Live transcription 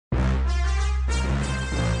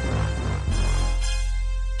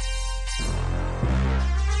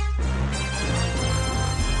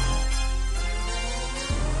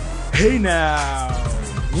Hey now,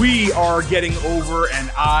 we are getting over, and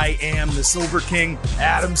I am the Silver King,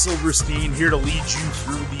 Adam Silverstein, here to lead you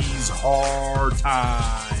through these hard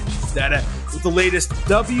times. With the latest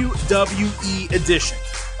WWE edition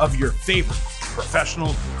of your favorite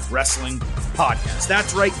professional wrestling podcast.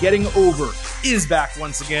 That's right, Getting Over is back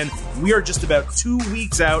once again. We are just about 2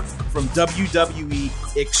 weeks out from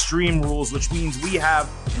WWE Extreme Rules, which means we have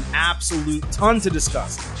an absolute ton to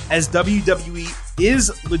discuss as WWE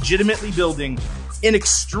is legitimately building an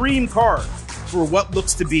extreme card for what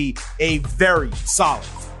looks to be a very solid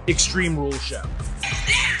Extreme Rules show.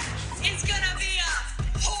 It's gonna be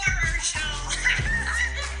a horror show.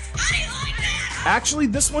 How do you like that? Actually,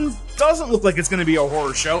 this one doesn't look like it's going to be a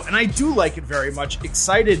horror show, and I do like it very much.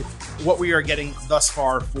 Excited what we are getting thus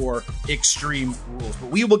far for Extreme Rules. But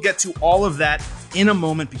we will get to all of that in a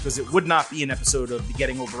moment because it would not be an episode of the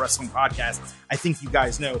Getting Over Wrestling podcast. I think you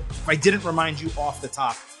guys know. If I didn't remind you off the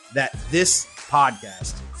top that this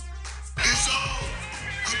podcast is all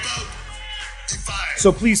about Defy.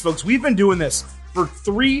 So please, folks, we've been doing this for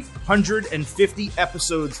 350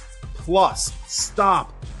 episodes plus.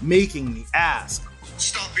 Stop making me ask.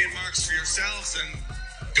 Stop being marks for yourselves and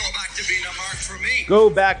go back to being a mark for me. Go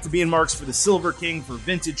back to being marks for the Silver King, for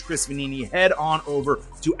Vintage Chris Vanini. Head on over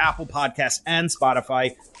to Apple Podcasts and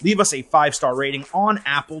Spotify. Leave us a 5-star rating on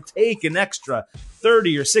Apple. Take an extra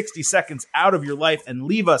 30 or 60 seconds out of your life and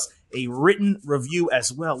leave us a written review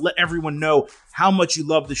as well. Let everyone know how much you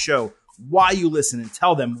love the show, why you listen, and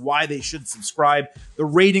tell them why they should subscribe. The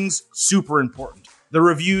ratings, super important. The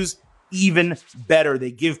reviews, even better.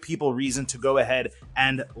 They give people reason to go ahead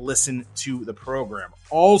and listen to the program.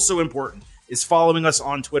 Also important is following us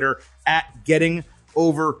on Twitter at Getting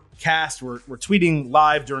Overcast. We're tweeting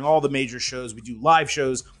live during all the major shows. We do live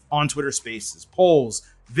shows on Twitter Spaces, polls,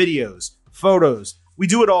 videos, photos. We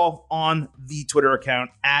do it all on the Twitter account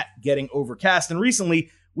at Getting Overcast. And recently,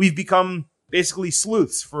 we've become basically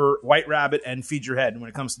sleuths for White Rabbit and Feed Your Head when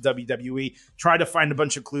it comes to WWE. Try to find a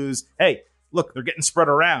bunch of clues. Hey, look, they're getting spread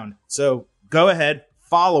around. So go ahead,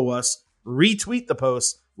 follow us, retweet the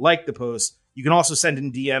posts, like the posts. You can also send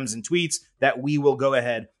in DMs and tweets that we will go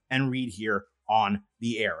ahead and read here on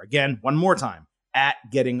the air. Again, one more time, at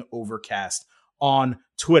Getting Overcast on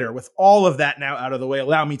Twitter. With all of that now out of the way,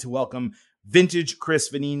 allow me to welcome Vintage Chris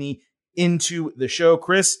Vanini into the show.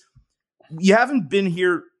 Chris, you haven't been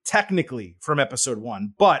here technically from episode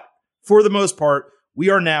 1, but for the most part, we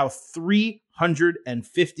are now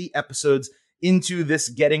 350 episodes into this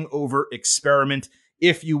Getting Over experiment,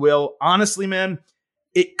 if you will. Honestly, man,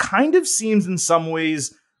 it kind of seems in some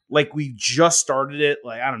ways like we just started it,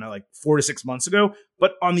 like, I don't know, like 4 to 6 months ago.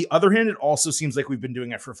 But on the other hand, it also seems like we've been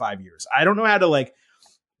doing it for 5 years. I don't know how to like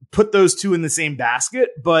put those two in the same basket,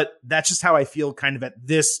 but that's just how I feel kind of at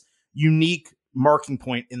this unique marking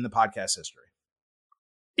point in the podcast history.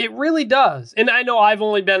 It really does. And I know I've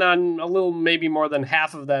only been on a little, maybe more than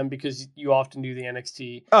half of them because you often do the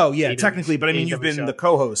NXT. Oh, yeah, technically. But I mean, you've been show. The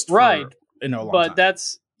co-host. Right. For, long but time.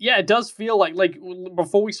 That's, yeah, it does feel like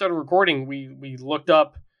before we started recording, we looked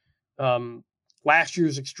up last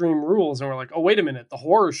year's Extreme Rules and we're like, oh, wait a minute. The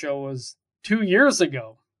horror show was 2 years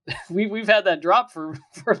ago. We've had that drop for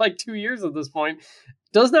like 2 years at this point.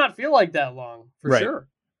 Does not feel like that long, for sure.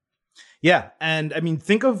 Yeah. And I mean,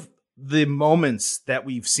 think of the moments that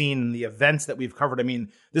we've seen and the events that we've covered. I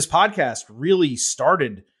mean, this podcast really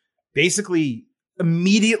started basically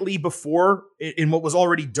immediately before in what was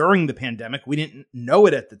already during the pandemic. We didn't know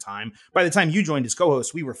it at the time. By the time you joined as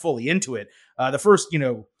co-host, we were fully into it. The first,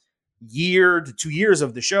 year to 2 years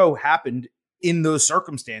of the show happened in those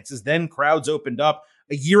circumstances. Then crowds opened up.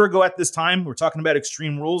 A year ago at this time, we're talking about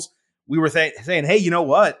Extreme Rules. We were saying, hey, you know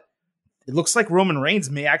what? It looks like Roman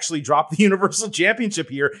Reigns may actually drop the Universal Championship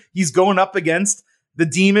here. He's going up against the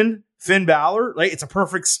Demon, Finn Balor. Right? It's a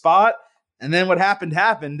perfect spot. And then what happened.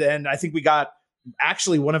 And I think we got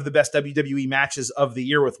actually one of the best WWE matches of the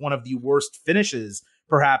year with one of the worst finishes,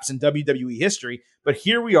 perhaps, in WWE history. But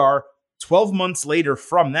here we are 12 months later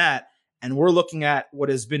from that. And we're looking at what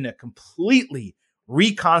has been a completely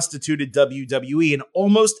reconstituted WWE in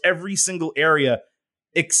almost every single area,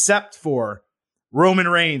 except for Roman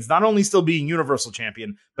Reigns, not only still being Universal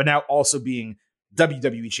Champion, but now also being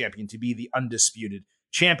WWE Champion to be the undisputed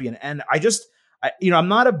champion. And I'm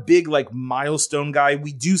not a big like milestone guy.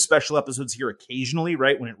 We do special episodes here occasionally,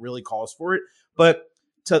 right? When it really calls for it. But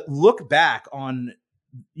to look back on,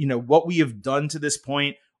 what we have done to this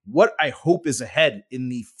point, what I hope is ahead in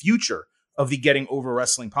the future of the Getting Over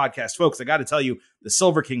Wrestling podcast, folks, I got to tell you, the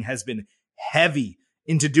Silver King has been heavy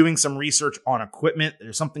into doing some research on equipment.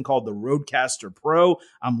 There's something called the Rodecaster Pro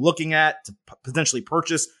I'm looking at to potentially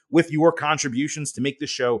purchase with your contributions to make the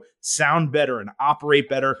show sound better and operate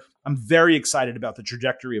better. I'm very excited about the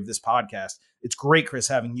trajectory of this podcast. It's great, Chris,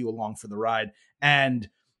 having you along for the ride. And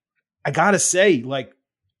I got to say, like,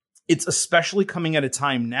 it's especially coming at a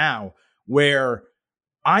time now where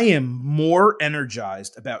I am more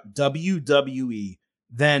energized about WWE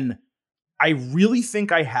than I really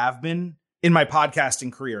think I have been in my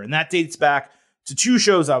podcasting career. And that dates back to 2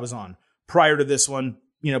 shows I was on prior to this one,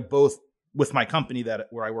 both with my company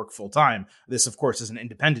where I work full time. This, of course, is an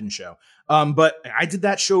independent show. But I did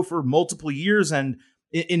that show for multiple years. And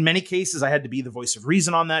in many cases, I had to be the voice of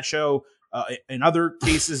reason on that show. In other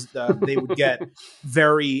cases, they would get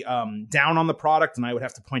very down on the product, and I would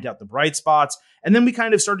have to point out the bright spots. And then we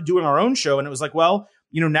kind of started doing our own show, and it was like, well,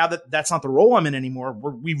 now that that's not the role I'm in anymore,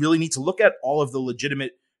 we really need to look at all of the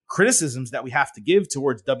legitimate criticisms that we have to give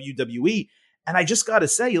towards WWE. And I just got to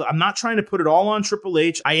say, I'm not trying to put it all on Triple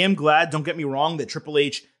H. I am glad, don't get me wrong, that Triple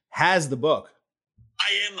H has the book.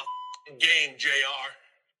 I am the game, JR.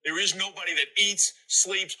 There is nobody that eats,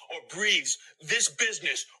 sleeps, or breathes this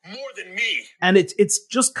business more than me. And it's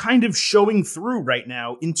just kind of showing through right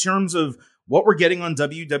now in terms of what we're getting on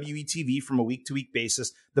WWE TV from a week-to-week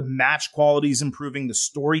basis. The match quality is improving. The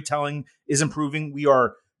storytelling is improving. We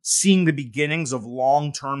are seeing the beginnings of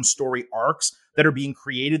long-term story arcs that are being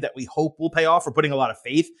created that we hope will pay off. We're putting a lot of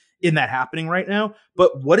faith in that happening right now.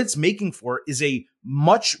 But what it's making for is a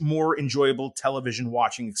much more enjoyable television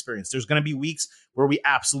watching experience. There's going to be weeks where we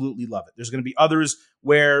absolutely love it. There's going to be others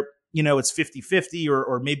where, it's 50-50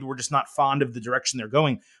 or maybe we're just not fond of the direction they're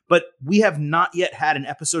going. But we have not yet had an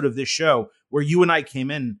episode of this show where you and I came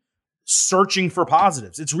in searching for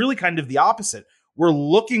positives. It's really kind of the opposite. We're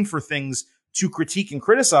looking for things to critique and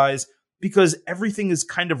criticize because everything is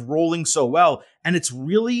kind of rolling so well. And it's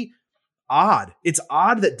really odd. It's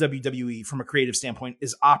odd that WWE, from a creative standpoint,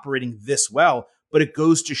 is operating this well, but it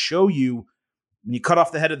goes to show you when you cut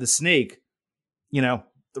off the head of the snake,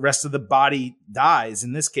 the rest of the body dies.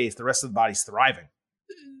 In this case, the rest of the body's thriving.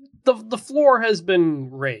 The floor has been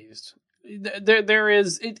raised.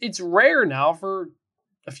 It's rare now for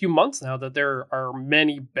a few months now that there are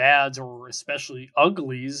many bads or especially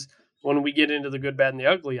uglies when we get into the good, bad, and the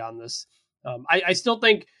ugly on this. I still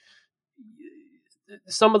think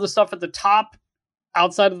some of the stuff at the top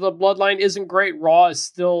outside of the bloodline isn't great. Raw is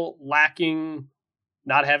still lacking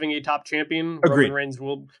not having a top champion. Agreed. Roman Reigns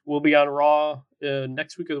will be on Raw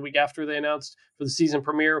next week or the week after they announced for the season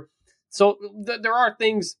premiere. So there are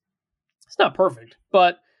things. It's not perfect,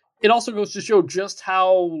 but it also goes to show just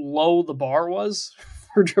how low the bar was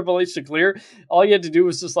for Triple H to clear. All you had to do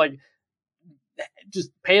was just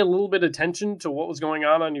pay a little bit of attention to what was going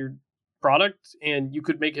on your product, and you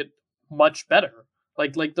could make it much better.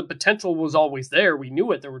 Like the potential was always there. We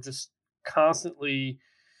knew it. There were just constantly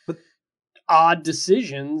odd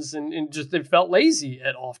decisions, and just it felt lazy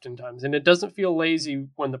at oftentimes. And it doesn't feel lazy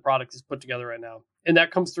when the product is put together right now. And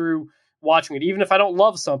that comes through watching it. Even if I don't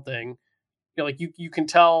love something, you can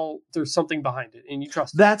tell there's something behind it, and you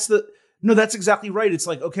trust it. That's exactly right. It's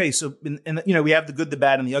like, okay, so we have the good, the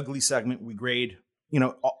bad, and the ugly segment. We grade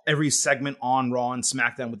every segment on Raw and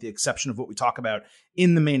SmackDown with the exception of what we talk about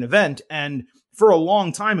in the main event. And for a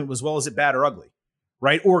long time, it was, well, is it bad or ugly?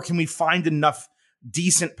 Right? Or can we find enough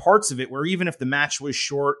decent parts of it where even if the match was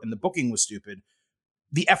short and the booking was stupid,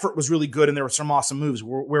 the effort was really good and there were some awesome moves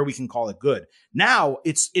where we can call it good. Now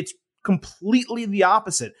it's completely the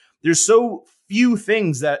opposite. There's so few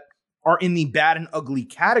things that are in the bad and ugly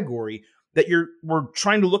category that we're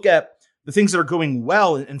trying to look at the things that are going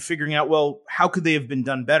well and figuring out, well, how could they have been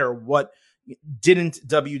done better? What didn't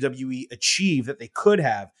WWE achieve that they could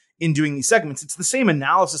have in doing these segments? It's the same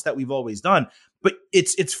analysis that we've always done, but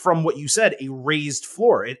it's from what you said, a raised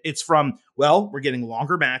floor. It's from, well, we're getting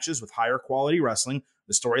longer matches with higher quality wrestling.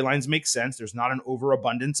 The storylines make sense. There's not an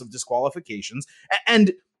overabundance of disqualifications,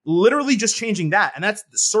 and literally just changing that. And that's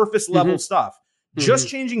the surface level stuff. Just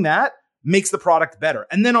changing that makes the product better.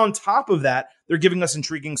 And then on top of that, they're giving us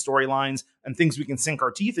intriguing storylines and things we can sink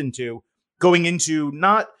our teeth into going into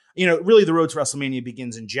not, really the road to WrestleMania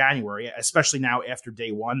begins in January, especially now after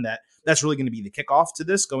day one, that's really going to be the kickoff to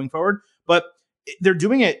this going forward. But they're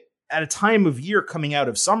doing it at a time of year coming out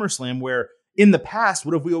of SummerSlam where in the past,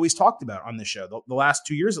 what have we always talked about on this show? The last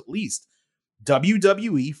 2 years at least,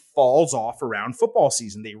 WWE falls off around football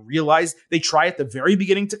season. They realize they try at the very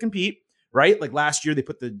beginning to compete. Right? Like last year, they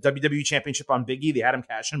put the WWE Championship on Big E. They had him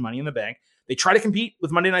cash in Money in the Bank. They try to compete with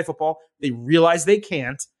Monday Night Football. They realize they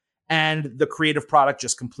can't. And the creative product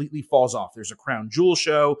just completely falls off. There's a Crown Jewel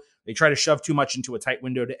show. They try to shove too much into a tight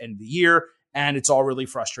window to end the year, and it's all really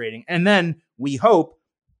frustrating. And then we hope,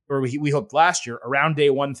 or we hoped last year, around day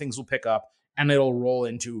one, things will pick up and it'll roll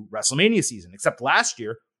into WrestleMania season. Except last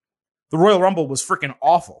year, the Royal Rumble was freaking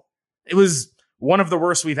awful. It was one of the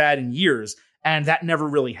worst we've had in years, and that never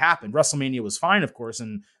really happened. WrestleMania was fine, of course,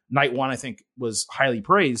 and night one, I think, was highly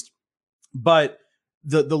praised. But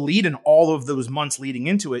the lead in all of those months leading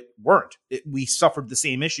into it weren't. We suffered the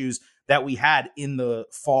same issues that we had in the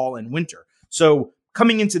fall and winter. So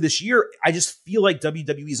coming into this year, I just feel like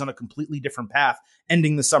WWE is on a completely different path,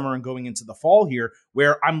 ending the summer and going into the fall here,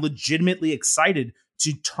 where I'm legitimately excited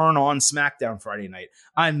to turn on SmackDown Friday night.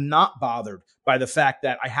 I'm not bothered by the fact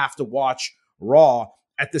that I have to watch Raw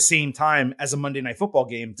at the same time as a Monday Night Football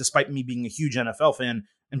game, despite me being a huge NFL fan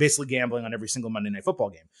and basically gambling on every single Monday Night Football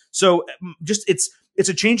game. So just it's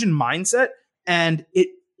a change in mindset, and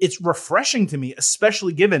it's refreshing to me,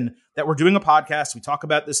 especially given that we're doing a podcast. We talk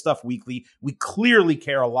about this stuff weekly. We clearly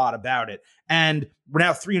care a lot about it. And we're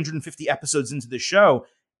now 350 episodes into the show,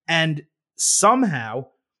 and somehow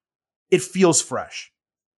it feels fresh.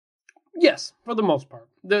 Yes, for the most part.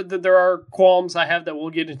 There are qualms I have that we'll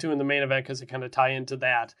get into in the main event because they kind of tie into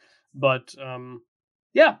that. But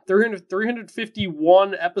yeah,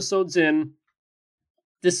 351 episodes in.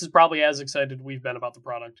 This is probably as excited we've been about the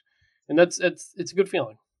product. And it's a good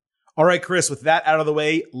feeling. All right, Chris, with that out of the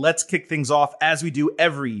way, let's kick things off as we do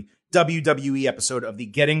every WWE episode of the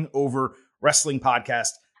Getting Over Wrestling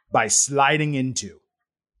podcast by sliding into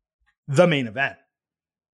the main event.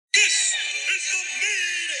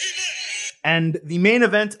 And the main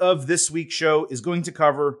event of this week's show is going to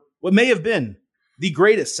cover what may have been the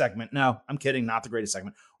greatest segment. No, I'm kidding. Not the greatest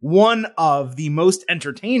segment. One of the most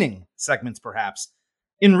entertaining segments, perhaps,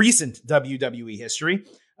 in recent WWE history.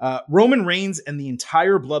 Roman Reigns and the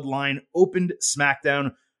entire bloodline opened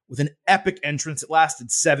SmackDown with an epic entrance. It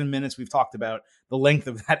lasted 7 minutes. We've talked about the length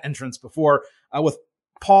of that entrance before, with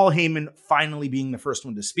Paul Heyman finally being the first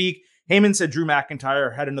one to speak. Heyman said Drew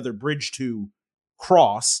McIntyre had another bridge to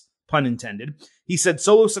cross, pun intended. He said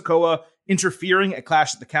Solo Sikoa interfering at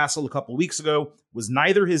Clash at the Castle a couple weeks ago was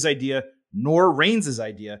neither his idea nor Reigns'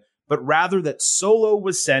 idea, but rather that Solo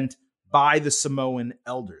was sent by the Samoan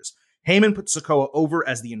elders. Heyman put Sikoa over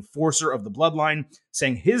as the enforcer of the bloodline,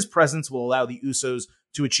 saying his presence will allow the Usos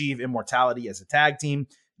to achieve immortality as a tag team.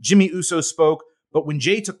 Jimmy Uso spoke, but when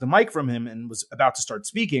Jay took the mic from him and was about to start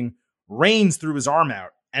speaking, Reigns threw his arm out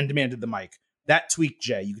and demanded the mic. That tweaked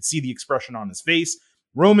Jay. You could see the expression on his face.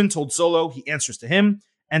 Roman told Solo he answers to him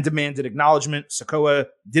and demanded acknowledgement. Sikoa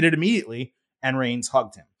did it immediately, and Reigns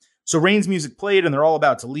hugged him. So Reigns' music played, and they're all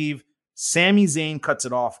about to leave. Sami Zayn cuts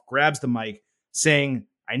it off, grabs the mic, saying,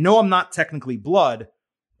 I know I'm not technically blood,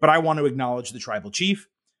 but I want to acknowledge the tribal chief.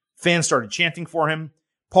 Fans started chanting for him.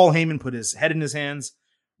 Paul Heyman put his head in his hands.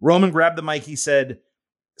 Roman grabbed the mic. He said,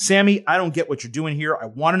 Sami, I don't get what you're doing here. I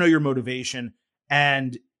want to know your motivation,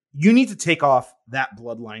 and you need to take off that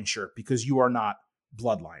bloodline shirt because you are not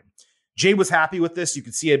bloodline. Jay was happy with this. You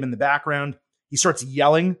could see him in the background. He starts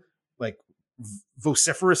yelling like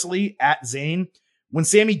vociferously at Zayn. When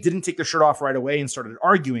Sami didn't take the shirt off right away and started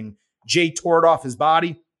arguing, Jay tore it off his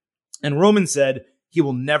body, and Roman said he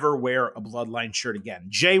will never wear a bloodline shirt again.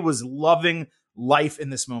 Jay was loving life in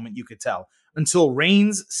this moment, you could tell, until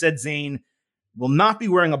Reigns said Zayn will not be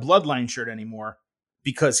wearing a bloodline shirt anymore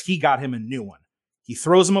because he got him a new one. He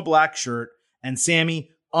throws him a black shirt, and Sami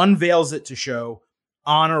unveils it to show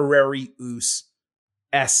Honorary Us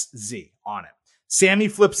SZ on it. Sami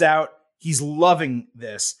flips out. He's loving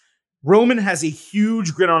this. Roman has a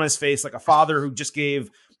huge grin on his face, like a father who just gave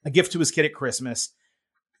a gift to his kid at Christmas.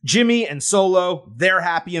 Jimmy and Solo, they're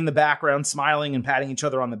happy in the background, smiling and patting each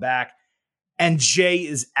other on the back. And Jay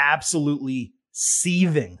is absolutely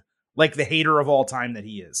seething like the hater of all time that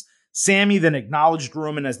he is. Sami then acknowledged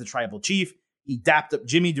Roman as the tribal chief. He dapped up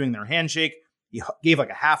Jimmy doing their handshake. He gave like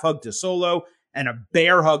a half hug to Solo and a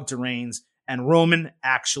bear hug to Reigns. And Roman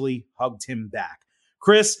actually hugged him back.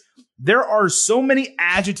 Chris, there are so many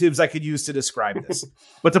adjectives I could use to describe this.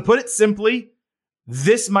 But to put it simply,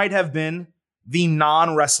 this might have been the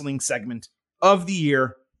non-wrestling segment of the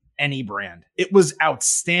year, any brand. It was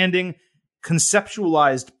outstanding,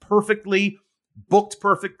 conceptualized perfectly, booked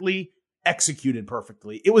perfectly, executed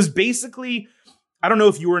perfectly. It was basically, I don't know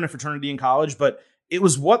if you were in a fraternity in college, but it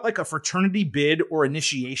was what like a fraternity bid or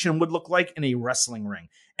initiation would look like in a wrestling ring.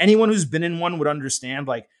 Anyone who's been in one would understand,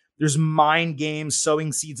 like, there's mind games,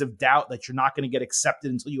 sowing seeds of doubt that you're not going to get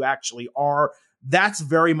accepted until you actually are. That's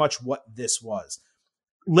very much what this was.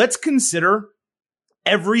 Let's consider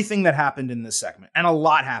everything that happened in this segment, and a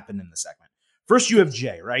lot happened in the segment. First, you have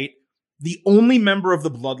Jay, right? The only member of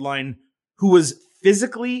the bloodline who was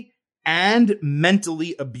physically and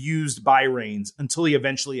mentally abused by Reigns until he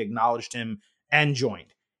eventually acknowledged him and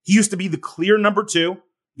joined. He used to be the clear number 2,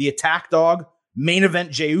 the attack dog, main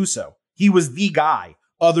event Jey Uso. He was the guy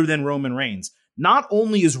other than Roman Reigns. Not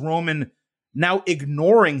only is Roman now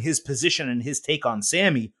ignoring his position and his take on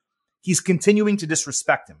Sami, he's continuing to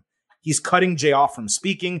disrespect him. He's cutting Jey off from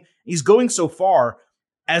speaking. He's going so far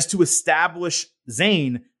as to establish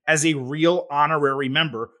Zayn as a real honorary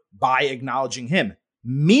member by acknowledging him.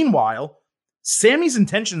 Meanwhile, Sami's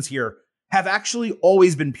intentions here have actually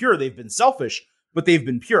always been pure. They've been selfish, but they've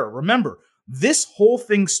been pure. Remember, this whole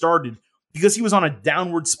thing started because he was on a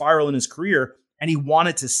downward spiral in his career and he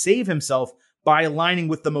wanted to save himself by aligning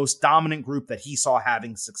with the most dominant group that he saw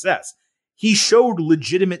having success. He showed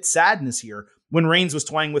legitimate sadness here when Reigns was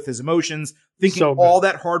toying with his emotions, thinking all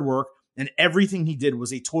that hard work and everything he did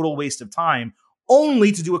was a total waste of time,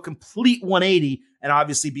 only to do a complete 180 and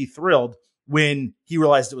obviously be thrilled when he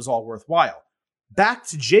realized it was all worthwhile. Back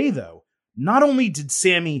to Jey, though, not only did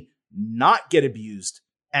Sami not get abused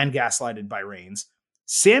and gaslighted by Reigns,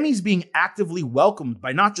 Sami's being actively welcomed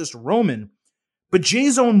by not just Roman, but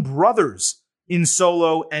Jey's own brothers in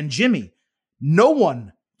Solo and Jimmy. No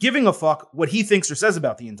one giving a fuck what he thinks or says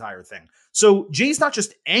about the entire thing. So Jey's not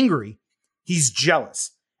just angry, he's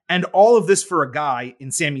jealous. And all of this for a guy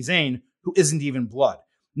in Sami Zayn who isn't even blood.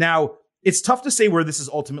 Now, it's tough to say where this is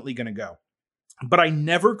ultimately going to go, but I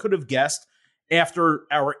never could have guessed after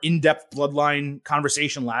our in-depth bloodline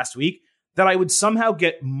conversation last week that I would somehow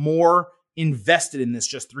get more invested in this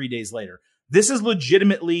just 3 days later. This is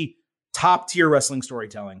legitimately top-tier wrestling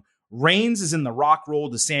storytelling. Reigns is in the Rock role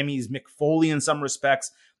to Sami's Mick Foley in some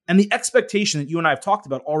respects, and the expectation that you and I have talked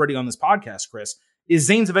about already on this podcast, Chris, is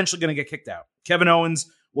Zayn's eventually going to get kicked out. Kevin Owens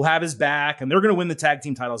will have his back, and they're going to win the tag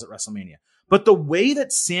team titles at WrestleMania. But the way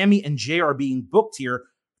that Sami and Jey are being booked here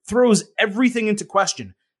throws everything into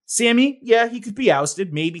question. Sami, yeah, he could be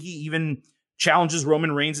ousted. Maybe he even challenges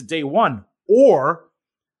Roman Reigns at day one. Or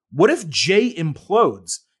what if Jey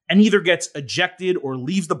implodes and either gets ejected or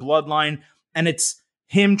leaves the bloodline, and it's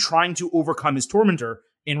him trying to overcome his tormentor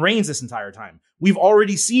in Reigns this entire time? We've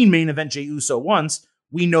already seen main event Jey Uso once.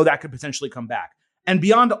 We know that could potentially come back. And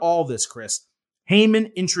beyond all this, Chris,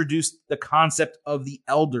 Heyman introduced the concept of the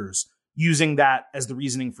elders, using that as the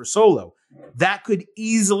reasoning for Solo. That could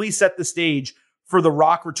easily set the stage for The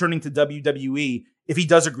Rock returning to WWE if he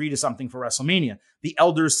does agree to something for WrestleMania. The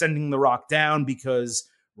elders sending The Rock down because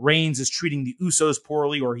Reigns is treating the Usos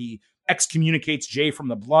poorly, or he excommunicates Jey from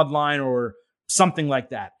the bloodline, or something like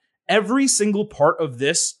that. Every single part of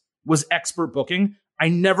this was expert booking. I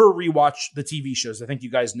never rewatch the TV shows. I think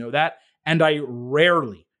you guys know that. And I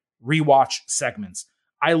rarely rewatch segments.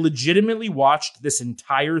 I legitimately watched this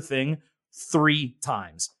entire thing 3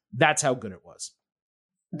 times. That's how good it was.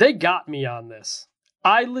 They got me on this.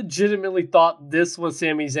 I legitimately thought this was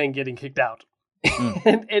Sami Zayn getting kicked out.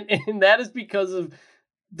 And that is because of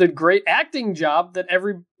the great acting job that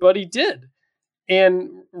everybody did.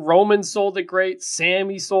 And Roman sold it great.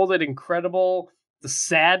 Sami sold it incredible. The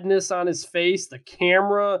sadness on his face, the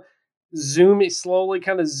camera slowly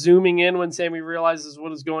kind of zooming in when Sami realizes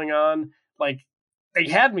what is going on. Like, they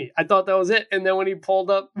had me. I thought that was it. And then when he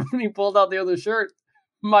pulled out the other shirt,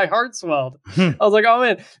 my heart swelled. I was like, oh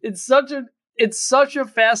man, it's such a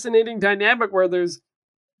fascinating dynamic where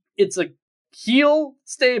it's a heel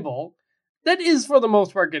stable that is for the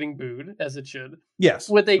most part getting booed, as it should. Yes.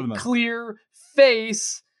 With a clear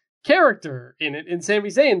face character in it, in Sami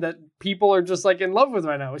Zayn, that people are just like in love with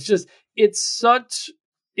right now. It's such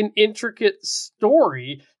an intricate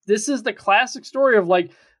story. This is the classic story of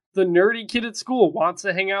like the nerdy kid at school wants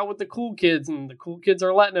to hang out with the cool kids, and the cool kids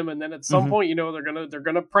are letting him, and then at some point, you know, they're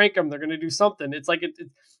gonna prank him. They're gonna do something. It's like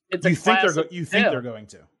it's you think they're going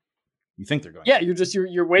to. You think they're going. Yeah, to.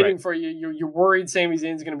 you're waiting for you're worried Sami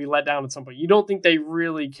Zayn's going to be let down at some point. You don't think they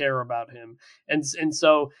really care about him, and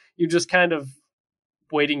so you're just kind of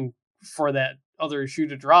waiting for that other shoe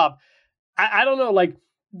to drop. I don't know, like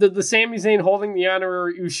the Sami Zayn holding the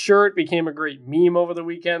honorary shirt became a great meme over the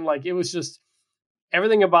weekend. Like, it was just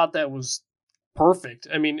everything about that was perfect.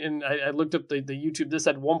 I mean, and I looked up the YouTube. This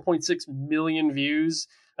had 1.6 million views.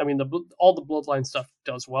 I mean, all the Bloodline stuff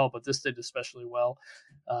does well, but this did especially well.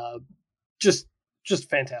 Just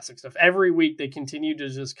fantastic stuff. Every week they continue to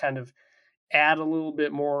just kind of add a little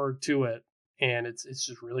bit more to it, and it's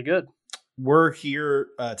just really good. We're here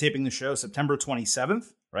taping the show September 27th,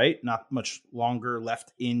 right? Not much longer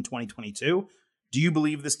left in 2022. Do you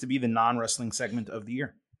believe this to be the non-wrestling segment of the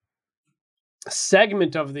year?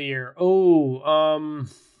 Segment of the year? Oh,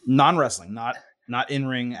 non-wrestling, not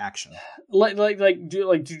in-ring action. Like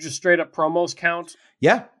do just straight up promos count?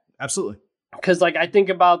 Yeah, absolutely. because like I think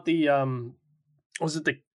about the was it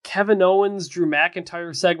the Kevin Owens Drew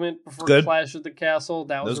McIntyre segment before Good. Clash at the Castle?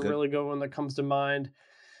 That was a good. really good one that comes to mind.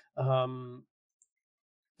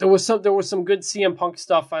 There was some good CM Punk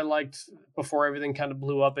stuff I liked before everything kind of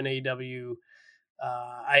blew up in AEW.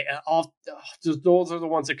 Those are the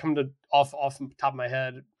ones that come to off the top of my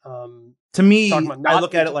head. To me, talking about I not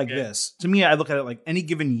look at it like okay. this. To me, I look at it like any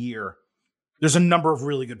given year, there's a number of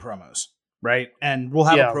really good promos, right? And we'll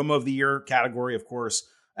have Yeah. a promo of the year category, of course,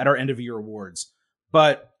 at our end of year awards.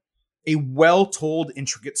 But a well-told,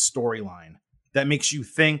 intricate storyline that makes you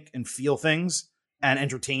think and feel things and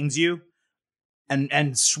entertains you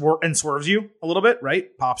and swerves you a little bit, right?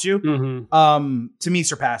 Pops you. Mm-hmm. To me,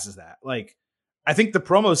 surpasses that. Like, I think the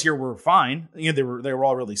promos here were fine. You know, they were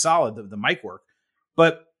all really solid, the mic work.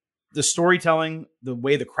 But the storytelling, the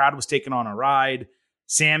way the crowd was taken on a ride,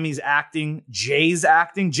 Sammy's acting, Jay's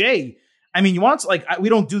acting. Jay, I mean, you want to, like, we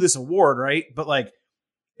don't do this award, right? But like,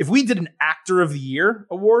 if we did an Actor of the Year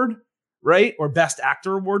award, right? Or Best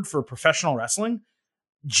Actor award for professional wrestling,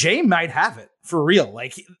 Jay might have it for real.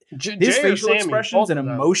 Like, his Jay or facial Sammy, expressions both and of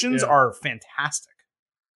them. emotions Yeah. are fantastic.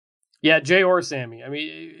 Yeah, Jay or Sammy. I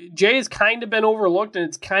mean, Jay has kind of been overlooked, and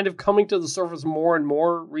it's kind of coming to the surface more and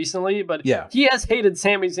more recently. But Yeah. he has hated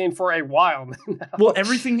Sami Zayn for a while now. Well,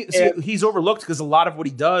 everything he's overlooked because a lot of what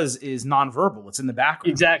he does is nonverbal. It's in the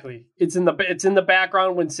background. Exactly. It's in the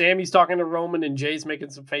background when Sammy's talking to Roman and Jay's making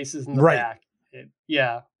some faces in the Right. back.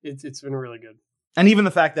 It's been really good. And even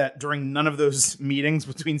the fact that during none of those meetings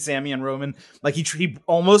between Sammy and Roman, like he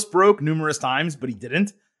almost broke numerous times, but he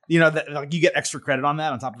didn't. You know, that like you get extra credit on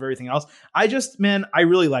that on top of everything else. I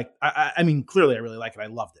really like. I mean, clearly, I really like it. I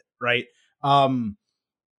loved it. Right.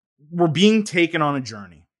 We're being taken on a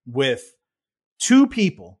journey with two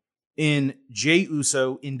people in Jey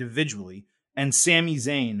Uso individually and Sami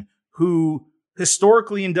Zayn, who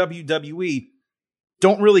historically in WWE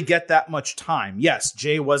don't really get that much time. Yes,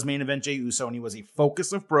 Jay was main event Jey Uso, and he was a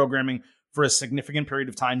focus of programming for a significant period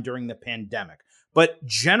of time during the pandemic. But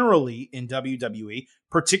generally in WWE,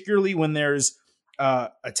 particularly when there's a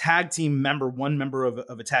tag team member, one member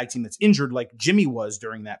of a tag team that's injured, like Jimmy was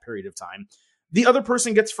during that period of time, the other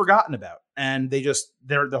person gets forgotten about, and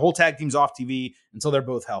the whole tag team's off TV until they're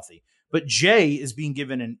both healthy. But Jay is being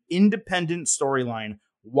given an independent storyline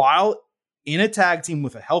while in a tag team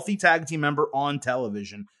with a healthy tag team member on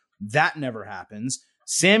television. That never happens.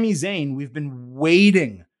 Sami Zayn, we've been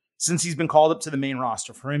waiting since he's been called up to the main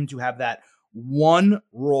roster for him to have that one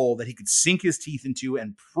role that he could sink his teeth into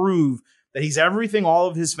and prove that he's everything all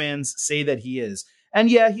of his fans say that he is. And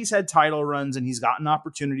yeah, he's had title runs and he's gotten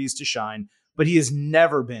opportunities to shine, but he has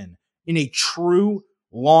never been in a true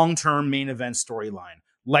long-term main event storyline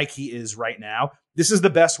like he is right now. This is the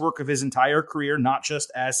best work of his entire career, not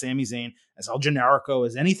just as Sami Zayn, as El Generico,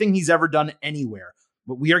 as anything he's ever done anywhere.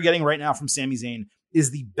 What we are getting right now from Sami Zayn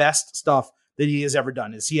is the best stuff that he has ever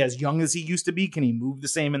done. Is he as young as he used to be? Can he move the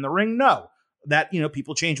same in the ring? No. That,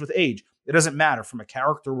 people change with age. It doesn't matter from a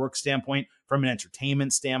character work standpoint, from an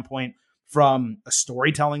entertainment standpoint, from a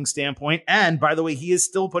storytelling standpoint. And by the way, he is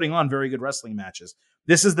still putting on very good wrestling matches.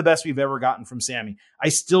 This is the best we've ever gotten from Sami. I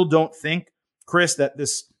still don't think, Chris, that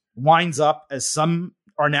this winds up, as some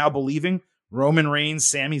are now believing, Roman Reigns,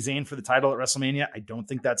 Sami Zayn for the title at WrestleMania. I don't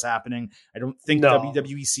think that's happening. I don't think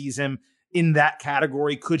WWE sees him in that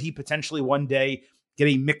category. Could he potentially one day get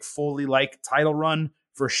a Mick Foley-like title run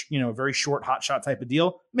for, a very short hotshot type of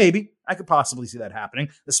deal? Maybe. I could possibly see that happening,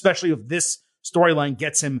 especially if this storyline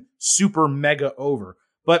gets him super mega over.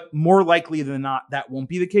 But more likely than not, that won't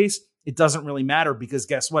be the case. It doesn't really matter because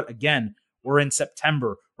guess what? Again, we're in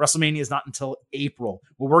September. WrestleMania is not until April.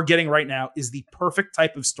 What we're getting right now is the perfect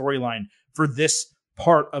type of storyline for this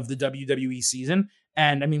part of the WWE season.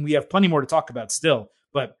 And I mean, we have plenty more to talk about still,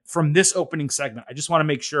 but from this opening segment, I just want to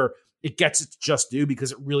make sure it gets its just due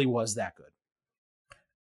because it really was that good.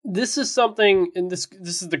 This is something, and this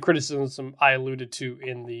is the criticism I alluded to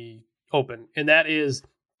in the open, and that is,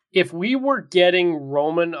 if we were getting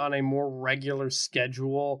Roman on a more regular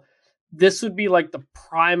schedule, this would be like the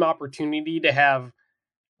prime opportunity to have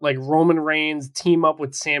like Roman Reigns team up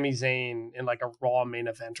with Sami Zayn in like a Raw main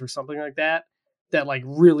event or something like that, that like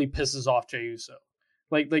really pisses off Jey Uso.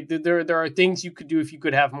 Like there are things you could do if you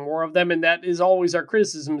could have more of them, and that is always our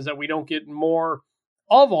criticism, is that we don't get more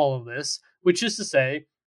of all of this, which is to say,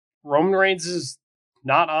 Roman Reigns is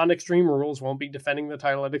not on Extreme Rules, won't be defending the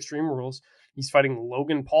title at Extreme Rules. He's fighting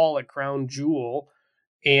Logan Paul at Crown Jewel,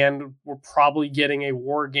 and we're probably getting a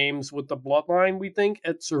War Games with the Bloodline, we think,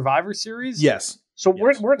 at Survivor Series. Yes. So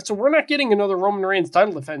Yes. we're not getting another Roman Reigns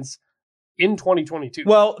title defense in 2022.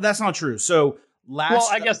 Well, that's not true. So Well,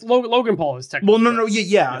 I guess Logan Paul is technically. Well, no,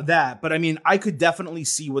 yeah, that. But I mean, I could definitely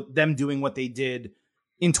see them doing what they did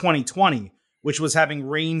in 2020, which was having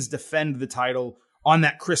Reigns defend the title on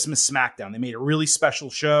that Christmas SmackDown. They made a really special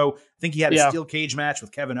show. I think he had a steel cage match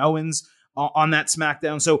with Kevin Owens on that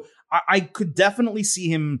SmackDown. So I could definitely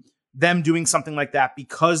see them doing something like that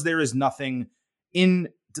because there is nothing in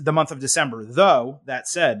the month of December. Though, that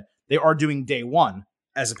said, they are doing day one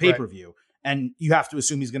as a pay-per-view. And you have to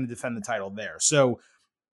assume he's going to defend the title there. So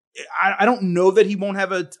I don't know that he won't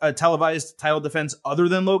have a televised title defense other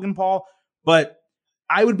than Logan Paul, but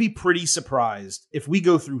I would be pretty surprised if we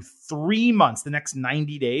go through 3 months, the next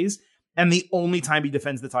 90 days, and the only time he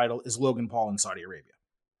defends the title is Logan Paul in Saudi Arabia.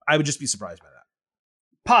 I would just be surprised by that.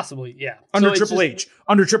 Possibly, yeah. Under Triple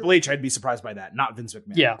H, I'd be surprised by that, not Vince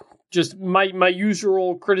McMahon. Yeah, just my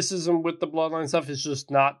usual criticism with the Bloodline stuff is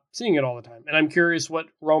just not seeing it all the time. And I'm curious what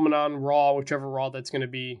Roman on Raw, whichever Raw that's going to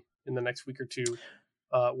be in the next week or two,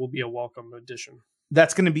 will be a welcome addition.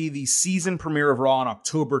 That's going to be the season premiere of Raw on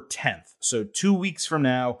October 10th. So 2 weeks from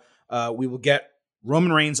now, we will get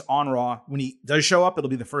Roman Reigns on Raw. When he does show up, it'll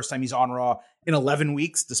be the first time he's on Raw in 11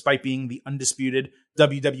 weeks, despite being the undisputed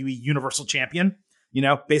WWE Universal Champion. You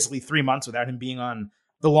know, basically 3 months without him being on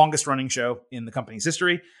the longest running show in the company's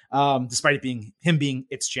history, despite it being him being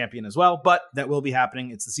its champion as well. But that will be happening.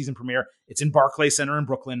 It's the season premiere. It's in Barclays Center in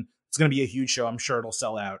Brooklyn. It's going to be a huge show. I'm sure it'll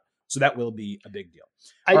sell out. So that will be a big deal.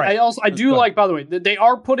 I do like, by the way, that they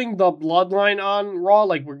are putting the Bloodline on Raw.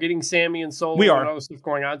 Like, we're getting Sammy and Solo and other stuff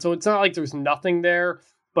going on. So it's not like there's nothing there,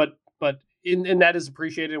 but and that is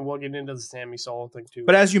appreciated, and we'll get into the Sammy Solo thing too.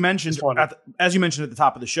 But as you mentioned at the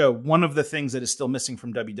top of the show, one of the things that is still missing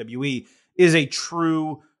from WWE is a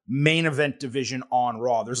true main event division on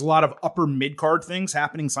Raw. There's a lot of upper mid card things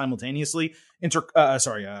happening simultaneously.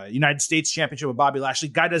 United States Championship with Bobby Lashley.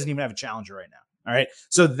 Guy doesn't even have a challenger right now. All right,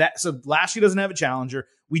 so Lashley doesn't have a challenger.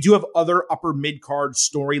 We do have other upper mid card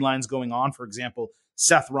storylines going on. For example,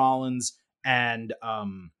 Seth Rollins and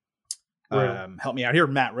help me out here,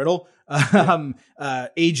 Matt Riddle,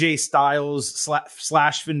 AJ Styles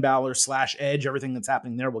slash Finn Balor slash Edge, everything that's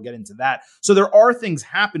happening there. We'll get into that. So there are things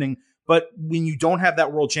happening, but when you don't have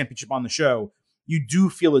that world championship on the show, you do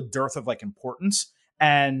feel a dearth of like importance.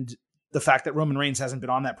 And the fact that Roman Reigns hasn't been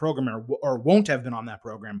on that program or won't have been on that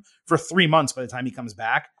program for 3 months by the time he comes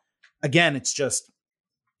back, again, it's just,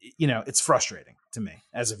 it's frustrating to me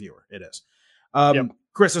as a viewer. It is.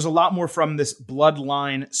 Chris, there's a lot more from this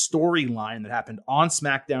Bloodline storyline that happened on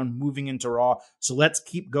SmackDown moving into Raw. So let's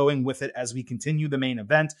keep going with it as we continue the main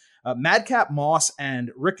event. Madcap Moss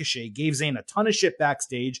and Ricochet gave Zayn a ton of shit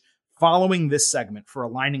backstage following this segment for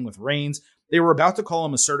aligning with Reigns. They were about to call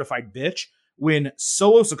him a certified bitch when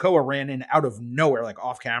Solo Sikoa ran in out of nowhere, like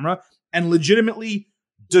off camera, and legitimately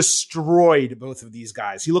destroyed both of these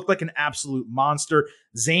guys. He looked like an absolute monster.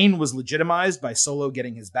 Zayn was legitimized by Solo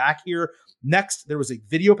getting his back here. Next, there was a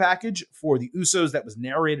video package for the Usos that was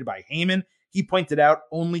narrated by Heyman. He pointed out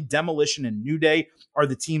only Demolition and New Day are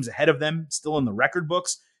the teams ahead of them, still in the record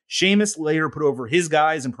books. Sheamus later put over his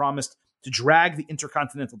guys and promised to drag the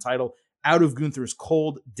Intercontinental title out of Gunther's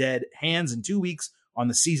cold, dead hands in 2 weeks on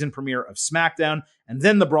the season premiere of SmackDown. And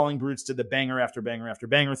then the Brawling Brutes did the banger after banger after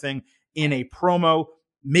banger thing in a promo,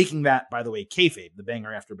 making that, by the way, kayfabe, the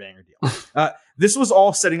banger after banger deal. This was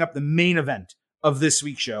all setting up the main event of this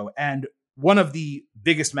week's show and one of the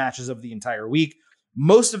biggest matches of the entire week.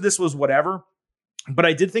 Most of this was whatever, but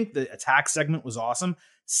I did think the attack segment was awesome.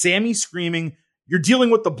 Sammy screaming, "You're dealing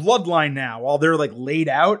with the Bloodline now," while they're like laid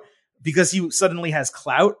out because he suddenly has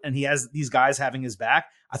clout and he has these guys having his back.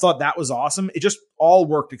 I thought that was awesome. It just all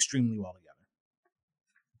worked extremely well together.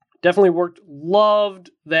 Definitely worked. Loved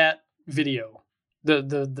that video.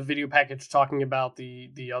 The video package talking about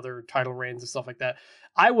the other title reigns and stuff like that.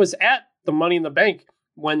 I was at the Money in the Bank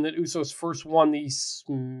when the Usos first won the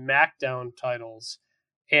SmackDown titles,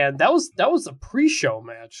 and that was a pre-show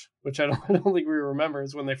match, which I don't think we remember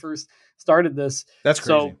is when they first started this. That's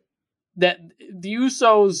crazy. So that the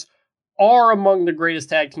Usos are among the greatest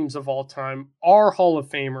tag teams of all time, are Hall of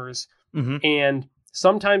Famers, and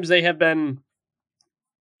sometimes they have been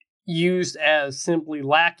used as simply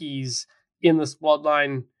lackeys in this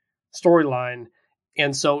Bloodline storyline,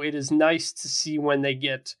 and so it is nice to see when they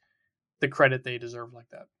get the credit they deserve like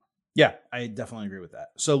that. Yeah, I definitely agree with that.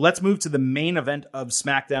 So let's move to the main event of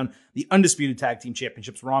SmackDown. The Undisputed Tag Team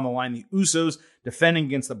Championships were on the line. The Usos defending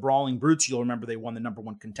against the Brawling Brutes. You'll remember they won the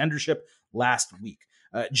 #1 contendership last week.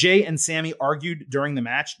 Jay and Sammy argued during the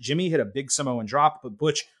match. Jimmy hit a big Samoan drop, but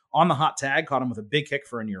Butch on the hot tag caught him with a big kick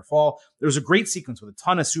for a near fall. There was a great sequence with a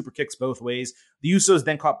ton of super kicks both ways. The Usos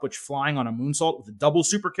then caught Butch flying on a moonsault with a double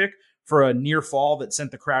super kick for a near fall that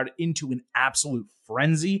sent the crowd into an absolute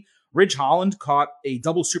frenzy. Ridge Holland caught a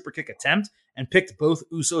double super kick attempt and picked both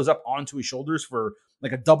Usos up onto his shoulders for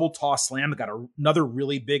like a double toss slam that got another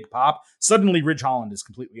really big pop. Suddenly, Ridge Holland is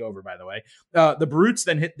completely over, by the way. The Brutes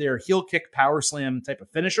then hit their heel kick power slam type of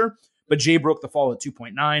finisher, but Jay broke the fall at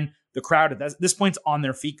 2.9. The crowd at this point's on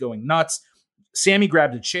their feet going nuts. Sammy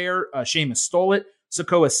grabbed a chair. Sheamus stole it.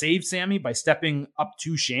 Sikoa saved Sammy by stepping up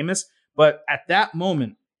to Sheamus. But at that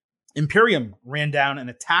moment, Imperium ran down and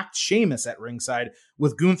attacked Sheamus at ringside,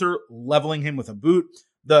 with Gunther leveling him with a boot.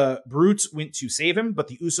 The Brutes went to save him, but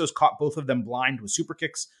the Usos caught both of them blind with super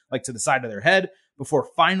kicks, like to the side of their head, before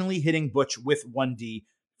finally hitting Butch with 1D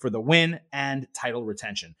for the win and title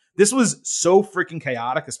retention. This was so freaking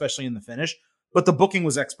chaotic, especially in the finish, but the booking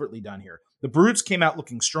was expertly done here. The Brutes came out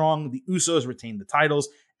looking strong, the Usos retained the titles,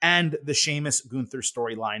 and the Sheamus-Gunther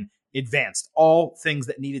storyline advanced. All things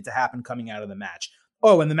that needed to happen coming out of the match.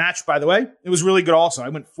 Oh, and the match, by the way, it was really good also. I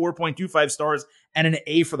went 4.25 stars and an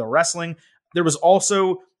A for the wrestling. There was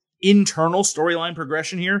also internal storyline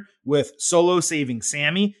progression here with Solo saving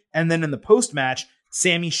Sammy. And then in the post-match,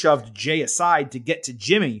 Sammy shoved Jay aside to get to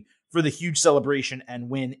Jimmy for the huge celebration and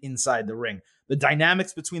win inside the ring. The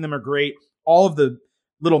dynamics between them are great. All of the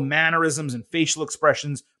little mannerisms and facial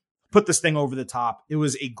expressions put this thing over the top. It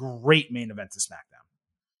was a great main event to SmackDown.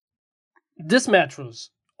 This match was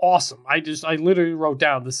awesome. I literally wrote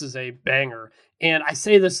down, this is a banger. And I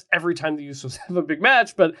say this every time the Usos have a big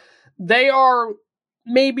match, but they are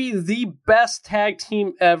maybe the best tag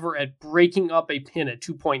team ever at breaking up a pin at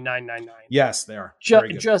 2.999. Yes, they are.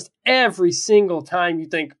 Just every single time you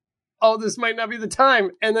think, oh, this might not be the time.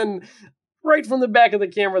 And then right from the back of the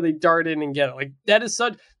camera, they dart in and get it. Like that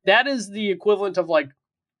is the equivalent of like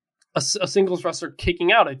a singles wrestler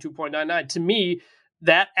kicking out at 2.99. To me,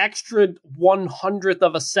 that extra 100th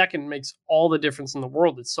of a second makes all the difference in the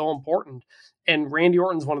world. It's so important. And Randy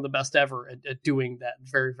Orton's one of the best ever at doing that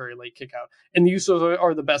very, very late kick out. And the Usos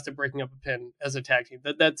are the best at breaking up a pin as a tag team.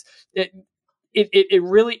 That's it. It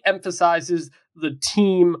really emphasizes the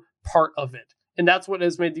team part of it. And that's what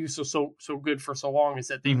has made the Usos so good for so long, is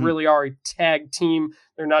that they really are a tag team.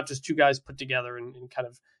 They're not just two guys put together and kind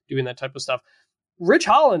of doing that type of stuff. Ridge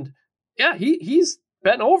Holland, yeah, he's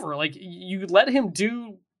bent over. Like, you let him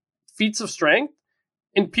do feats of strength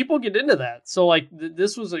and people get into that. So like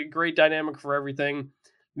this was a great dynamic for everything.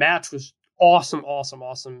 Match was awesome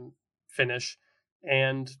finish.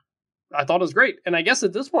 And I thought it was great. And I guess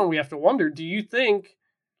at this point we have to wonder, do you think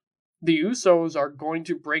the Usos are going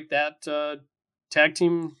to break that tag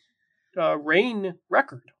team reign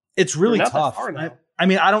record? It's really tough. I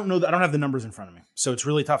mean, I don't know. I don't have the numbers in front of me. So it's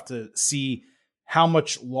really tough to see how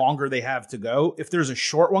much longer they have to go. If there's a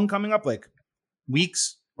short one coming up, like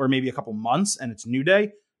weeks or maybe a couple months, and it's New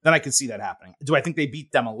Day, then I could see that happening. Do I think they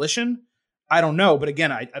beat Demolition? I don't know. But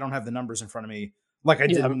again, I don't have the numbers in front of me like I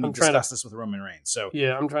did when we discussed this with Roman Reigns. So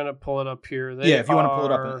yeah, I'm trying to pull it up here. If you want to pull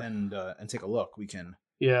it up and take a look, we can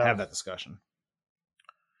have that discussion.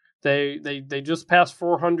 They just passed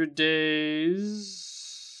 400 days.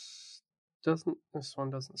 This one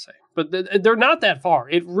doesn't say, but they're not that far.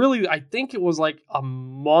 It really, I think it was like a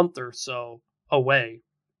month or so away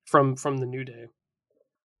from the New Day.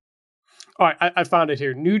 All right, I found it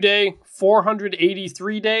here. New Day,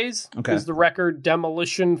 483 days is the record.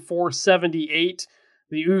 Demolition, 478.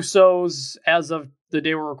 The Usos, as of the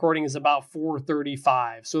day we're recording, is about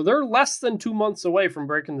 435. So they're less than 2 months away from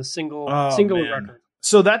breaking the single record.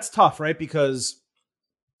 So that's tough, right? Because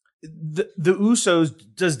the Usos,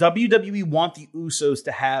 does WWE want the Usos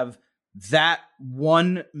to have that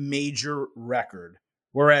one major record,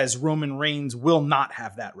 whereas Roman Reigns will not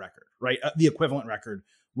have that record, right? The equivalent record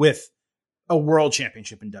with a world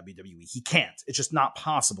championship in WWE. He can't. It's just not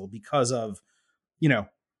possible because of,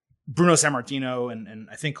 Bruno Sammartino and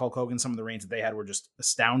I think Hulk Hogan. Some of the reigns that they had were just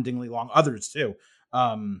astoundingly long. Others too.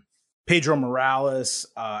 Pedro Morales.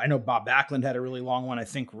 I know Bob Backlund had a really long one. I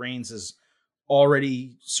think Reigns has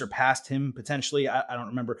already surpassed him potentially. I don't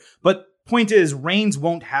remember. But point is, Reigns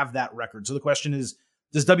won't have that record. So the question is,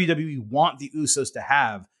 does WWE want the Usos to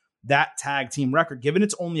have that tag team record? Given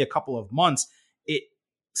it's only a couple of months, it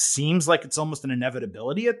seems like it's almost an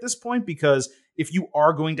inevitability at this point, because if you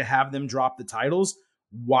are going to have them drop the titles,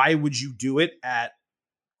 why would you do it at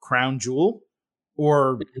Crown Jewel?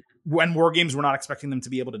 Or when War Games, we're not expecting them to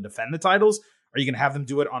be able to defend the titles. Are you going to have them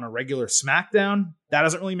do it on a regular SmackDown? That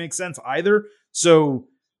doesn't really make sense either. So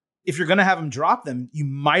if you're going to have them drop them, you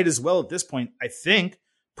might as well at this point, I think,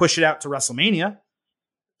 push it out to WrestleMania.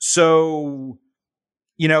 So,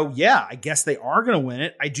 I guess they are going to win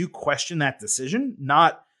it. I do question that decision,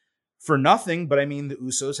 not for nothing, but I mean, the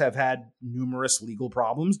Usos have had numerous legal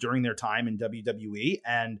problems during their time in WWE.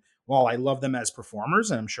 And while I love them as performers,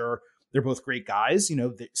 and I'm sure they're both great guys, you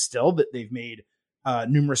know, still that they've made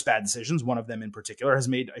numerous bad decisions. One of them in particular has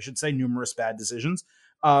made, I should say, numerous bad decisions.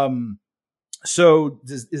 So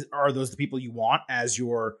are those the people you want as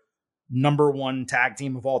your number one tag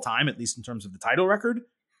team of all time, at least in terms of the title record?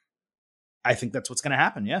 I think that's what's going to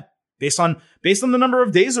happen. Yeah. Based on the number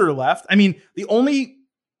of days that are left. I mean, the only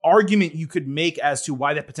argument you could make as to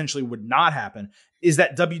why that potentially would not happen is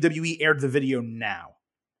that WWE aired the video now,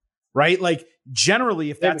 right? Like generally,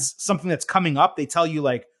 if that's something that's coming up, they tell you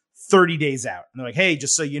like 30 days out. And they're like, hey,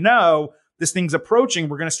 just so you know, this thing's approaching.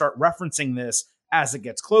 We're going to start referencing this as it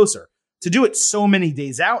gets closer. To do it so many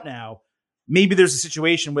days out now, maybe there's a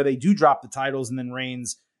situation where they do drop the titles and then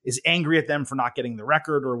Reigns is angry at them for not getting the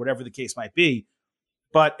record or whatever the case might be.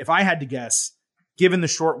 But if I had to guess, given the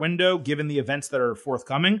short window, given the events that are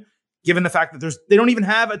forthcoming, given the fact that they don't even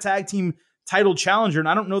have a tag team title challenger, and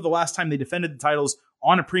I don't know the last time they defended the titles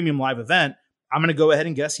on a premium live event, I'm going to go ahead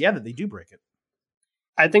and guess, that they do break it.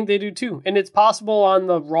 I think they do too. And it's possible on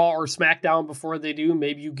the Raw or SmackDown before they do,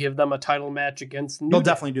 maybe you give them a title match against New They'll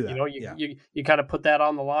Day. definitely do that. You know, you kind of put that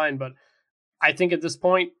on the line. But I think at this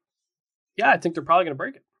point, I think they're probably going to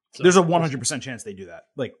break it. So, there's a 100% chance they do that.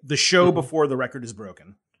 Like the show before the record is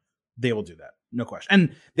broken, they will do that. No question.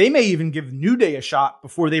 And they may even give New Day a shot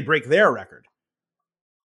before they break their record,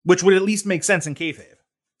 which would at least make sense in kayfabe,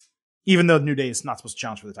 even though New Day is not supposed to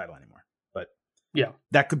challenge for the title anymore. But yeah,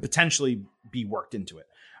 that could potentially be worked into it.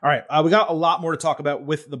 All right. We got a lot more to talk about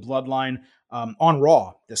with the Bloodline on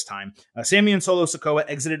Raw this time. Sami and Solo Sikoa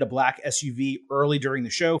exited a black SUV early during the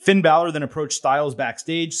show. Finn Balor then approached Styles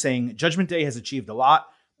backstage saying Judgment Day has achieved a lot,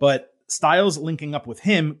 but Styles linking up with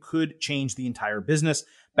him could change the entire business.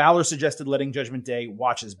 Balor suggested letting Judgment Day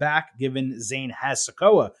watch his back, given Zayn has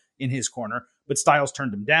Sikoa in his corner, but Styles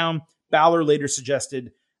turned him down. Balor later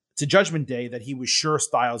suggested to Judgment Day that he was sure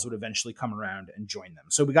Styles would eventually come around and join them.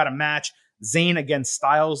 So we got a match, Zayn against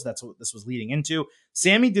Styles. That's what this was leading into.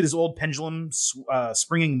 Sami did his old pendulum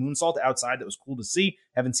springing moonsault outside. That was cool to see.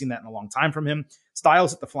 Haven't seen that in a long time from him.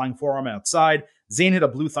 Styles hit the flying forearm outside. Zayn hit a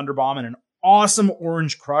blue thunderbomb and an awesome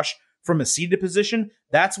orange crush from a seated position.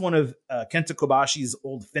 That's one of Kenta Kobashi's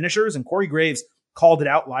old finishers, and Corey Graves called it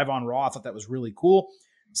out live on Raw. I thought that was really cool.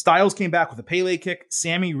 Styles came back with a Pele kick.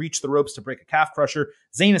 Sami reached the ropes to break a calf crusher.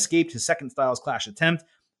 Zayn escaped his second Styles Clash attempt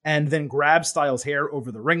and then grabbed Styles' hair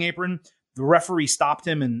over the ring apron. The referee stopped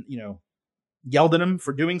him and, yelled at him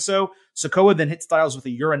for doing so. Sikoa then hit Styles with a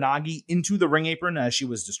Uranagi into the ring apron as she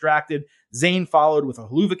was distracted. Zayn followed with a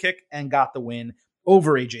Helluva Kick and got the win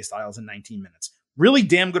over AJ Styles in 19 minutes. Really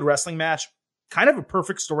damn good wrestling match. Kind of a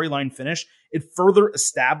perfect storyline finish. It further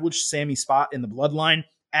established Sami's spot in the Bloodline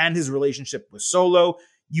and his relationship with Solo.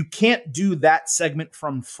 You can't do that segment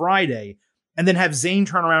from Friday and then have Zayn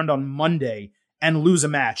turn around on Monday and lose a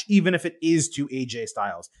match, even if it is to AJ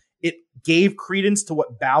Styles. It gave credence to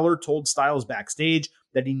what Balor told Styles backstage,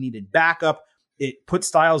 that he needed backup. It put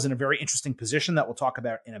Styles in a very interesting position that we'll talk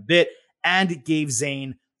about in a bit. And it gave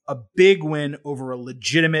Zayn a big win over a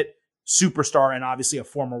legitimate superstar and obviously a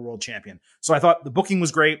former world champion. So I thought the booking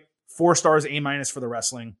was great. 4 stars, A- for the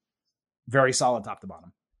wrestling. Very solid top to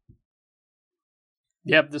bottom.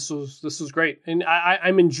 Yep, this was great. And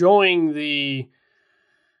I'm enjoying the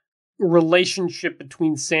relationship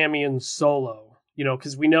between Sami and Solo.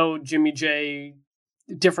 Because we know Jimmy J,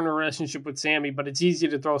 different relationship with Sami, but it's easy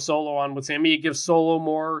to throw Solo on with Sami. It gives Solo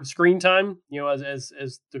more screen time, as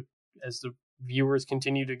the viewers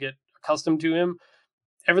continue to get accustomed to him.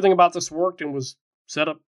 Everything about this worked and was set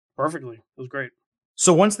up perfectly. It was great.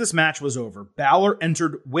 So once this match was over, Balor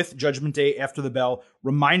entered with Judgment Day after the bell,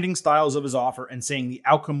 reminding Styles of his offer and saying the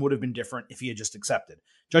outcome would have been different if he had just accepted.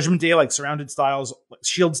 Judgment Day surrounded Styles,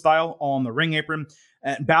 Shield style, on the ring apron,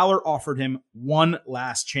 and Balor offered him one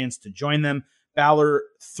last chance to join them. Balor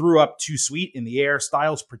threw up Too Sweet in the air.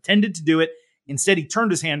 Styles pretended to do it. Instead, he turned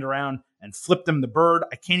his hand around and flipped him the bird.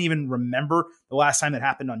 I can't even remember the last time that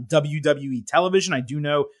happened on WWE television. I do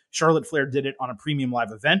know Charlotte Flair did it on a premium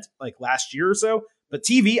live event last year or so. But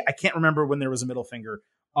TV, I can't remember when there was a middle finger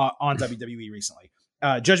on WWE recently.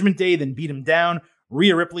 Judgment Day then beat him down.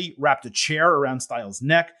 Rhea Ripley wrapped a chair around Styles'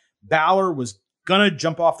 neck. Balor was going to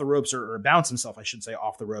jump off the ropes or bounce himself, I should say,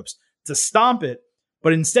 off the ropes to stomp it.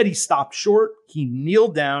 But instead he stopped short. He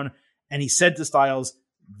kneeled down and he said to Styles,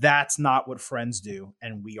 "That's not what friends do,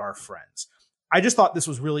 and we are friends." I just thought this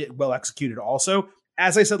was really well executed also.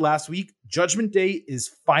 As I said last week, Judgment Day is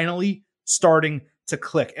finally starting to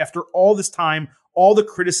click. After all this time, all the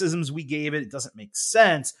criticisms we gave it doesn't make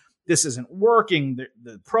sense. This isn't working.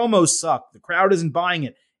 The promos suck. The crowd isn't buying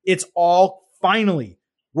it. It's all finally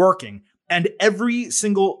working. And every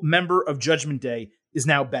single member of Judgment Day is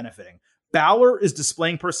now benefiting. Balor is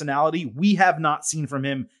displaying personality we have not seen from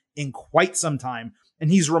him in quite some time. And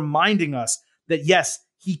he's reminding us that, yes,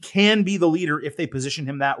 he can be the leader if they position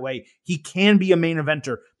him that way. He can be a main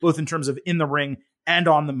eventer, both in terms of in the ring and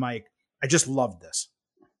on the mic. I just love this.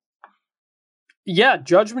 Yeah,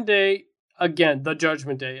 Judgment Day, again, the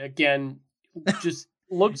Judgment Day, again, just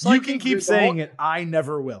looks like... You can keep saying it. I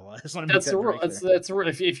never will. I just want to make that very clear. That's the rule.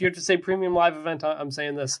 If you have to say premium live event, I'm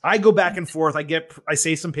saying this. I go back and forth. I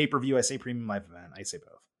say some pay-per-view. I say premium live event. I say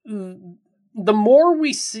both. The more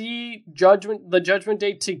we see the Judgment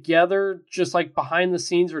Day together, just like behind the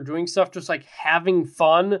scenes or doing stuff, just like having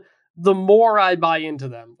fun, the more I buy into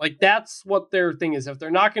them. Like, that's what their thing is. If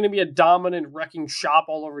they're not going to be a dominant wrecking shop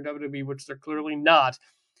all over WWE, which they're clearly not,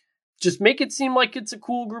 just make it seem like it's a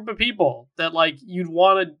cool group of people that like you'd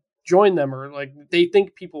want to join them, or like they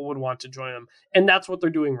think people would want to join them. And that's what they're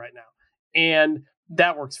doing right now. And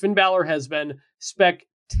that works. Finn Balor has been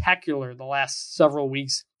spectacular the last several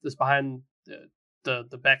weeks, just behind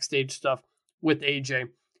the backstage stuff with AJ.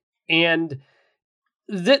 And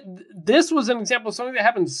this was an example of something that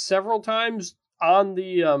happened several times on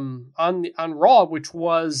Raw, which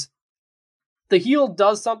was the heel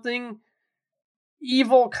does something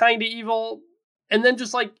evil, kind of evil, and then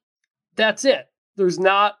just like, that's it. There's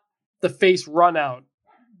not the face run out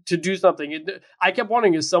to do something. I kept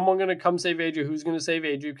wondering, is someone going to come save AJ? Who's going to save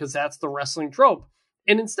AJ? Because that's the wrestling trope.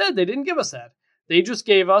 And instead, they didn't give us that. They just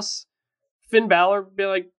gave us Finn Balor be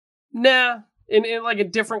like, nah, in like a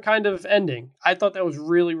different kind of ending. I thought that was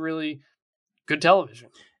really, really good television.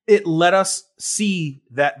 It let us see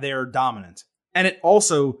that they're dominant. And it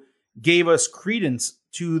also gave us credence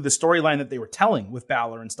to the storyline that they were telling with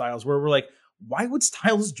Balor and Styles, where we're like, why would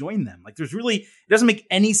Styles join them? Like, it doesn't make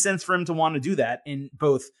any sense for him to want to do that, in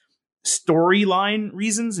both storyline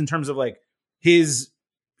reasons, in terms of like his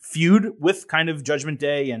feud with kind of Judgment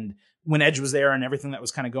Day and when Edge was there and everything that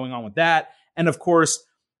was kind of going on with that. And of course,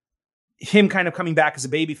 him kind of coming back as a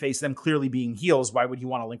babyface, them clearly being heels. Why would he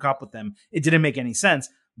want to link up with them? It didn't make any sense.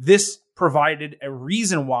 This provided a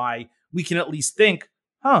reason why we can at least think,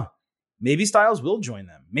 maybe Styles will join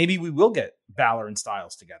them. Maybe we will get Balor and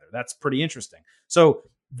Styles together. That's pretty interesting. So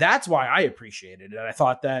that's why I appreciated it. And I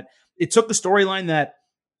thought that it took the storyline that,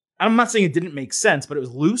 I'm not saying it didn't make sense, but it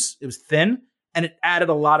was loose, it was thin, and it added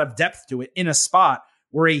a lot of depth to it in a spot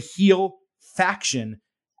where a heel faction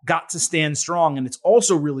got to stand strong. And it's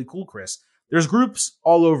also really cool, Chris. There's groups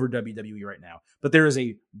all over WWE right now, but there is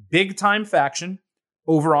a big time faction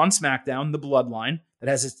over on SmackDown, the Bloodline, that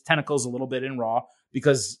has its tentacles a little bit in Raw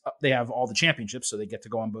because they have all the championships, so they get to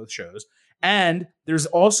go on both shows. And there's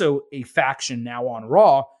also a faction now on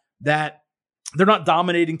Raw that they're not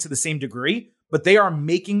dominating to the same degree, but they are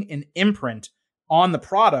making an imprint on the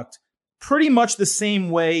product pretty much the same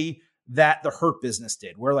way that the Hurt Business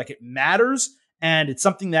did, where like it matters and it's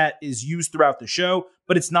something that is used throughout the show,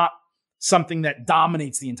 but it's not something that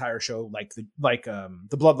dominates the entire show like the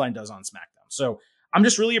Bloodline does on SmackDown. So I'm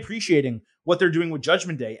just really appreciating what they're doing with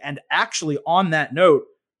Judgment Day. And actually, on that note,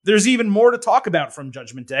 there's even more to talk about from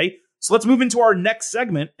Judgment Day. So let's move into our next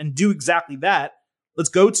segment and do exactly that. Let's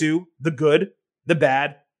go to the good, the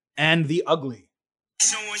bad, and the ugly.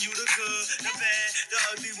 Showing you the good, the bad, the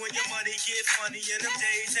ugly. When your money get funny and them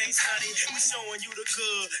days ain't sunny, we showing you the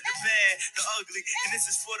good, the bad, the ugly. And this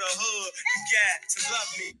is for the hood. You got to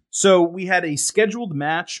love me. So we had a scheduled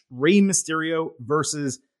match, Rey Mysterio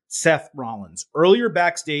versus Seth Rollins. Earlier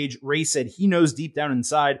backstage, Rey said he knows deep down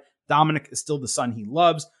inside Dominic is still the son he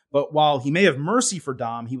loves, but while he may have mercy for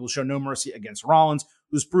Dom, he will show no mercy against Rollins,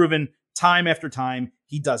 who's proven time after time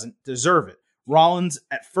he doesn't deserve it. Rollins,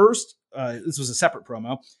 at first, this was a separate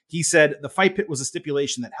promo, he said the fight pit was a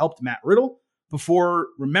stipulation that helped Matt Riddle, before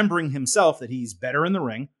remembering himself that he's better in the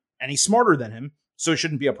ring and he's smarter than him, so it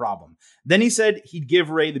shouldn't be a problem. Then he said he'd give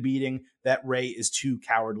Rey the beating that Rey is too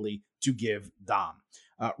cowardly to give Dom.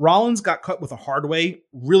 Rollins got cut with a hard way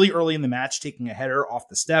really early in the match, taking a header off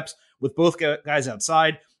the steps with both guys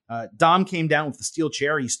outside. Dom came down with the steel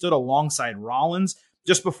chair. He stood alongside Rollins.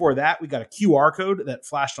 Just before that, we got a QR code that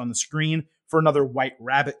flashed on the screen for another White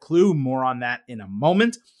Rabbit clue. More on that in a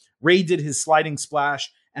moment. Rey did his sliding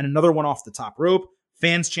splash and another one off the top rope.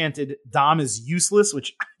 Fans chanted, "Dom is useless,"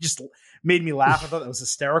 which just made me laugh. I thought that was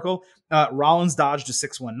hysterical. Rollins dodged a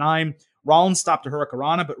 619. Rollins stopped a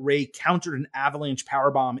Hurricanrana, but Rey countered an avalanche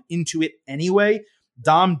powerbomb into it anyway.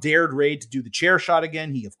 Dom dared Rey to do the chair shot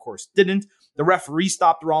again. He, of course, didn't. The referee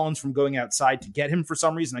stopped Rollins from going outside to get him for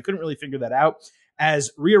some reason. I couldn't really figure that out.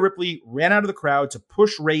 As Rhea Ripley ran out of the crowd to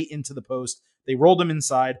push Rey into the post, they rolled him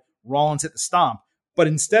inside. Rollins hit the stomp. But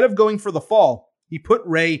instead of going for the fall, he put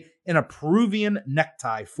Rey in a Peruvian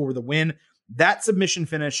necktie for the win. That submission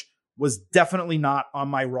finish was definitely not on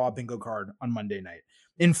my Raw bingo card on Monday night.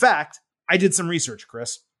 In fact, I did some research,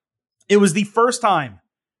 Chris. It was the first time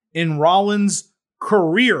in Rollins'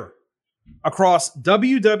 career across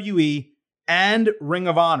WWE and Ring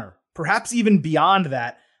of Honor, perhaps even beyond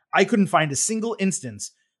that, I couldn't find a single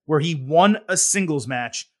instance where he won a singles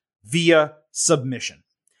match via submission.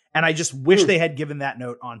 And I just wish they had given that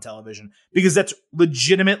note on television, because that's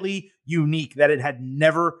legitimately unique that it had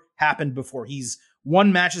never happened before. He's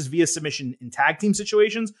won matches via submission in tag team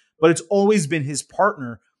situations, but it's always been his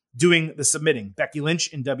partner doing the submitting. Becky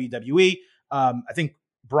Lynch in WWE. I think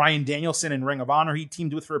Bryan Danielson in Ring of Honor, he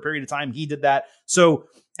teamed with for a period of time. He did that. So,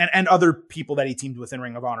 and other people that he teamed with in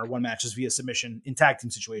Ring of Honor won matches via submission in tag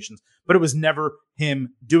team situations, but it was never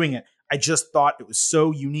him doing it. I just thought it was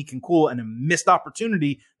so unique and cool and a missed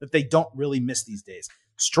opportunity that they don't really miss these days.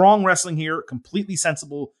 Strong wrestling here, completely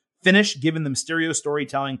sensible finish, given the Mysterio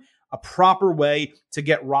storytelling, a proper way to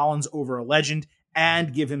get Rollins over a legend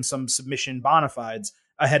and give him some submission bona fides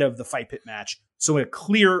ahead of the Fight Pit match. So a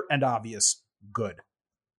clear and obvious good.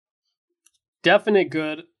 Definite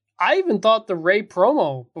good. I even thought the Rey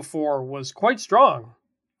promo before was quite strong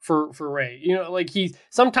for Rey. You know, like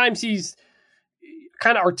sometimes he's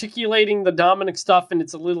kind of articulating the Dominic stuff and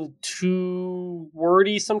it's a little too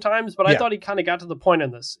wordy sometimes, but I thought he kind of got to the point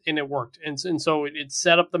in this and it worked. And so it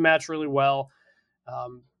set up the match really well.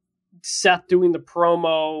 Seth doing the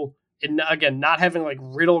promo and again, not having like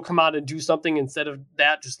Riddle come out and do something instead of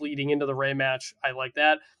that, just leading into the Rey match. I like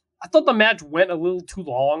that. I thought the match went a little too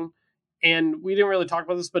long and we didn't really talk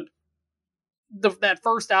about this, but that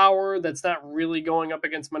first hour that's not really going up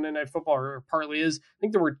against Monday Night Football, or partly is. I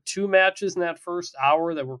think there were 2 matches in that first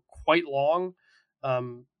hour that were quite long.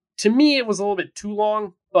 To me, it was a little bit too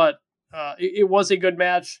long, but it was a good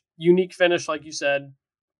match. Unique finish, like you said.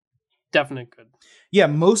 Definitely good. Yeah,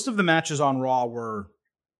 most of the matches on Raw were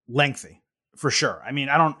lengthy, for sure. I mean,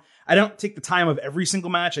 I don't take the time of every single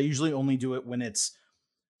match. I usually only do it when it's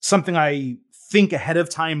something I think ahead of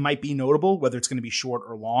time might be notable, whether it's going to be short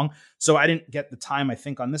or long. So I didn't get the time, I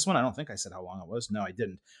think, on this one. I don't think I said how long it was. No, I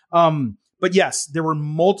didn't. But yes, there were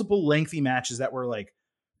multiple lengthy matches that were like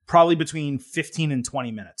probably between 15 and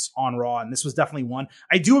 20 minutes on Raw. And this was definitely one.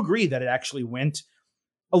 I do agree that it actually went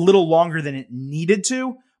a little longer than it needed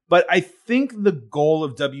to. But I think the goal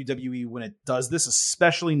of WWE when it does this,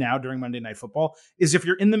 especially now during Monday Night Football, is if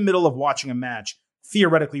you're in the middle of watching a match,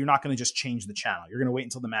 theoretically, you're not going to just change the channel. You're going to wait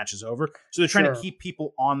until the match is over. So they're trying to keep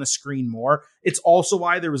people on the screen more. It's also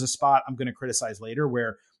why there was a spot I'm going to criticize later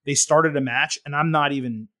where they started a match, and I'm not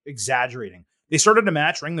even exaggerating. They started a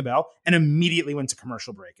match, rang the bell, and immediately went to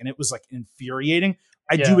commercial break. And it was like infuriating.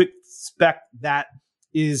 I do expect that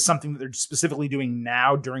is something that they're specifically doing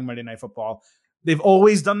now during Monday Night Football. They've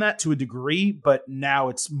always done that to a degree, but now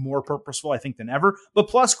it's more purposeful, I think, than ever. But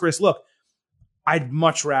plus, Chris, look, I'd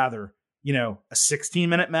much rather a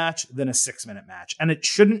 16-minute match than a 6-minute match. And it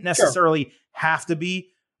shouldn't necessarily have to be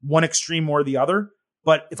one extreme or the other.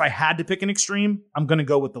 But if I had to pick an extreme, I'm going to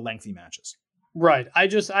go with the lengthy matches. Right.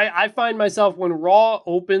 I find myself when Raw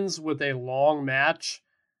opens with a long match,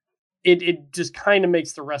 it just kind of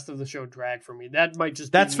makes the rest of the show drag for me. That might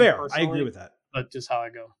just That's fair. I agree with that. But just how I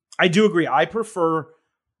go. I do agree. I prefer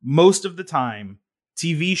most of the time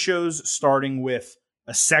TV shows starting with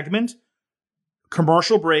a segment,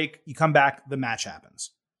 commercial break, you come back, the match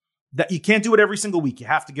happens. That you can't do it every single week. You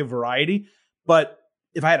have to give variety. But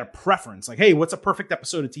if I had a preference, like, hey, what's a perfect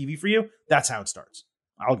episode of TV for you? That's how it starts.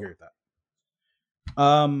 I'll agree with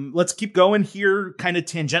that. Let's keep going here, kind of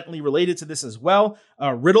tangentially related to this as well.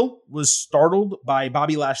 Riddle was startled by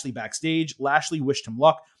Bobby Lashley backstage. Lashley wished him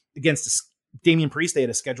luck against Damian Priest. They had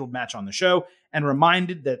a scheduled match on the show and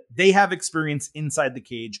reminded that they have experience inside the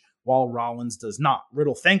cage while Rollins does not.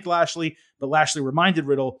 Riddle thanked Lashley, but Lashley reminded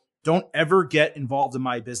Riddle, don't ever get involved in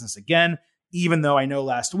my business again, even though I know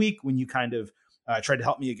last week when you kind of tried to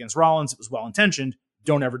help me against Rollins, it was well-intentioned.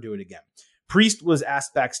 Don't ever do it again. Priest was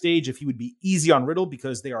asked backstage if he would be easy on Riddle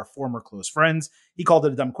because they are former close friends. He called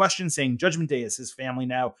it a dumb question, saying Judgment Day is his family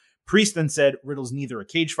now. Priest then said Riddle's neither a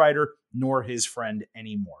cage fighter nor his friend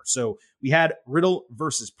anymore. So we had Riddle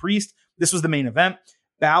versus Priest. This was the main event.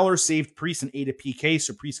 Balor saved Priest and ate a PK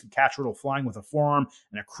so Priest could catch Riddle flying with a forearm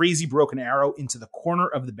and a crazy broken arrow into the corner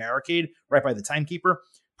of the barricade right by the timekeeper.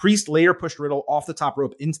 Priest later pushed Riddle off the top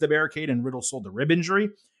rope into the barricade and Riddle sold a rib injury.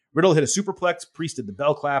 Riddle hit a superplex. Priest did the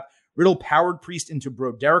bell clap. Riddle powered Priest into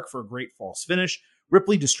Bro Derek for a great false finish.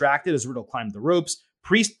 Ripley distracted as Riddle climbed the ropes.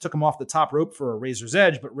 Priest took him off the top rope for a razor's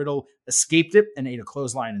edge, but Riddle escaped it and ate a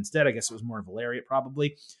clothesline instead. I guess it was more of a lariat,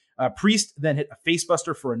 probably. Priest then hit a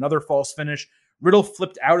facebuster for another false finish. Riddle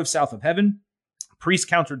flipped out of South of Heaven. Priest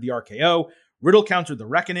countered the RKO. Riddle countered the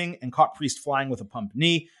Reckoning and caught Priest flying with a pump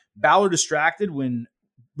knee. Balor distracted when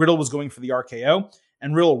Riddle was going for the RKO,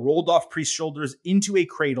 and Riddle rolled off Priest's shoulders into a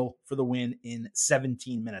cradle for the win in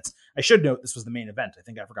 17 minutes. I should note this was the main event. I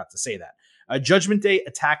think I forgot to say that. Judgment Day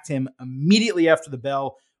attacked him immediately after the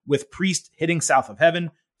bell with Priest hitting South of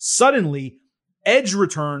Heaven. Suddenly, Edge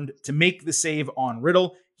returned to make the save on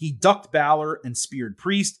Riddle. He ducked Balor and speared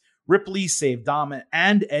Priest. Ripley saved Dom,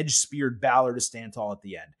 and Edge speared Balor to stand tall at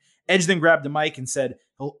the end. Edge then grabbed the mic and said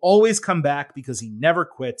he'll always come back because he never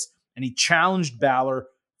quits, and he challenged Balor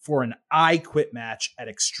for an I Quit match at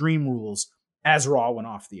Extreme Rules as Raw went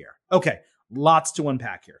off the air. Okay, lots to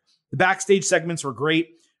unpack here. The backstage segments were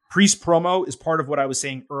great. Priest promo is part of what I was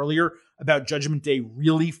saying earlier about Judgment Day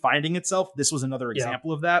really finding itself. This was another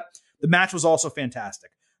example of that. The match was also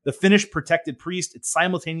fantastic. The finish protected Priest. It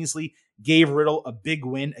simultaneously gave Riddle a big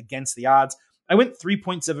win against the odds. I went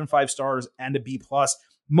 3.75 stars and a B+,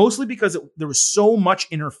 mostly because there was so much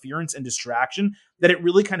interference and distraction that it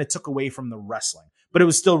really kind of took away from the wrestling, but it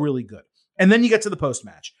was still really good. And then you get to the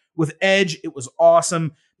post-match. With Edge, it was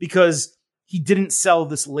awesome because he didn't sell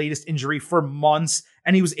this latest injury for months,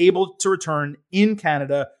 and he was able to return in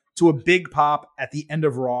Canada to a big pop at the end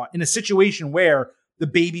of Raw in a situation where the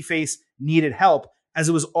babyface needed help, as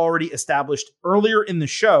it was already established earlier in the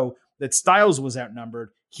show that Styles was outnumbered.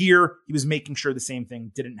 Here, he was making sure the same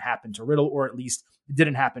thing didn't happen to Riddle, or at least it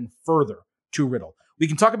didn't happen further to Riddle. We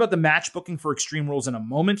can talk about the match booking for Extreme Rules in a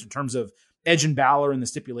moment in terms of Edge and Balor and the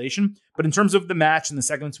stipulation, but in terms of the match and the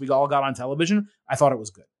segments we all got on television, I thought it was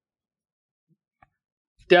good.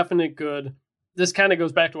 Definite good. This kind of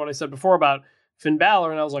goes back to what I said before about Finn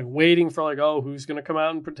Balor, and I was like waiting for like, oh, who's going to come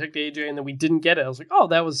out and protect AJ, and then we didn't get it. I was like, oh,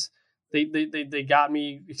 that was they got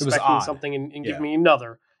me expecting something and give me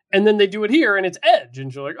another, and then they do it here and it's Edge,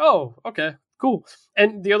 and you're like, oh, okay, cool.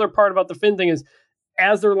 And the other part about the Finn thing is,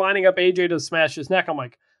 as they're lining up AJ to smash his neck, I'm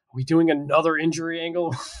like, are we doing another injury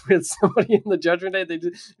angle with somebody in the Judgment Day?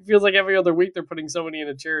 It feels like every other week they're putting somebody in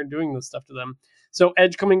a chair and doing this stuff to them. So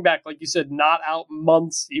Edge coming back, like you said, not out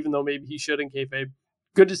months, even though maybe he should in kayfabe.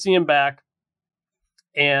 Good to see him back.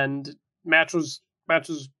 And match was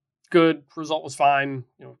good. Result was fine.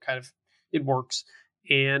 Kind of it works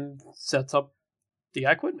and sets up the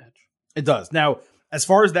I Quit match. It does. Now, as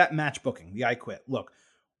far as that match booking, the I Quit, look,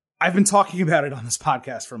 I've been talking about it on this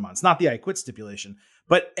podcast for months. Not the I Quit stipulation,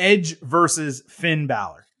 but Edge versus Finn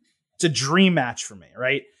Balor. It's a dream match for me,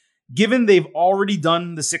 right? Given they've already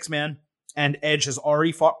done the 6-man and Edge has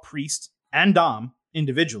already fought Priest and Dom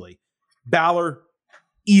individually, Balor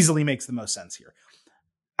easily makes the most sense here.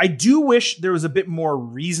 I do wish there was a bit more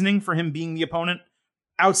reasoning for him being the opponent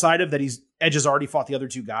outside of that Edge has already fought the other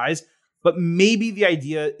two guys, but maybe the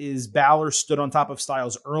idea is Balor stood on top of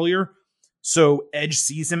Styles earlier, so Edge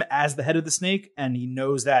sees him as the head of the snake, and he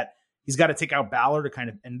knows that he's got to take out Balor to kind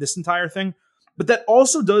of end this entire thing. But that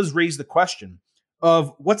also does raise the question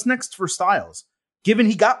of what's next for Styles, given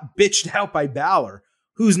he got bitched out by Balor,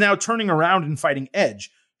 who's now turning around and fighting Edge.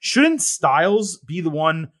 Shouldn't Styles be the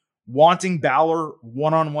one wanting Balor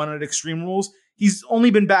one-on-one at Extreme Rules? He's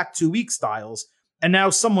only been back 2 weeks, Styles, and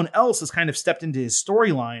now someone else has kind of stepped into his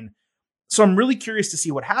storyline. So I'm really curious to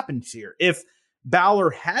see what happens here. If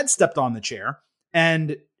Balor had stepped on the chair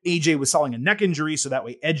and AJ was selling a neck injury, so that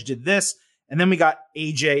way Edge did this, and then we got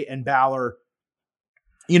AJ and Balor,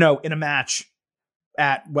 in a match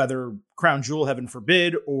at whether Crown Jewel, heaven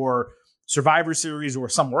forbid, or Survivor Series or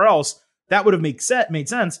somewhere else, that would have made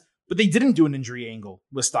sense. But they didn't do an injury angle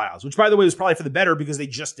with Styles, which, by the way, was probably for the better because they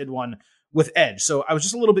just did one with Edge. So I was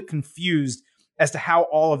just a little bit confused as to how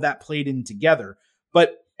all of that played in together.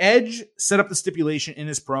 But Edge set up the stipulation in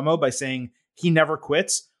his promo by saying he never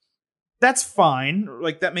quits. That's fine.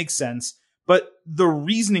 Like, that makes sense. But the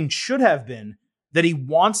reasoning should have been that he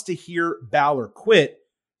wants to hear Balor quit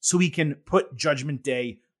so he can put Judgment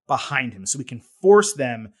Day behind him, so we can force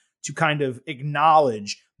them to kind of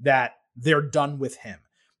acknowledge that they're done with him.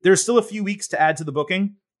 There's still a few weeks to add to the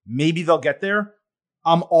booking. Maybe they'll get there.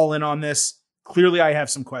 I'm all in on this. Clearly, I have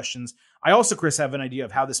some questions. I also, Chris, have an idea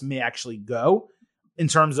of how this may actually go in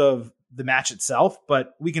terms of the match itself,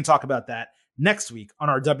 but we can talk about that next week on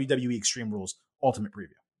our WWE Extreme Rules Ultimate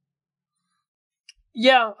Preview.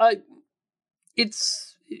 Yeah,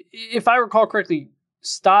 it's, if I recall correctly,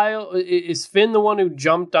 is Finn the one who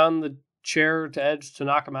jumped on the chair to Edge to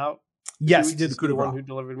knock him out? Yes, he did the coup de one grace. Who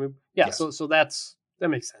delivered the move. Yeah, yes. So that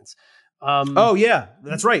makes sense. Oh yeah,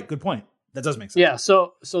 that's right. Good point. That does make sense. Yeah,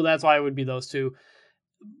 so that's why it would be those two.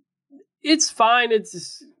 It's fine.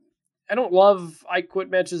 I don't love I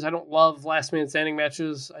Quit matches. I don't love last man standing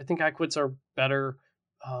matches. I think I Quits are better.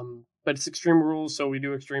 But it's Extreme Rules, so we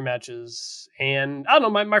do extreme matches. And I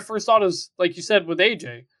don't know, my first thought is, like you said with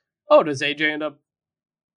AJ, oh, does AJ end up,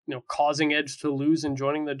 causing Edge to lose and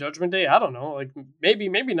joining the Judgment Day? I don't know. Like maybe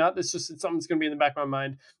not. It's something that's going to be in the back of my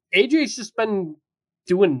mind. AJ's just been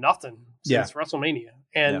doing nothing since WrestleMania,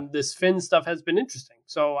 and this Finn stuff has been interesting.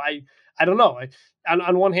 So I don't know.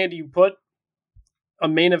 On one hand, you put a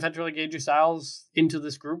main eventer like AJ Styles into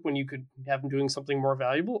this group when you could have him doing something more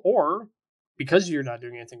valuable, or because you're not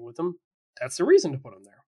doing anything with him, that's the reason to put him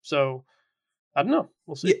there. So I don't know.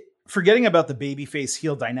 We'll see. Yeah, forgetting about the babyface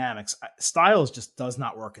heel dynamics, Styles just does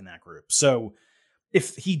not work in that group. So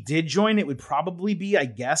if he did join, it would probably be, I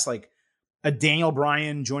guess, like a Daniel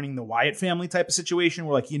Bryan joining the Wyatt family type of situation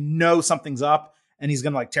where something's up and he's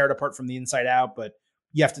going to tear it apart from the inside out, but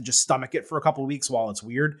you have to just stomach it for a couple of weeks while it's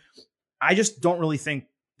weird. I just don't really think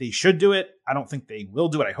they should do it. I don't think they will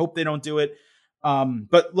do it. I hope they don't do it.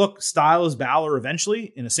 But look, Styles Balor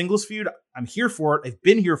eventually in a singles feud. I'm here for it. I've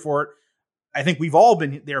been here for it. I think we've all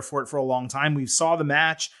been there for it for a long time. We saw the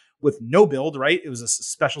match with no build, right? It was a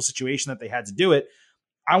special situation that they had to do it.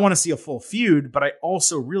 I want to see a full feud, but I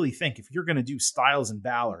also really think if you're going to do Styles and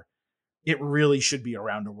Balor, it really should be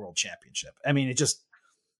around a world championship. I mean,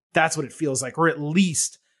 that's what it feels like, or at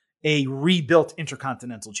least a rebuilt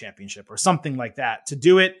Intercontinental Championship or something like that. To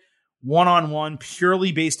do it one-on-one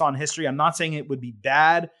purely based on history. I'm not saying it would be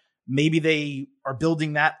bad. Maybe they are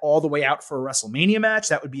building that all the way out for a WrestleMania match.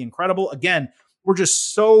 That would be incredible. Again, we're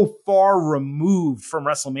just so far removed from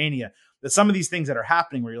WrestleMania that some of these things that are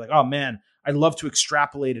happening where you're like, oh man, I'd love to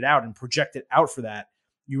extrapolate it out and project it out for that.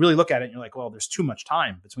 You really look at it and you're like, well, there's too much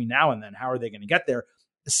time between now and then. How are they going to get there?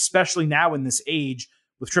 Especially now in this age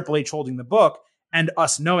with Triple H holding the book and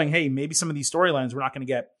us knowing, hey, maybe some of these storylines, we're not going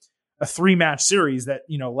to get a 3-match series that,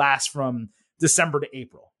 lasts from December to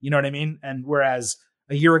April. You know what I mean? And whereas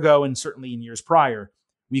a year ago and certainly in years prior,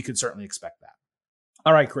 we could certainly expect that.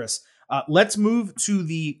 All right, Chris, let's move to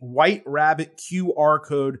the White Rabbit QR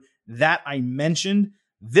code that I mentioned.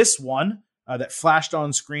 This one that flashed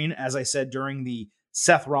on screen, as I said, during the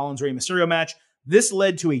Seth Rollins-Rey Mysterio match. This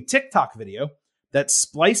led to a TikTok video that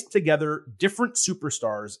spliced together different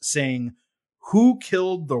superstars saying, "Who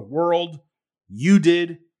killed the world? You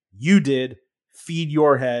did. You did. Feed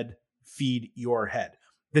your head. Feed your head."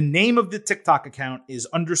 The name of the TikTok account is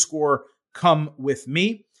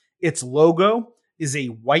 _ComeWithMe. Its logo is a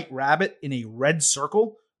white rabbit in a red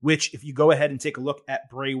circle, which if you go ahead and take a look at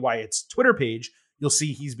Bray Wyatt's Twitter page, you'll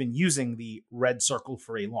see he's been using the red circle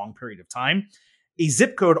for a long period of time. A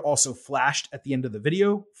zip code also flashed at the end of the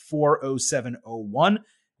video, 40701.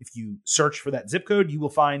 If you search for that zip code, you will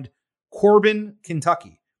find Corbin,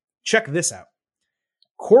 Kentucky. Check this out.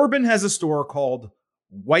 Corbin has a store called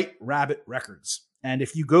White Rabbit Records. And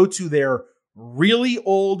if you go to their really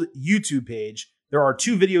old YouTube page, there are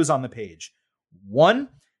 2 videos on the page. One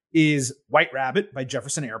is White Rabbit by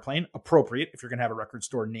Jefferson Airplane, appropriate if you're going to have a record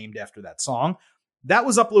store named after that song. That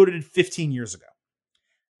was uploaded 15 years ago.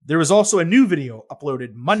 There was also a new video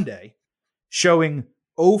uploaded Monday showing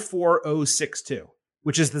 04062,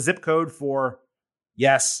 which is the zip code for,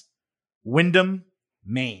 yes, Wyndham,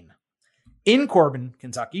 Maine. In Corbin,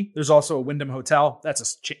 Kentucky, there's also a Wyndham Hotel. That's a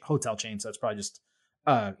hotel chain, so it's probably just,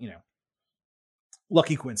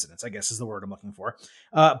 lucky coincidence, I guess is the word I'm looking for.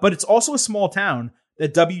 But it's also a small town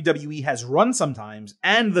that WWE has run sometimes,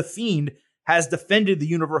 and The Fiend has defended the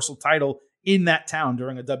Universal title in that town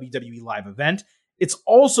during a WWE live event. It's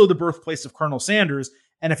also the birthplace of Colonel Sanders,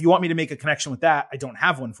 and if you want me to make a connection with that, I don't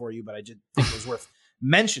have one for you, but I did think it was worth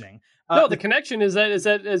mentioning. No, the connection is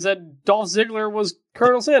that Dolph Ziggler was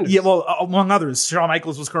Colonel Sanders. Yeah, well, among others, Shawn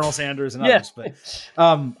Michaels was Colonel Sanders and others, but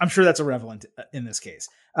I'm sure that's irrelevant in this case.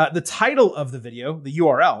 The title of the video, the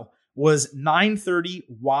URL, was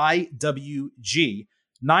 930YWG.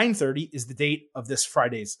 930 is the date of this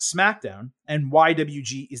Friday's SmackDown, and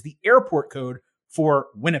YWG is the airport code for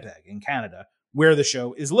Winnipeg in Canada, where the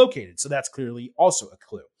show is located. So that's clearly also a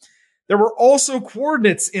clue. There were also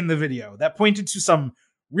coordinates in the video that pointed to some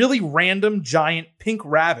really random giant pink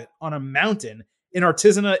rabbit on a mountain in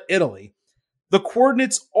Artigiana, Italy. The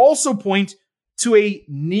coordinates also point to a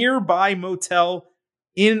nearby motel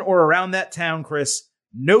in or around that town, Chris.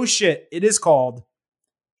 No shit. It is called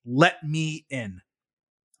Let Me In.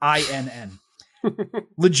 INN.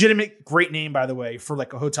 Legitimate great name, by the way, for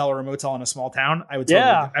like a hotel or a motel in a small town. I would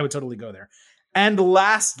totally go there. And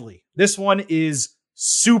lastly, this one is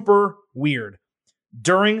super weird.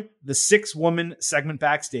 During the 6-woman segment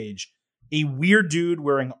backstage, a weird dude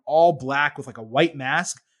wearing all black with like a white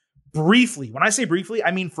mask, briefly, when I say briefly,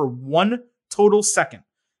 I mean for one total second,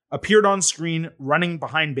 appeared on screen running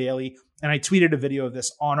behind Bayley. And I tweeted a video of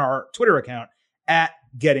this on our Twitter account at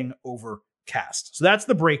Getting Overcast. So that's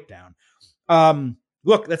the breakdown.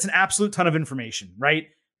 Look, that's an absolute ton of information, right?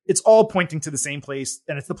 It's all pointing to the same place,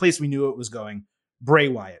 and it's the place we knew it was going. Bray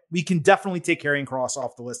Wyatt. We can definitely take Karrion Kross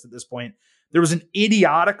off the list at this point. There was an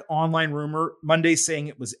idiotic online rumor Monday saying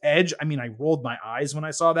it was Edge. I mean, I rolled my eyes when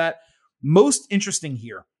I saw that. Most interesting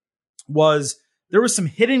here was there was some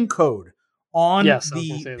hidden code on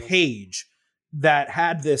the page that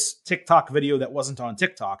had this TikTok video that wasn't on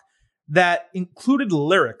TikTok that included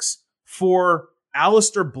lyrics for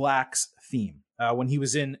Aleister Black's theme when he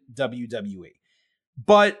was in WWE.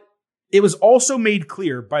 But it was also made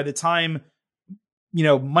clear by the time,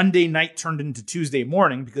 Monday night turned into Tuesday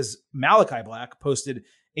morning, because Malachi Black posted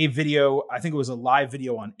a video, I think it was a live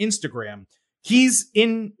video on Instagram. He's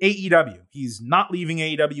in AEW. He's not leaving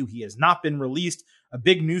AEW. He has not been released. A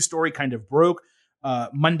big news story kind of broke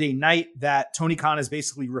Monday night that Tony Khan has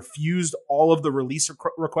basically refused all of the release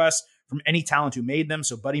requests from any talent who made them.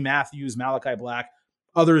 So Buddy Matthews, Malachi Black,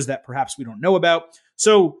 others that perhaps we don't know about.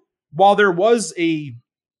 So while there was a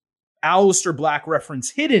Aleister Black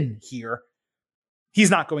reference hidden here, he's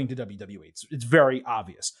not going to WWE. It's very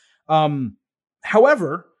obvious.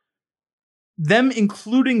 However, them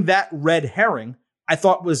including that red herring, I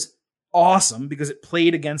thought was awesome because it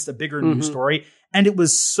played against a bigger news story. And it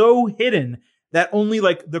was so hidden that only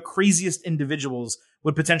like the craziest individuals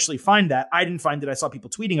would potentially find that. I didn't find it. I saw people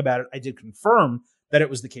tweeting about it. I did confirm that it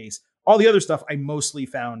was the case. All the other stuff I mostly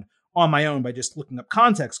found on my own by just looking up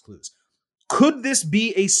context clues. Could this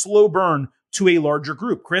be a slow burn to a larger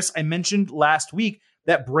group? Chris, I mentioned last week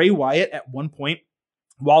that Bray Wyatt at one point,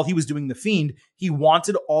 while he was doing The Fiend, he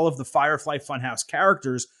wanted all of the Firefly Funhouse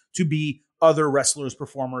characters to be other wrestlers,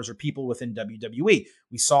 performers, or people within WWE.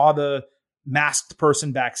 We saw the masked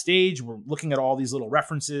person backstage. We're looking at all these little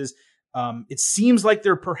references. It seems like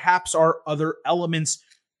there perhaps are other elements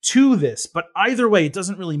to this, but either way, it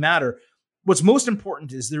doesn't really matter. What's most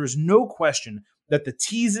important is there is no question that the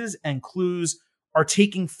teases and clues are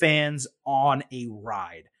taking fans on a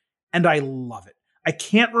ride. And I love it. I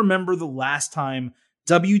can't remember the last time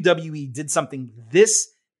WWE did something this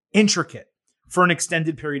intricate for an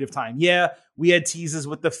extended period of time. Yeah, we had teases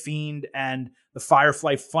with The Fiend and the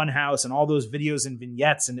Firefly Funhouse and all those videos and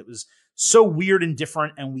vignettes, and it was so weird and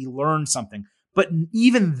different, and we learned something. But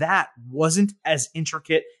even that wasn't as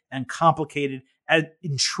intricate and complicated and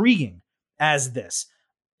intriguing as this.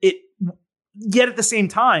 Yet at the same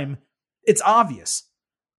time, it's obvious,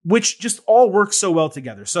 which just all works so well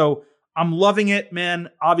together. So I'm loving it, man.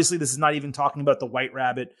 Obviously, this is not even talking about the White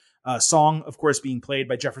Rabbit song, of course, being played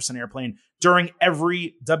by Jefferson Airplane during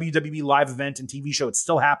every WWE live event and TV show. It's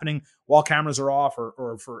still happening while cameras are off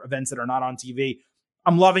or for events that are not on TV.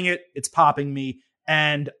 I'm loving it. It's popping me.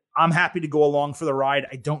 And I'm happy to go along for the ride.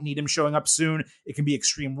 I don't need him showing up soon. It can be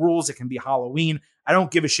Extreme Rules. It can be Halloween. I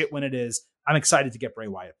don't give a shit when it is. I'm excited to get Bray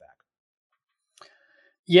Wyatt back.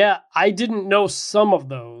 Yeah, I didn't know some of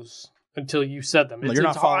those until you said them. Well,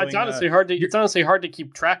 It's honestly hard to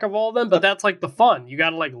keep track of all of them, but that's like the fun. You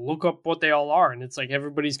got to like look up what they all are, and it's like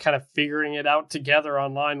everybody's kind of figuring it out together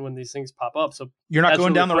online when these things pop up. So you're not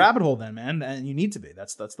going down the rabbit hole then, man, and you need to be.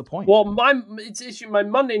 That's the point. Well, my Mondays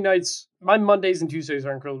and Tuesdays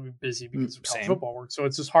are incredibly busy because of college football work, so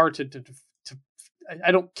it's just hard to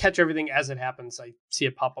I don't catch everything as it happens. I see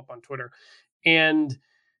it pop up on Twitter, and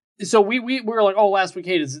so we were like, oh, last week,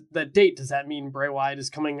 hey, does that date? Does that mean Bray Wyatt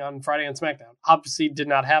is coming on Friday on SmackDown? Obviously, did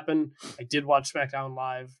not happen. I did watch SmackDown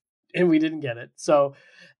live, and we didn't get it. So,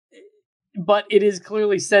 but it is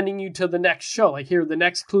clearly sending you to the next show. Like, here, the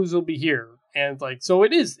next clues will be here, and like, so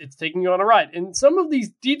it's taking you on a ride. And some of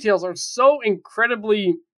these details are so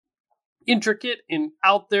incredibly intricate and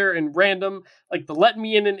out there and random. Like the "Let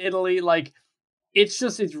Me In Italy," like it's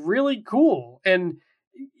really cool. And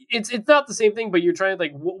it's not the same thing, but you're trying to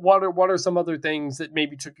like, what are some other things that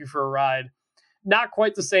maybe took you for a ride? Not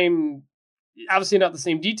quite the same, obviously not the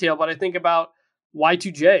same detail, but I think about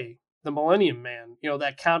Y2J, the Millennium Man,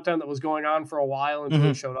 that countdown that was going on for a while until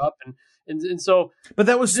he showed up. And so, but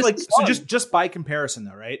that was like, so just by comparison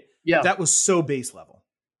though, right? Yeah. That was so base level.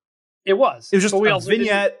 It was just a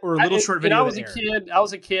vignette or a little short video. I was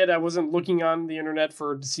a kid. I wasn't looking on the internet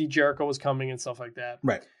to see Jericho was coming and stuff like that.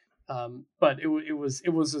 Right. But it was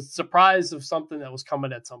a surprise of something that was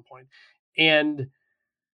coming at some point. And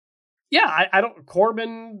yeah, I don't,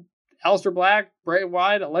 Corbin, Aleister Black, Bray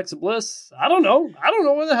Wyatt, Alexa Bliss. I don't know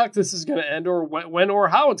where the heck this is going to end or when or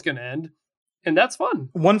how it's going to end. And that's fun.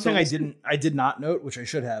 One thing I did not note, which I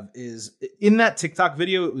should have, is in that TikTok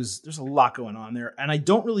video, there's a lot going on there. And I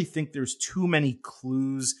don't really think there's too many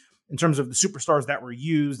clues in terms of the superstars that were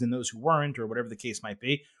used and those who weren't, or whatever the case might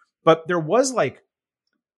be. But there was like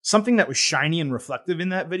something that was shiny and reflective in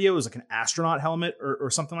that video. It was like an astronaut helmet or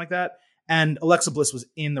something like that. And Alexa Bliss was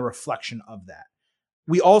in the reflection of that.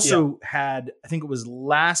 We also had, I think it was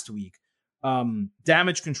last week,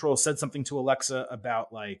 Damage Control said something to Alexa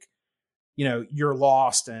about like, you know, you're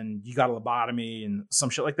lost and you got a lobotomy and some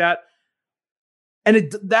shit like that.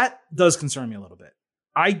 And that does concern me a little bit.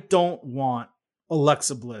 I don't want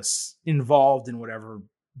Alexa Bliss involved in whatever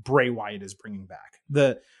Bray Wyatt is bringing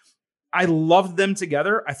back. I loved them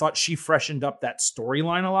together. I thought she freshened up that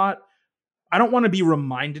storyline a lot. I don't want to be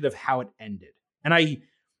reminded of how it ended. And I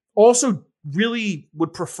also really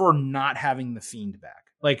would prefer not having the Fiend back.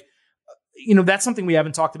 Like, you know, that's something we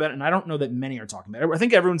haven't talked about, and I don't know that many are talking about it. I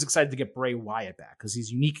think everyone's excited to get Bray Wyatt back because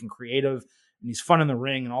he's unique and creative and he's fun in the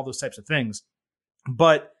ring and all those types of things.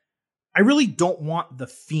 But I really don't want the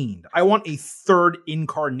Fiend. I want a third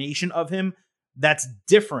incarnation of him that's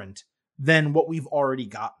different than what we've already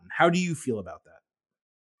gotten. How do you feel about that?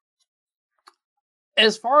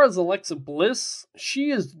 As far as Alexa Bliss,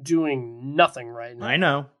 she is doing nothing right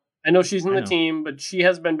now. I know she's in the team, but she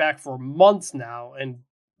has been back for months now and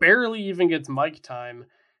barely even gets mic time.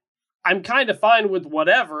 I'm kind of fine with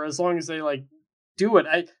whatever as long as they like do it.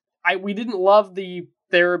 We didn't love the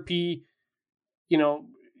therapy. You know,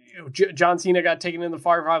 John Cena got taken in the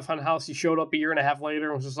Firefly Funhouse. He showed up a year and a half later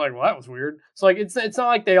and was just like, well, that was weird. So like, it's not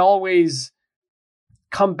like they always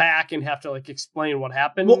come back and have to like explain what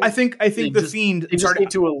happened. Well, I think the Fiend. They just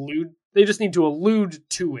need to allude. They just need to allude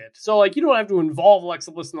to it. So like, you don't have to involve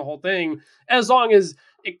Alexa Bliss in the whole thing, as long as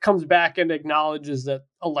it comes back and acknowledges that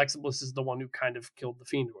Alexa Bliss is the one who kind of killed the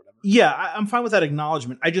Fiend or whatever. Yeah, I'm fine with that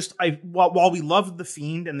acknowledgement. While we loved the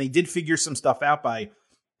Fiend and they did figure some stuff out by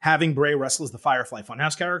having Bray wrestle as the Firefly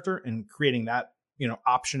Funhouse character and creating that, you know,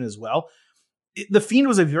 option as well. The Fiend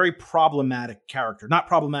was a very problematic character, not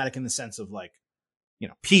problematic in the sense of like, you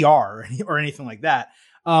know, PR or anything like that.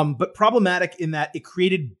 But problematic in that it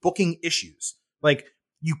created booking issues. Like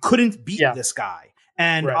you couldn't beat this guy.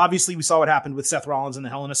 And obviously we saw what happened with Seth Rollins in the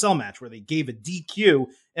Hell in a Cell match where they gave a DQ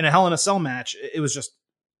in a Hell in a Cell match. It was just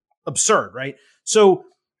absurd, right? So,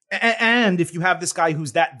 and if you have this guy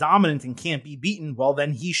who's that dominant and can't be beaten, well,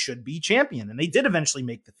 then he should be champion. And they did eventually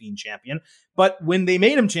make the Fiend champion. But when they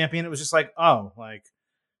made him champion, it was just like, oh, like,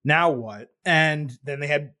 now what? And then they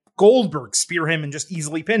had Goldberg spear him and just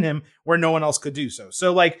easily pin him where no one else could do so.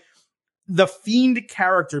 So, like, the Fiend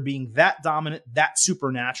character being that dominant, that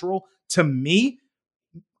supernatural, to me,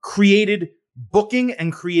 created booking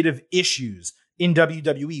and creative issues in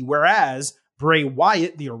WWE. Whereas Bray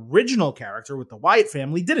Wyatt, the original character with the Wyatt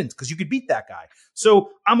family, didn't, because you could beat that guy.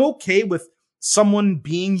 So I'm okay with someone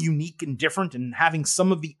being unique and different and having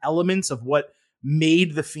some of the elements of what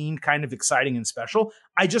made the Fiend kind of exciting and special.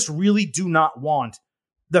 I just really do not want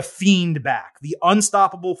the Fiend back. The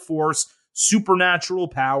unstoppable force, supernatural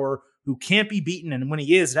power, who can't be beaten. And when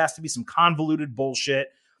he is, it has to be some convoluted bullshit,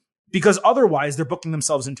 because otherwise they're booking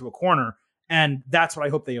themselves into a corner. And that's what I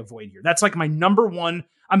hope they avoid here. That's like my number one.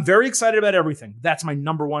 I'm very excited about everything. That's my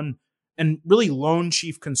number one and really lone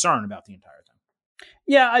chief concern about the entire thing.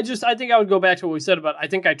 Yeah, I think I would go back to what we said about, I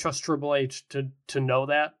think I trust Triple H to know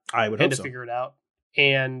that. I would hope so. To figure it out.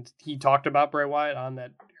 And he talked about Bray Wyatt on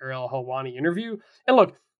that Ariel Helwani interview. And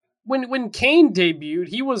look, when Kane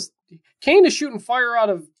debuted, Kane is shooting fire out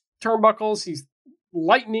of turnbuckles. He's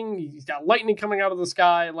lightning. He's got lightning coming out of the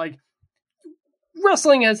sky. Like,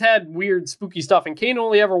 wrestling has had weird, spooky stuff, and Kane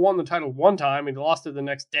only ever won the title one time, and he lost it the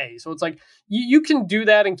next day. So it's like, you can do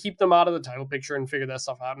that and keep them out of the title picture and figure that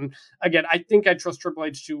stuff out. And again, I think I trust Triple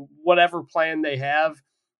H to whatever plan they have.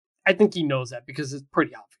 I think he knows that because it's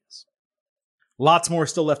pretty obvious. Lots more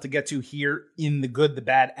still left to get to here in the good, the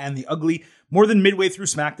bad, and the ugly. More than midway through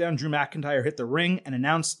SmackDown, Drew McIntyre hit the ring and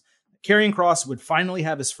announced Karrion Kross would finally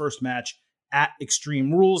have his first match at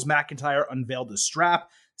Extreme Rules. McIntyre unveiled a strap,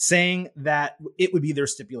 saying that it would be their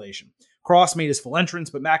stipulation. Kross made his full entrance,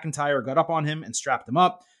 but McIntyre got up on him and strapped him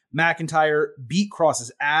up. McIntyre beat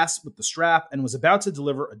Kross's ass with the strap and was about to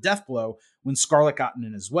deliver a death blow when Scarlett got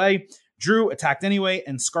in his way. Drew attacked anyway,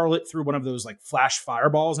 and Scarlett threw one of those like flash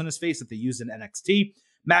fireballs in his face that they used in NXT.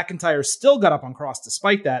 McIntyre still got up on Kross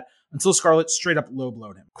despite that, until Scarlett straight up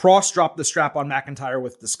low-blowed him. Kross dropped the strap on McIntyre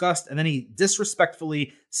with disgust, and then he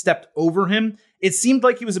disrespectfully stepped over him. It seemed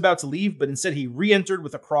like he was about to leave, but instead he re-entered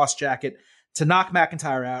with a Kross jacket to knock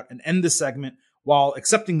McIntyre out and end the segment while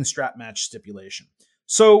accepting the strap match stipulation.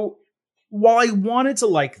 So, while I wanted to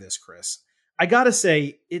like this, Chris, I gotta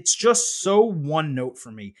say, it's just so one note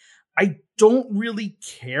for me. I don't really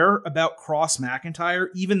care about Kross McIntyre,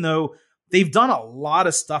 even though They've done a lot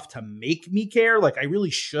of stuff to make me care. Like, I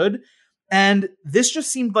really should. And this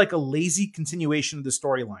just seemed like a lazy continuation of the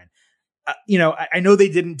storyline. I know they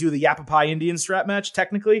didn't do the Yapapai Indian strap match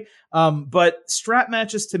technically, but strap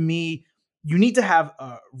matches to me, you need to have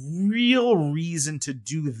a real reason to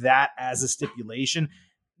do that as a stipulation.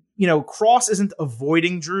 Cross isn't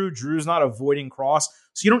avoiding Drew. Drew's not avoiding Cross.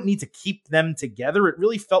 So you don't need to keep them together. It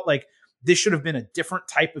really felt like this should have been a different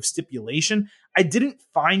type of stipulation. I didn't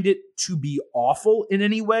find it to be awful in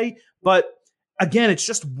any way, but again, it's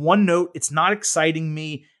just one note. It's not exciting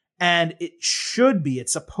me. And it should be.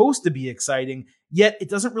 It's supposed to be exciting, yet it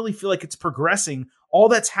doesn't really feel like it's progressing. All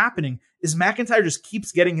that's happening is McIntyre just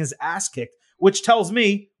keeps getting his ass kicked, which tells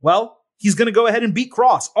me, well, he's going to go ahead and beat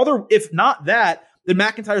Cross. If not that, then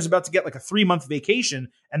McIntyre's about to get like a 3-month vacation,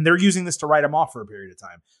 and they're using this to write him off for a period of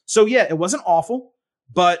time. So yeah, it wasn't awful,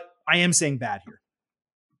 but I am saying bad here.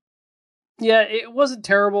 Yeah, it wasn't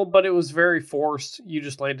terrible, but it was very forced. You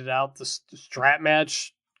just laid it out. The strap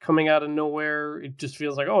match coming out of nowhere. It just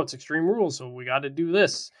feels like, oh, it's Extreme Rules, so we got to do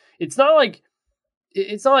this. It's not like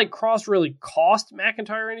Cross really cost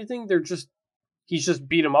McIntyre anything. He's just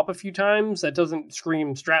beat him up a few times. That doesn't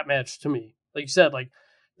scream strap match to me. Like you said, like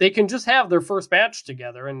they can just have their first match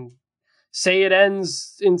together and say it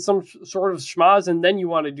ends in some sort of schmaz, and then you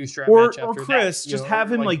want to do strap match after or Chris, that, just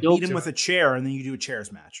have him like beat him with a chair, and then you do a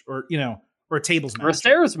chairs match, or a tables match, or a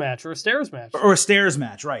stairs match, or a stairs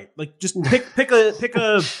match, right? Like just pick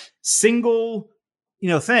a single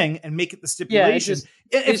thing and make it the stipulation.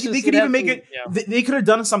 They could even make it. Yeah. They could have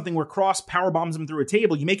done something where Cross power bombs him through a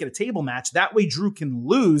table. You make it a table match. That way, Drew can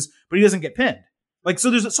lose, but he doesn't get pinned. Like,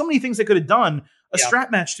 so there's so many things they could have done. A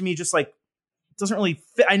strap match to me just like doesn't really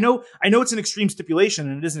fit. I know it's an extreme stipulation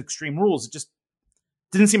and it isn't Extreme Rules. It just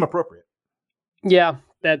didn't seem appropriate. Yeah,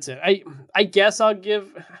 that's it. I guess I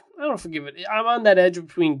don't know if I'll give it. I'm on that edge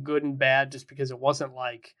between good and bad just because it wasn't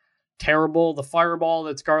like terrible. The fireball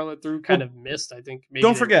that Scarlett threw kind of missed. I think. Maybe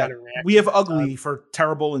don't forget, we have ugly for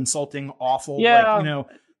terrible, insulting, awful. Yeah. Like,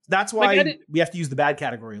 that's why we have to use the bad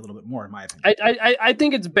category a little bit more, in my opinion. I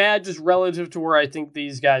think it's bad just relative to where I think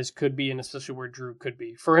these guys could be, and especially where Drew could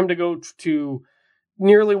be. For him to go to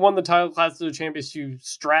nearly won the title class to the champions to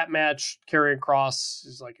strap match, carry across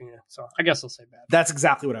is like, so I guess I'll say bad. That's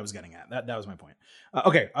exactly what I was getting at. That was my point.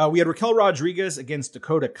 We had Raquel Rodriguez against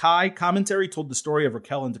Dakota Kai. Commentary told the story of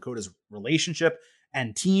Raquel and Dakota's relationship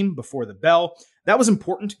and team before the bell. That was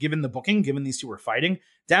important given the booking, given these two were fighting.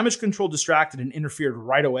 Damage Control distracted and interfered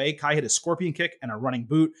right away. Kai hit a scorpion kick and a running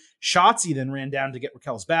boot. Shotzi then ran down to get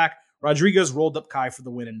Raquel's back. Rodriguez rolled up Kai for the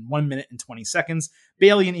win in 1 minute and 20 seconds.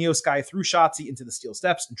 Bayley and Io Sky threw Shotzi into the steel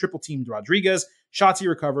steps and triple teamed Rodriguez. Shotzi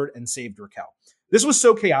recovered and saved Raquel. This was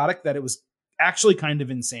so chaotic that it was actually kind of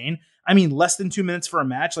insane. I mean, less than 2 minutes for a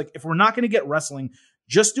match. Like, if we're not going to get wrestling,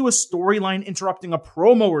 just do a storyline interrupting a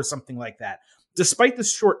promo or something like that. Despite the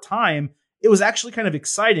short time, it was actually kind of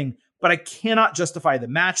exciting, but I cannot justify the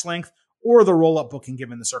match length or the roll-up booking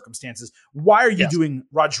given the circumstances. Why are you doing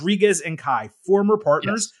Rodriguez and Kai, former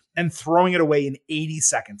partners, and throwing it away in 80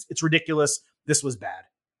 seconds? It's ridiculous. This was bad.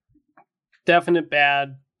 Definite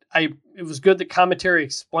bad. It was good that commentary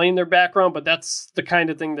explained their background, but that's the kind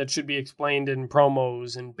of thing that should be explained in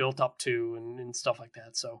promos and built up to and stuff like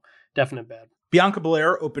that. So definite bad. Bianca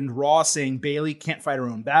Belair opened Raw saying Bayley can't fight her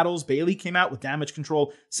own battles. Bayley came out with Damage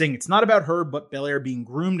Control saying it's not about her, but Belair being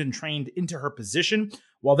groomed and trained into her position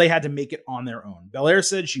while they had to make it on their own. Belair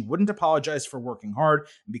said she wouldn't apologize for working hard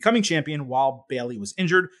and becoming champion while Bayley was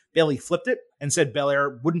injured. Bayley flipped it and said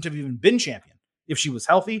Belair wouldn't have even been champion if she was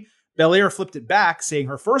healthy. Belair flipped it back, saying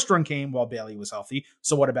her first run came while Bayley was healthy.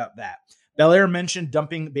 So what about that? Belair mentioned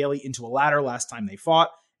dumping Bayley into a ladder last time they fought,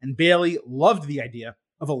 and Bayley loved the idea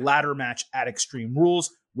of a ladder match at Extreme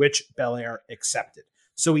Rules, which Belair accepted.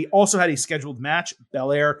 So we also had a scheduled match,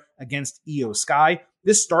 Belair against Io Sky.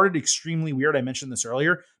 This started extremely weird. I mentioned this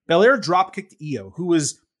earlier. Belair dropkicked Io, who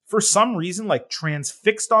was, for some reason, like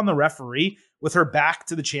transfixed on the referee with her back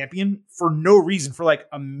to the champion for no reason, for like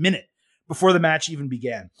a minute before the match even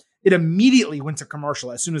began. It immediately went to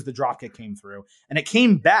commercial as soon as the dropkick came through, and it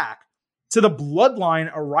came back to the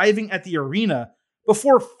Bloodline arriving at the arena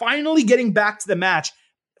before finally getting back to the match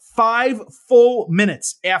 5 full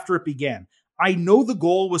minutes after it began. I know the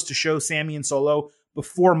goal was to show Sami and Solo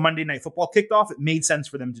before Monday Night Football kicked off. It made sense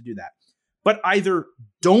for them to do that. But either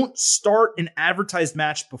don't start an advertised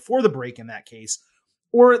match before the break in that case,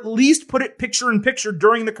 or at least put it picture in picture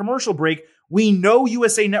during the commercial break. We know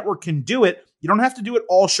USA Network can do it. You don't have to do it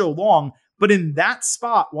all show long, but in that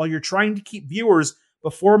spot, while you're trying to keep viewers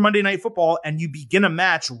before Monday Night Football and you begin a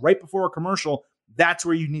match right before a commercial, that's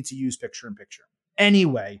where you need to use picture in picture.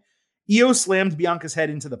 Anyway, Io slammed Bianca's head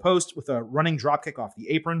into the post with a running dropkick off the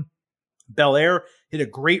apron. Belair hit a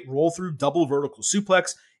great roll-through double vertical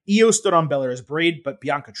suplex. Io stood on Belair's braid, but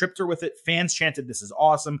Bianca tripped her with it. Fans chanted, "This is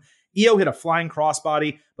awesome." Io hit a flying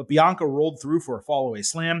crossbody, but Bianca rolled through for a fallaway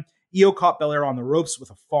slam. Io caught Belair on the ropes with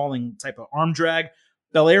a falling type of arm drag.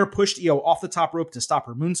 Belair pushed Io off the top rope to stop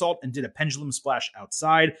her moonsault and did a pendulum splash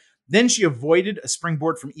outside. Then she avoided a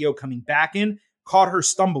springboard from Io coming back in, caught her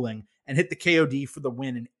stumbling, and hit the KOD for the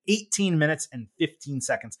win in 18 minutes and 15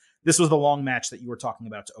 seconds. This was the long match that you were talking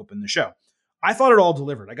about to open the show. I thought it all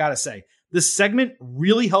delivered, I gotta say. This segment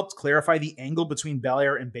really helped clarify the angle between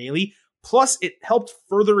Belair and Bayley, plus it helped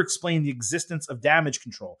further explain the existence of Damage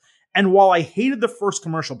Control. And while I hated the first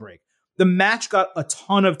commercial break, the match got a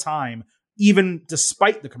ton of time, even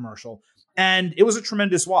despite the commercial, and it was a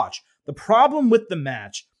tremendous watch. The problem with the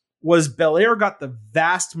match was Belair got the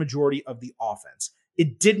vast majority of the offense.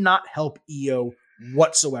 It did not help Io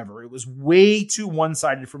whatsoever. It was way too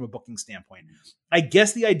one-sided from a booking standpoint. I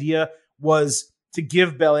guess the idea was to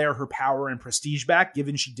give Belair her power and prestige back,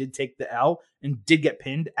 given she did take the L and did get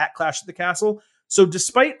pinned at Clash at the Castle. So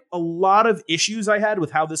despite a lot of issues I had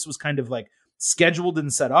with how this was kind of like scheduled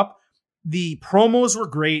and set up, the promos were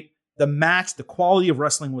great. The match, the quality of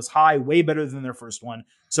wrestling was high, way better than their first one.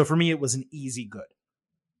 So for me, it was an easy good.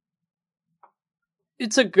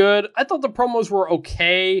 It's a good. I thought the promos were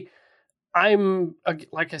okay. I'm,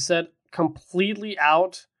 like I said, completely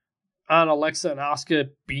out on Alexa and Asuka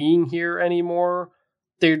being here anymore.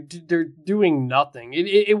 They're doing nothing.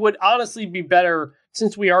 It would honestly be better,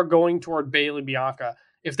 since we are going toward Bayley Bianca,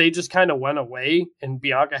 if they just kind of went away and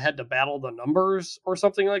Bianca had to battle the numbers or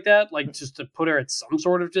something like that, like just to put her at some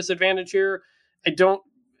sort of disadvantage here.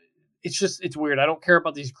 It's weird. I don't care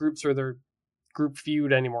about these groups or their group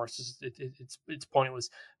feud anymore. It's just, it's pointless.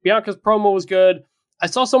 Bianca's promo was good. I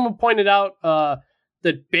saw someone pointed out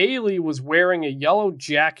that Bayley was wearing a yellow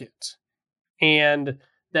jacket and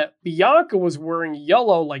that Bianca was wearing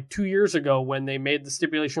yellow like 2 years ago when they made the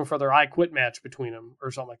stipulation for their I Quit match between them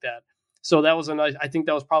or something like that. So that was I think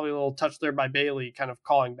that was probably a little touch there by Bayley kind of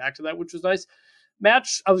calling back to that, which was nice.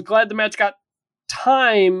 Match, I was glad the match got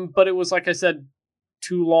time, but it was, like I said,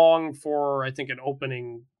 too long for, I think, an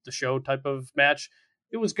opening the show type of match.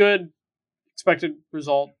 It was good. Expected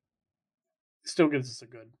result. Still gives us a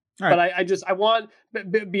good. Right. But I want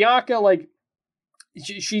Bianca, like,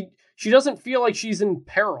 she doesn't feel like she's in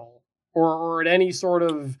peril or at any sort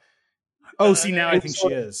of. Oh, see, now I think she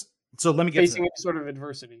is. So let me get facing to any sort of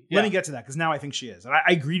adversity. Let me get to that, because now I think she is. And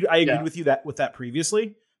I agreed with you with that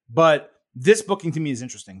previously, but this booking to me is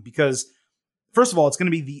interesting because, first of all, it's going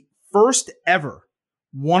to be the first ever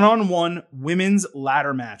one-on-one women's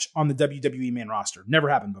ladder match on the WWE main roster. Never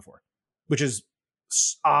happened before, which is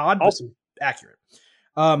odd, awesome, but accurate.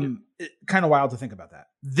 Kind of wild to think about that.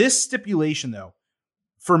 This stipulation, though,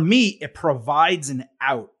 for me, it provides an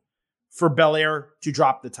out for Belair to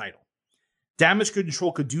drop the title. Damage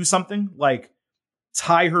Control could do something like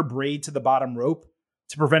tie her braid to the bottom rope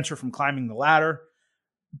to prevent her from climbing the ladder.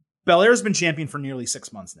 Belair's been champion for nearly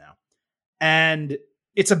 6 months now, and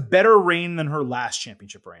it's a better reign than her last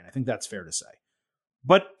championship reign. I think that's fair to say.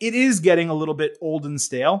 But it is getting a little bit old and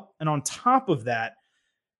stale. And on top of that,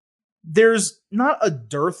 there's not a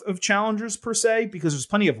dearth of challengers per se, because there's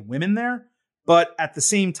plenty of women there. But at the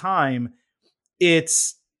same time,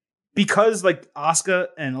 it's because like Asuka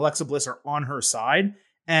and Alexa Bliss are on her side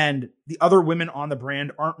and the other women on the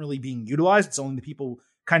brand aren't really being utilized. It's only the people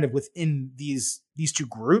kind of within these two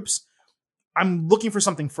groups. I'm looking for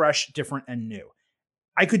something fresh, different, and new.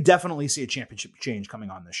 I could definitely see a championship change coming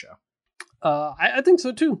on this show. I think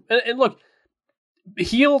so too. And look,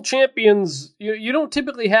 heel champions, you don't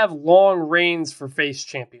typically have long reigns for face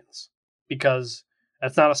champions because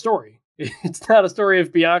that's not a story. It's not a story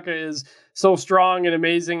if Bianca is so strong and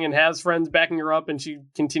amazing and has friends backing her up and she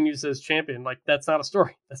continues as champion. Like, that's not a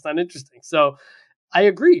story. That's not interesting. So I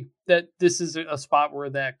agree that this is a spot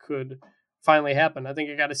where that could finally happen. I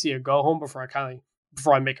think I got to see a go home before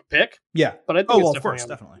I make a pick. Yeah. But I think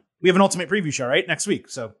definitely. We have an Ultimate Preview show, right? Next week.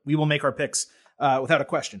 So we will make our picks without a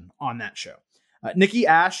question on that show. Nikki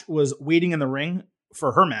Ash was waiting in the ring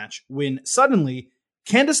for her match when suddenly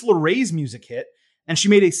Candice LeRae's music hit and she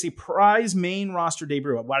made a surprise main roster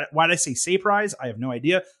debut. Why did I say surprise? I have no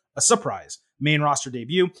idea. A surprise main roster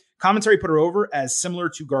debut. Commentary put her over as similar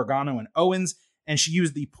to Gargano and Owens, and she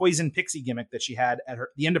used the Poison Pixie gimmick that she had at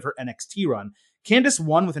the end of her NXT run. Candice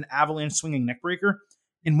won with an avalanche swinging neckbreaker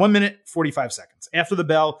in 1 minute, 45 seconds. After the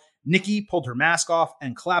bell, Nikki pulled her mask off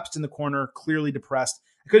and collapsed in the corner, clearly depressed.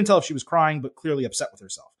 I couldn't tell if she was crying, but clearly upset with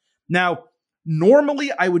herself. Now,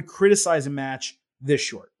 normally I would criticize a match this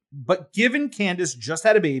short But given Candice just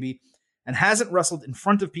had a baby and hasn't wrestled in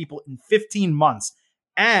front of people in 15 months,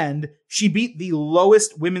 and she beat the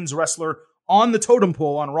lowest women's wrestler on the totem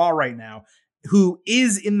pole on Raw right now, who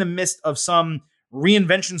is in the midst of some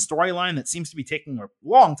reinvention storyline that seems to be taking a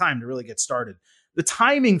long time to really get started, the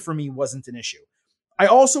timing for me wasn't an issue. I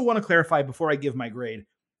also want to clarify before I give my grade,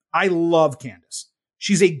 I love Candice.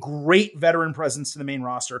 She's a great veteran presence to the main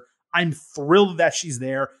roster. I'm thrilled that she's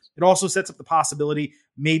there. It also sets up the possibility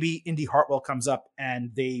maybe Indy Hartwell comes up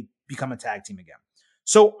and they become a tag team again.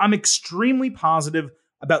 So I'm extremely positive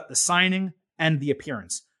about the signing and the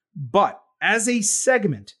appearance. But as a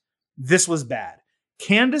segment, this was bad.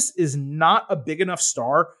 Candice is not a big enough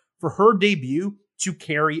star for her debut to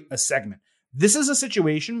carry a segment. This is a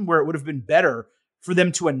situation where it would have been better for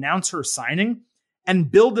them to announce her signing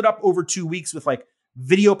and build it up over 2 weeks with like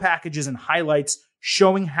video packages and highlights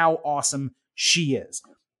showing how awesome she is.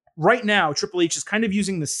 Right now, Triple H is kind of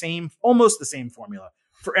using almost the same formula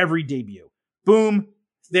for every debut. Boom,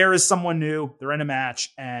 there is someone new, they're in a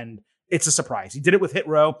match, and it's a surprise. He did it with Hit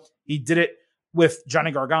Row. He did it with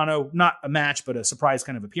Johnny Gargano, not a match, but a surprise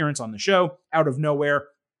kind of appearance on the show out of nowhere.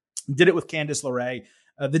 He did it with Candice LeRae.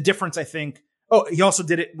 The difference, I think, he also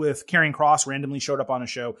did it with Karrion Kross, randomly showed up on a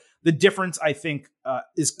show. The difference, I think,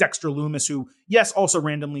 is Dexter Lumis, who, yes, also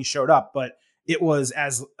randomly showed up, but it was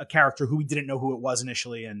as a character who we didn't know who it was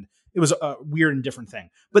initially, and it was a weird and different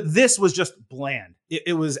thing. But this was just bland.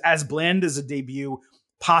 It was as bland as a debut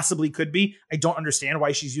possibly could be. I don't understand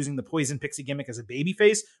why she's using the Poison Pixie gimmick as a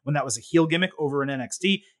babyface when that was a heel gimmick over in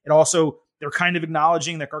NXT. It also, they're kind of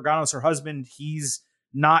acknowledging that Gargano's her husband. He's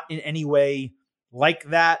not in any way like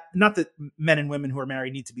that. Not that men and women who are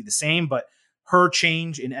married need to be the same, but her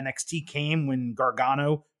change in NXT came when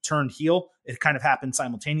Gargano turned heel. It kind of happened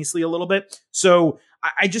simultaneously a little bit. So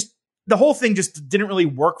the whole thing just didn't really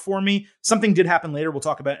work for me. Something did happen later. We'll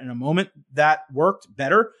talk about it in a moment that worked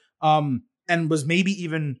better. And was maybe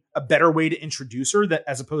even a better way to introduce her that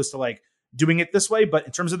as opposed to like doing it this way. But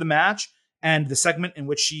in terms of the match and the segment in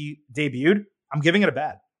which she debuted, I'm giving it a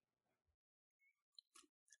bad.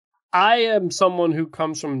 I am someone who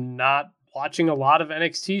comes from not watching a lot of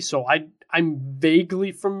NXT, so I'm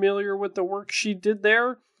vaguely familiar with the work she did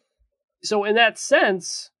there. So in that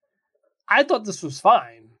sense, I thought this was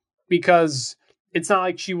fine because it's not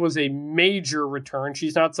like she was a major return.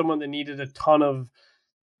 She's not someone that needed a ton of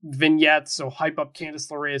vignettes, so hype up Candice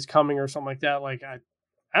LeRae is coming or something like that. Like I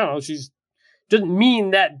don't know, doesn't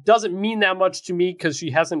mean that much to me because she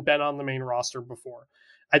hasn't been on the main roster before.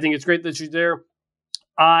 I think it's great that she's there.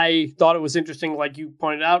 I thought it was interesting, like you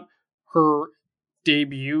pointed out, her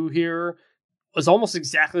debut here was almost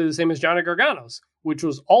exactly the same as Johnny Gargano's, which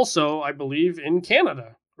was also, I believe, in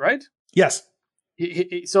Canada, right? Yes.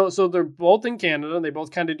 So they're both in Canada. They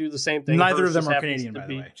both kind of do the same thing. Neither of them are Canadian, by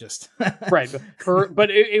the way. Just right,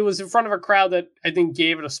 but it was in front of a crowd that I think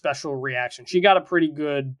gave it a special reaction. She got a pretty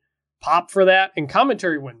good pop for that, and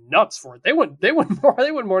commentary went nuts for it. They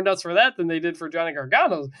went more nuts for that than they did for Johnny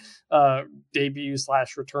Gargano's debut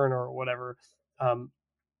 / return or whatever.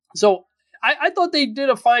 So I thought they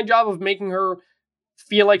did a fine job of making her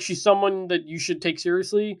feel like she's someone that you should take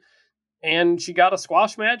seriously. And she got a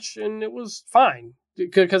squash match, and it was fine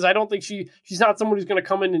because I don't think she's not someone who's going to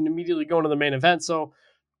come in and immediately go into the main event. So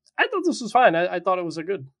I thought this was fine. I thought it was a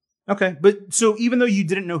good. Okay, but so even though you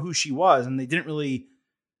didn't know who she was and they didn't really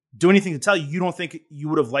do anything to tell you, you don't think you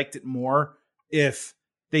would have liked it more if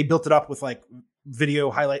they built it up with like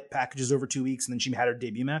video highlight packages over 2 weeks and then she had her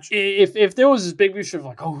debut match? If there was this big issue of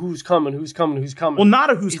like, oh, who's coming? Well,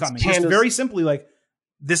 not a who's coming. Just very simply like,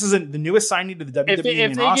 this isn't the newest signing to the WWE if they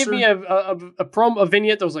roster. give me a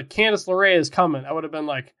vignette that was like Candice LeRae is coming, I would have been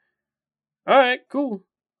like, all right, cool.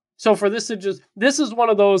 So for this this is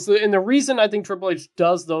one of those, and the reason I think Triple H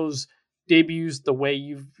does those debuts the way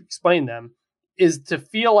you've explained them is to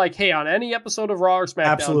feel like, hey, on any episode of Raw or SmackDown,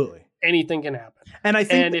 absolutely anything can happen. And I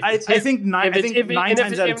think nine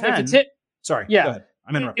times out of 10. Sorry, yeah. Go ahead.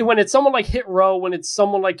 I'm interrupting. When it's someone like Hit Row, when it's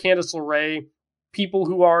someone like Candice LeRae, people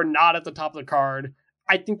who are not at the top of the card,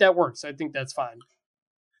 I think that works. I think that's fine.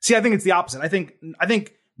 See, I think it's the opposite. I think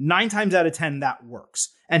 9 times out of 10 that works.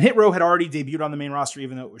 And Hit Row had already debuted on the main roster,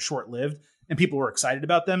 even though it was short-lived, and people were excited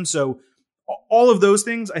about them. So all of those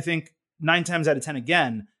things, I think 9 times out of 10,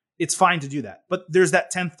 again, it's fine to do that. But there's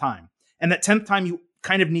that 10th time. And that 10th time, you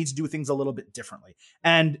kind of need to do things a little bit differently.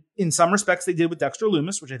 And in some respects, they did with Dexter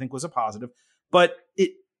Lumis, which I think was a positive. But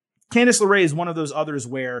Candice LeRae is one of those others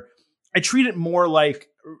where I treat it more like,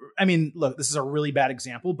 I mean, look, this is a really bad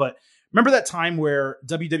example, but Remember that time where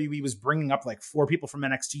WWE was bringing up like 4 people from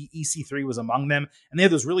NXT, EC3 was among them, and they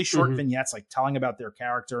had those really short vignettes like telling about their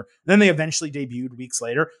character. Then they eventually debuted weeks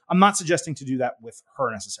later. I'm not suggesting to do that with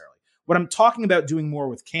her necessarily. What I'm talking about doing more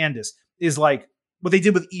with Candice is like what they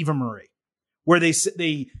did with Eva Marie, where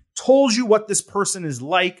they told you what this person is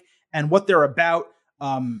like and what they're about.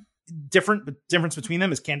 Difference between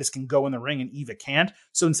them is Candice can go in the ring and Eva can't.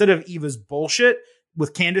 So instead of Eva's bullshit,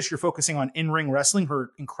 with Candice, you're focusing on in-ring wrestling,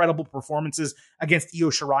 her incredible performances against Io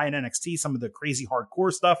Shirai in NXT, some of the crazy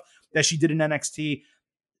hardcore stuff that she did in NXT.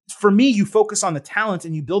 For me, you focus on the talent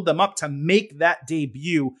and you build them up to make that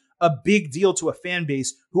debut a big deal to a fan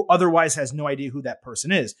base who otherwise has no idea who that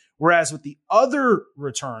person is. Whereas with the other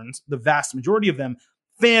returns, the vast majority of them,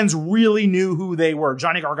 fans really knew who they were.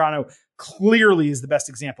 Johnny Gargano clearly is the best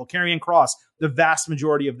example. Karrion Kross, the vast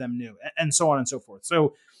majority of them knew, and so on and so forth.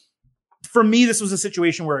 So for me, this was a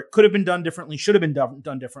situation where it could have been done differently, should have been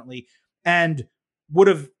done differently, and would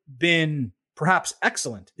have been perhaps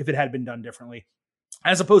excellent if it had been done differently,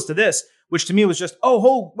 as opposed to this, which to me was just,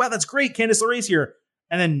 oh, wow, that's great, Candice LeRae's here,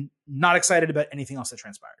 and then not excited about anything else that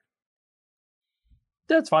transpired.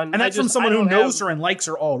 That's fine. And that's from someone who knows her and likes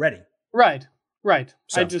her already. Right.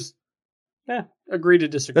 So. I just agree to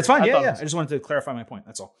disagree. That's fine. Yeah. I just wanted to clarify my point.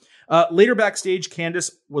 That's all. Later backstage,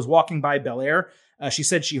 Candice was walking by Belair. She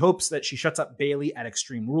said she hopes that she shuts up Bayley at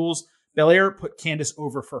Extreme Rules. Belair put Candice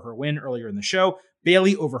over for her win earlier in the show.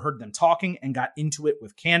 Bayley overheard them talking and got into it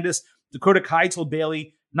with Candice. Dakota Kai told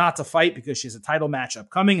Bayley not to fight because she has a title match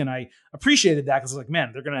upcoming, and I appreciated that because I was like,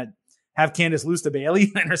 man, they're going to have Candice lose to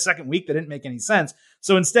Bayley in her second week. That didn't make any sense.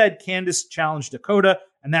 So instead, Candice challenged Dakota,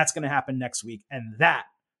 and that's going to happen next week, and that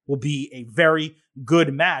will be a very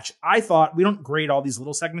good match. I thought, we don't grade all these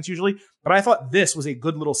little segments usually, but I thought this was a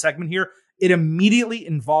good little segment here. It immediately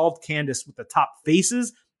involved Candice with the top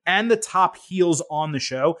faces and the top heels on the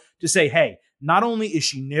show to say, hey, not only is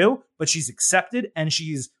she new, but she's accepted and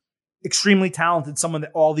she's extremely talented, someone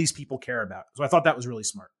that all these people care about. So I thought that was really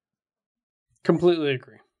smart. Completely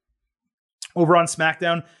agree. Over on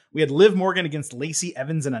SmackDown, we had Liv Morgan against Lacey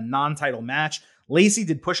Evans in a non-title match. Lacey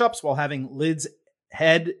did push-ups while having Liv's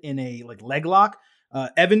head in a leg lock.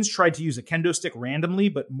 Evans tried to use a kendo stick randomly,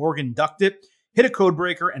 but Morgan ducked it, hit a code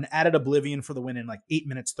breaker, and added Oblivion for the win in 8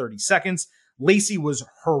 minutes, 30 seconds. Lacey was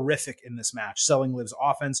horrific in this match, selling Liv's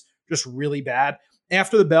offense just really bad.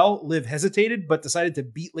 After the bell, Liv hesitated, but decided to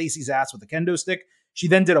beat Lacey's ass with a kendo stick. She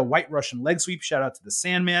then did a White Russian leg sweep, shout out to the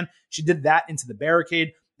Sandman. She did that into the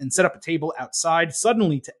barricade and set up a table outside.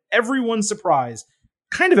 Suddenly, to everyone's surprise,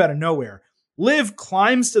 kind of out of nowhere, Liv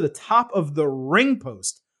climbs to the top of the ring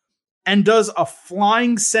post and does a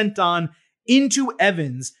flying senton into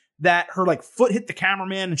Evans that her foot hit the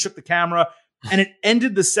cameraman and shook the camera. And it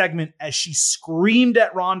ended the segment as she screamed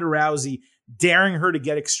at Ronda Rousey, daring her to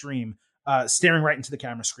get extreme, staring right into the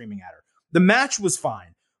camera, screaming at her. The match was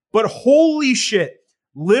fine, but holy shit,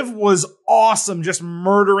 Liv was awesome, just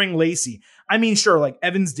murdering Lacey. I mean, sure,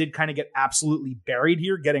 Evans did kind of get absolutely buried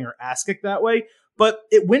here, getting her ass kicked that way, but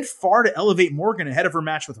it went far to elevate Morgan ahead of her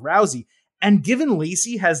match with Rousey. And given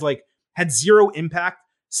Lacey has had zero impact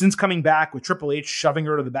since coming back with Triple H shoving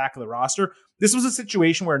her to the back of the roster, this was a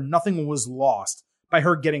situation where nothing was lost by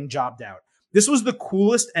her getting jobbed out. This was the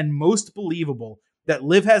coolest and most believable that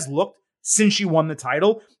Liv has looked since she won the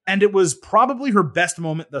title, and it was probably her best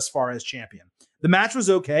moment thus far as champion. The match was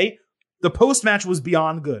okay. The post-match was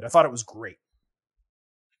beyond good. I thought it was great.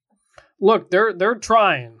 Look, they're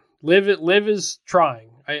trying. Liv is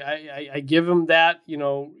trying. I give them that.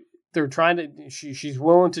 They're trying to. She's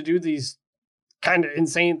willing to do these kind of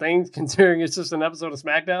insane things, considering it's just an episode of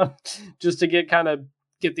SmackDown, just to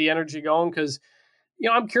get the energy going. Because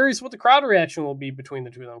I'm curious what the crowd reaction will be between the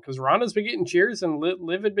two of them. Because Ronda's been getting cheers and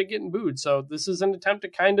Liv had been getting booed. So this is an attempt to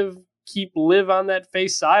kind of keep Liv on that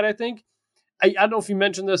face side. I think. I don't know if you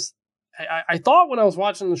mentioned this. I thought when I was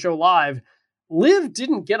watching the show live, Liv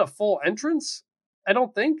didn't get a full entrance. I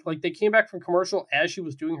don't think. They came back from commercial as she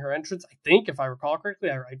was doing her entrance. I think, if I recall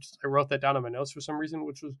correctly, I wrote that down in my notes for some reason,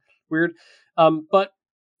 which was weird. But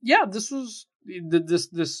yeah, this was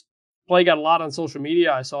this play got a lot on social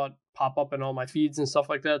media. I saw it pop up in all my feeds and stuff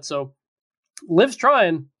like that. So Liv's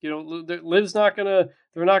trying. Liv's not gonna.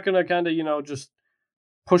 They're not gonna kind of just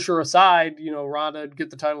push her aside. Ronda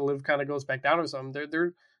get the title. Liv kind of goes back down or something.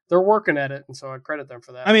 They're working at it, and so I credit them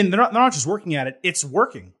for that. I mean, they're not just working at it; it's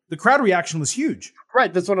working. The crowd reaction was huge.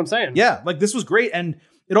 Right, that's what I'm saying. Yeah, this was great, and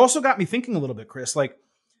it also got me thinking a little bit, Chris.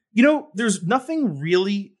 There's nothing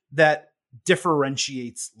really that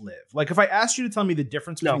differentiates Liv. If I asked you to tell me the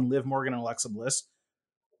difference between Liv Morgan and Alexa Bliss,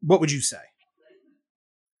 what would you say?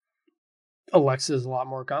 Alexa is a lot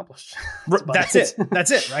more accomplished. That's it.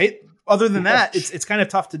 That's it, right? Other than that, it's kind of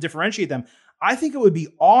tough to differentiate them. I think it would be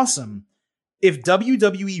awesome if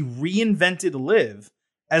WWE reinvented Liv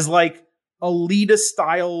as like a Lita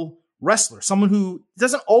style wrestler, someone who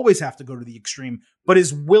doesn't always have to go to the extreme, but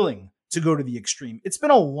is willing to go to the extreme. It's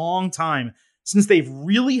been a long time since they've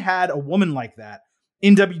really had a woman like that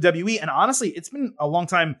in WWE. And honestly, it's been a long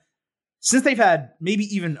time since they've had maybe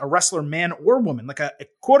even a wrestler, man or woman, like a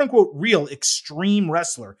quote unquote real extreme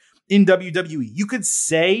wrestler in WWE. You could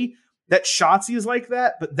say that Shotzi is like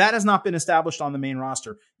that, but that has not been established on the main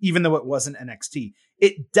roster, even though it wasn't NXT.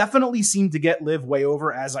 It definitely seemed to get Liv way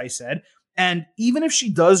over, as I said. And even if she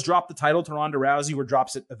does drop the title to Ronda Rousey or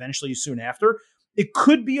drops it eventually soon after, it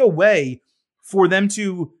could be a way for them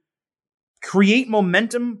to create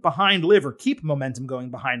momentum behind Liv or keep momentum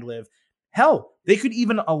going behind Liv. Hell, they could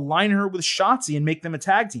even align her with Shotzi and make them a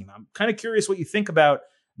tag team. I'm kind of curious what you think about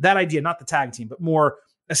that idea, not the tag team, but more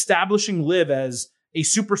establishing Liv as a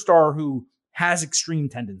superstar who has extreme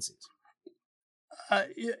tendencies.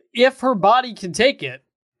 If her body can take it,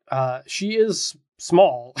 she is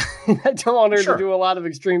small. I don't want her to do a lot of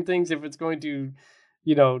extreme things if it's going to,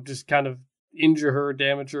 just kind of injure her,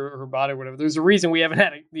 damage her body, or whatever. There's a reason we haven't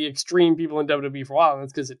had the extreme people in WWE for a while, and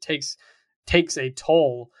it's because it takes a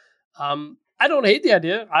toll. I don't hate the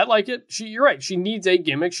idea. I like it. You're right. She needs a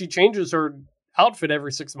gimmick. She changes her outfit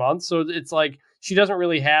every 6 months, so it's like she doesn't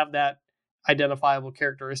really have that identifiable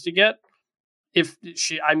characteristic yet.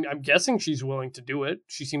 I'm guessing she's willing to do it.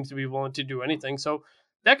 She seems to be willing to do anything, so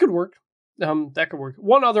that could work. That could work.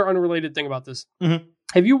 One other unrelated thing about this: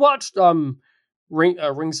 have you watched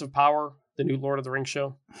Rings of Power, the new Lord of the Rings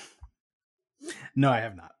show? No, I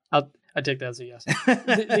have not. I take that as a yes.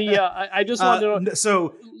 I just wanted to know.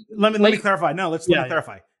 So let me clarify. No, let me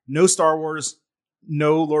clarify. No Star Wars,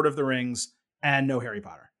 no Lord of the Rings, and no Harry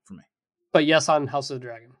Potter for me. But yes on House of the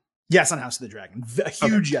Dragon. Yes on House of the Dragon. A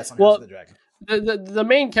huge yes on House of the Dragon. The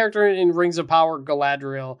main character in Rings of Power,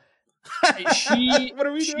 Galadriel,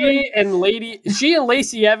 she and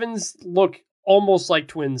Lacey Evans look almost like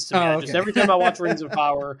twins to me. Oh, okay. Just every time I watch Rings of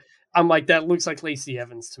Power, I'm like, that looks like Lacey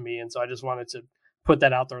Evans to me, and so I just wanted to put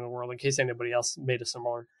that out there in the world in case anybody else made a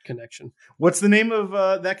similar connection. What's the name of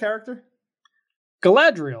that character?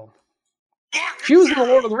 Galadriel. She was in the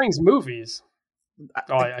Lord of the Rings movies.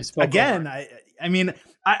 I spoke again. I mean,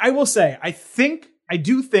 I will say, I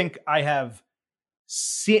do think I have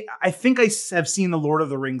seen. I think I have seen the Lord of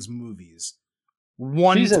the Rings movies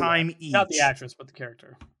one time each. Not the actress, but the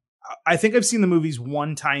character. I think I've seen the movies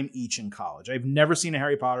one time each in college. I've never seen a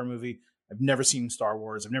Harry Potter movie. I've never seen Star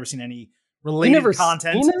Wars. I've never seen any related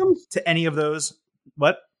content to any of those.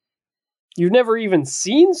 What? You've never even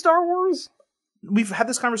seen Star Wars? We've had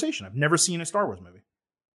this conversation. I've never seen a Star Wars movie.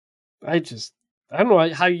 I don't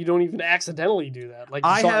know how you don't even accidentally do that. Like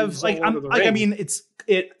I have, I mean,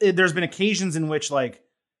 there's been occasions in which like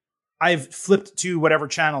I've flipped to whatever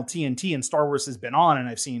channel TNT and Star Wars has been on, and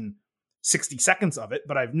I've seen 60 seconds of it,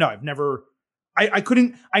 but I've never.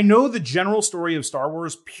 I know the general story of Star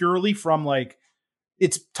Wars purely from like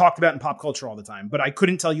it's talked about in pop culture all the time, but I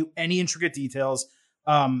couldn't tell you any intricate details.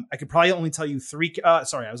 I could probably only tell you three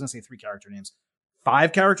character names,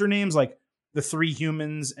 5 character names, like the 3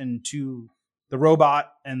 humans and 2, the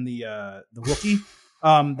robot and the Wookiee.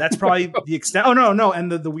 That's probably the extent. Oh no,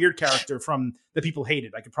 and the weird character from the people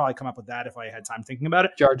hated. I could probably come up with that if I had time thinking about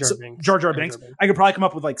it. Jar Jar Binks. Jar Jar Binks. I could probably come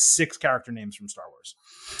up with like 6 character names from Star Wars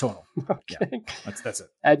total. Okay. Yeah, that's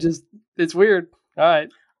it. It's weird. All right.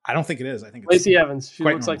 I don't think it is. I think it's Lacey Evans. She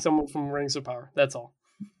looks normal. like someone from Rings of Power. That's all.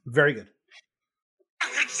 Very good.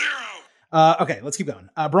 Okay, let's keep going.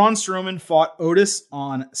 Braun Strowman fought Otis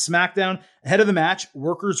on SmackDown. Ahead of the match,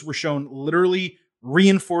 workers were shown literally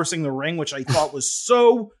reinforcing the ring, which I thought was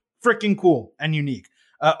so freaking cool and unique.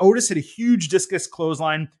 Otis hit a huge discus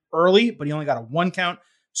clothesline early, but he only got a 1 count.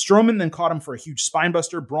 Strowman then caught him for a huge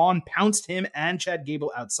spinebuster. Braun pounced him and Chad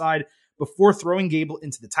Gable outside before throwing Gable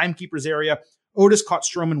into the timekeeper's area. Otis caught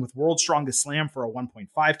Strowman with World's Strongest Slam for a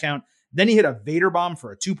 1.5 count. Then he hit a Vader Bomb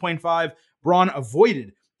for a 2.5. Braun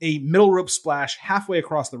avoided a middle rope splash halfway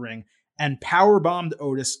across the ring and power bombed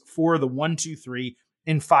Otis for the 1-2-3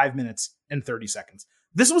 in 5 minutes and 30 seconds.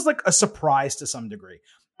 This was like a surprise to some degree.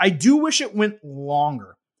 I do wish it went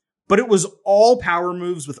longer, but it was all power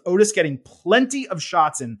moves with Otis getting plenty of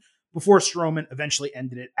shots in before Strowman eventually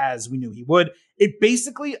ended it as we knew he would. It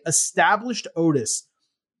basically established Otis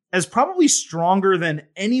as probably stronger than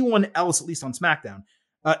anyone else, at least on SmackDown,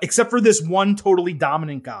 except for this one totally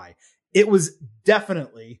dominant guy. It was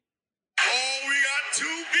definitely We got 2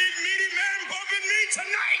 big meaty men bumping meat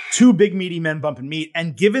tonight. 2 big meaty men bumping meat.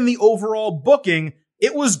 And given the overall booking,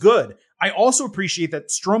 it was good. I also appreciate that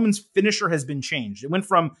Strowman's finisher has been changed. It went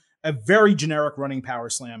from a very generic running power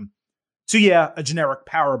slam to, a generic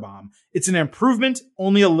power bomb. It's an improvement,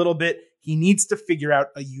 only a little bit. He needs to figure out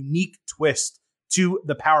a unique twist to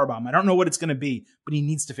the power bomb. I don't know what it's going to be, but he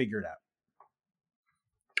needs to figure it out.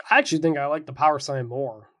 I actually think I like the power slam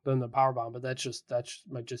more than the power bomb, but that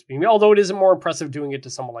might just be me. Although it isn't more impressive doing it to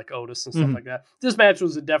someone like Otis and stuff like that. This match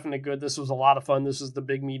was a definite good. This was a lot of fun. This was the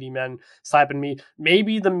big meaty men slapping meat.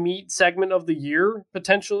 Maybe the meat segment of the year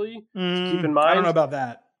potentially. To keep in mind. I don't know about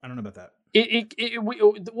that.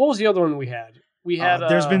 What was the other one we had? We had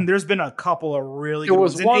there's been a couple of really good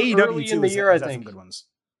ones. There was one AEW early in the year, I think. Some good ones.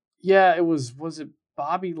 Yeah, it was it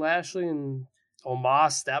Bobby Lashley and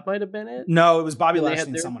Omos? That might have been it. No, it was Bobby Lashley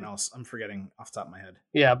and someone else. I'm forgetting off the top of my head.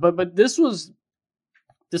 Yeah, but this was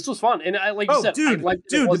fun, and I you said,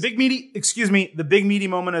 the big meaty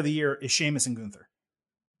moment of the year is Sheamus and Gunther.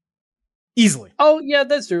 Easily. Oh yeah,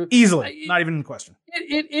 that's true. Easily, not even in question.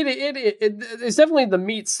 It's definitely the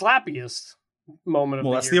meat slappiest moment of the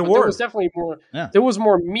year. That's the award. There was definitely more. Yeah. There was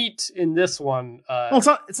more meat in this one.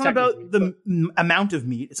 It's not about the amount of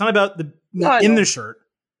meat. It's not about the meat in the shirt.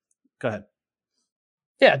 Go ahead.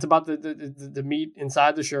 Yeah, it's about the meat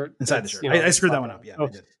inside the shirt. Inside the shirt. I screwed that one up. Yeah, I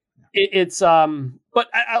did. But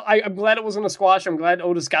I'm glad it wasn't a squash. I'm glad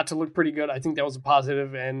Otis got to look pretty good. I think that was a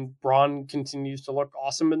positive, and Braun continues to look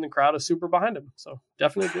awesome, and the crowd is super behind him. So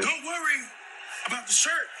definitely good. Don't worry about the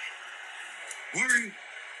shirt. Worry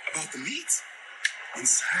about the meat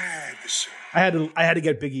inside the shirt. I had to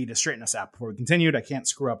get Big E to straighten us out before we continued. I can't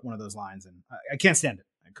screw up one of those lines, and I can't stand it.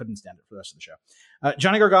 I couldn't stand it for the rest of the show.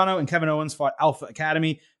 Johnny Gargano and Kevin Owens fought Alpha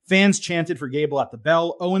Academy. Fans chanted for Gable at the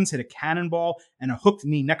bell. Owens hit a cannonball and a hooked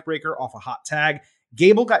knee neckbreaker off a hot tag.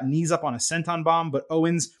 Gable got knees up on a senton bomb, but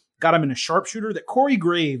Owens got him in a sharpshooter that Corey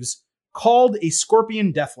Graves called a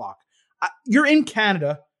scorpion deathlock. You're in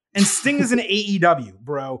Canada, and Sting is in AEW,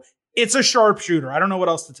 bro. It's a sharpshooter. I don't know what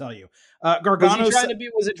else to tell you. Gargano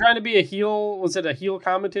was it trying to be a heel? Was it a heel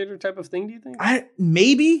commentator type of thing? Do you think?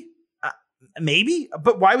 Maybe,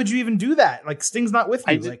 but why would you even do that? Like, Sting's not with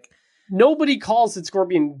you. Nobody calls it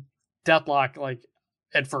Scorpion Deathlock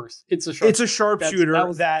at first. It's a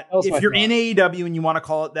sharpshooter that if you're in AEW and you want to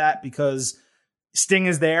call it that because Sting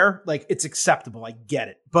is there, it's acceptable. I get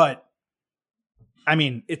it, but I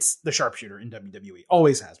mean, it's the sharpshooter in WWE.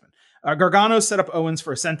 Always has been. Gargano set up Owens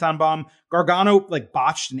for a senton bomb. Gargano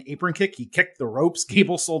botched an apron kick. He kicked the ropes.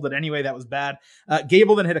 Gable sold it anyway. That was bad.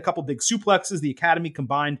 Gable then hit a couple big suplexes. The Academy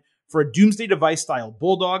combined for a Doomsday Device style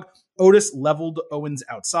bulldog. Otis leveled Owens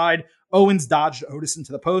outside. Owens dodged Otis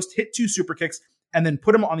into the post, hit 2 super kicks, and then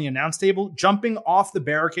put him on the announce table, jumping off the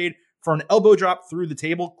barricade for an elbow drop through the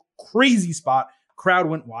table. Crazy spot. Crowd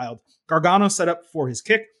went wild. Gargano set up for his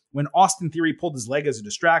kick when Austin Theory pulled his leg as a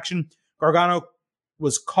distraction. Gargano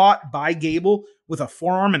was caught by Gable with a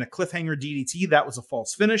forearm and a cliffhanger DDT. That was a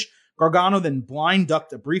false finish. Gargano then blind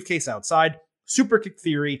ducked a briefcase outside, super kicked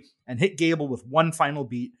Theory, and hit Gable with one final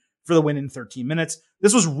beat for the win in 13 minutes.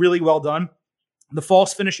 This was really well done. The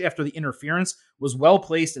false finish after the interference was well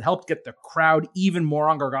placed. It helped get the crowd even more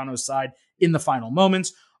on Gargano's side in the final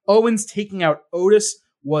moments. Owens taking out Otis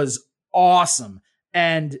was awesome.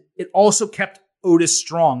 And it also kept Otis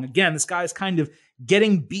strong. Again, this guy is kind of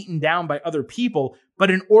getting beaten down by other people,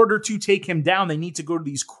 but in order to take him down, they need to go to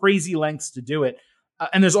these crazy lengths to do it.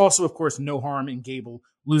 And there's also, of course, no harm in Gable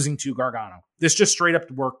losing to Gargano. This just straight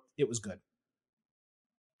up worked. It was good.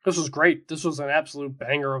 This was great. This was an absolute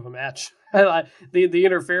banger of a match. The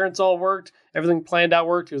interference all worked. Everything planned out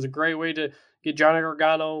worked. It was a great way to get Johnny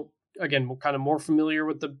Gargano, again, kind of more familiar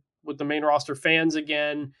with the main roster fans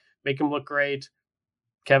again, make him look great.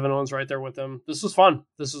 Kevin Owens right there with him. This was fun.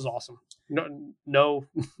 This was awesome. No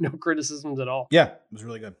criticisms at all. Yeah, it was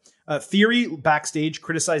really good. Theory backstage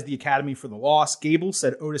criticized the Academy for the loss. Gable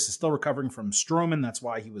said Otis is still recovering from Strowman. That's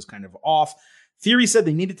why he was kind of off. Theory said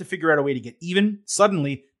they needed to figure out a way to get even.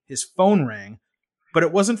 Suddenly, his phone rang, but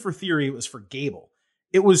it wasn't for Theory. It was for Gable.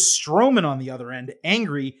 It was Strowman on the other end,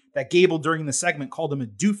 angry that Gable during the segment called him a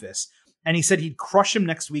doofus. And he said he'd crush him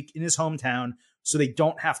next week in his hometown so they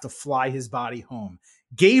don't have to fly his body home.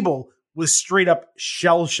 Gable was straight up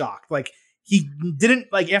shell shocked. He didn't,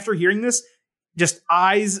 after hearing this, just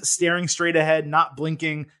eyes staring straight ahead, not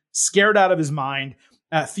blinking, scared out of his mind.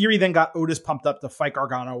 Theory then got Otis pumped up to fight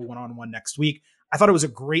Gargano one-on-one next week. I thought it was a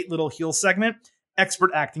great little heel segment.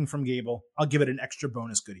 Expert acting from Gable. I'll give it an extra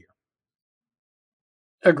bonus good here.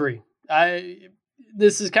 Agree.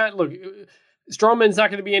 This is look, Strowman's not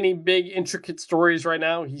going to be any big intricate stories right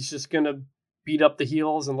now. He's just going to beat up the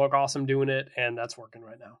heels and look awesome doing it, and that's working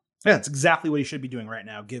right now. Yeah, it's exactly what he should be doing right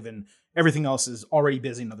now, given everything else is already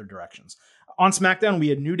busy in other directions. On SmackDown, we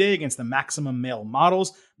had New Day against the Maximum Male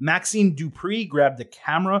Models. Maxine Dupree grabbed the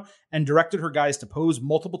camera and directed her guys to pose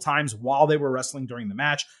multiple times while they were wrestling during the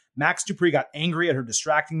match. Max Dupree got angry at her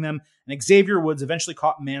distracting them, and Xavier Woods eventually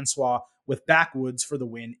caught Mansois with backwoods for the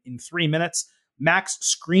win in 3 minutes. Max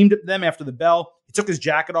screamed at them after the bell. He took his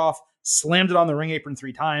jacket off, slammed it on the ring apron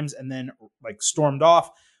 3 times, and then stormed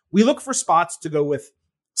off. We look for spots to go with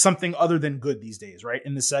something other than good these days, right,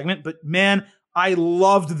 in this segment. But man, I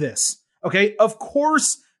loved this. Okay, of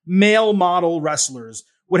course, male model wrestlers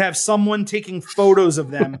would have someone taking photos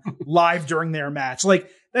of them live during their match.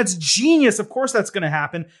 That's genius. Of course, that's going to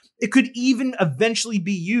happen. It could even eventually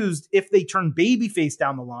be used if they turn babyface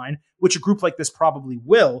down the line, which a group like this probably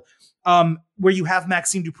will, where you have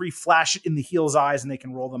Maxine Dupree flash it in the heel's eyes and they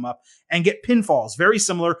can roll them up and get pinfalls. Very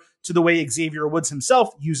similar to the way Xavier Woods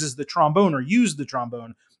himself uses the trombone or used the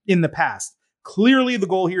trombone in the past. Clearly, the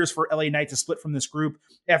goal here is for LA Knight to split from this group.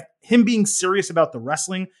 Him being serious about the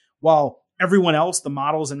wrestling, while everyone else, the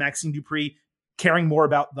models and Maxine Dupree, caring more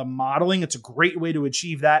about the modeling. It's a great way to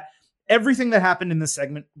achieve that. Everything that happened in this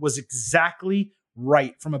segment was exactly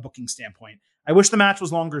right from a booking standpoint. I wish the match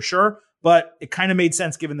was longer, sure, but it kind of made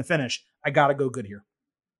sense given the finish. I got to go good here.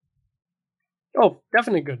 Oh,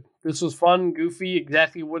 definitely good. This was fun, goofy,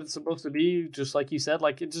 exactly what it's supposed to be. Just like you said,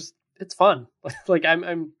 it's fun.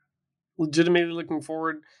 I'm legitimately looking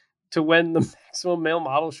forward to when the Maximum Male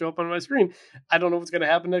Models show up on my screen. I don't know what's going to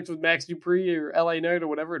happen next with Max Dupree or LA Knight or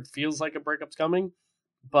whatever. It feels like a breakup's coming,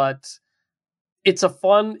 but it's a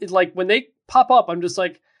fun, when they pop up, I'm just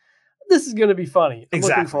like, this is going to be funny. I'm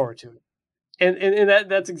looking forward to it. And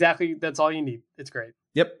that's all you need. It's great.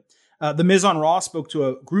 Yep. The Miz on Raw spoke to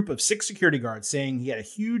a group of 6 security guards saying he had a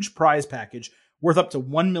huge prize package worth up to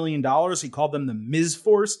 $1 million. He called them the Miz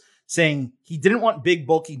Force, saying he didn't want big,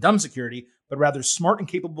 bulky, dumb security, but rather smart and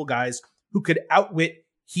capable guys who could outwit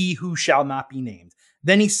he who shall not be named.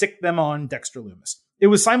 Then he sicked them on Dexter Lumis. It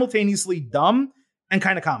was simultaneously dumb and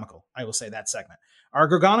kind of comical, I will say, that segment. Our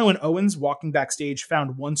Gargano and Owens walking backstage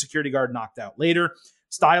found one security guard knocked out later.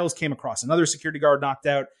 Styles came across another security guard knocked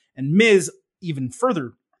out, and Miz, even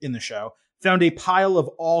further in the show, found a pile of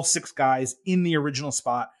all 6 guys in the original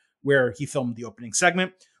spot where he filmed the opening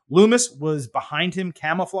segment. Lumis was behind him,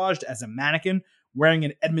 camouflaged as a mannequin, wearing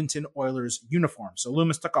an Edmonton Oilers uniform. So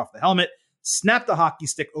Lumis took off the helmet, snapped the hockey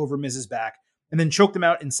stick over Miz's back, and then choked him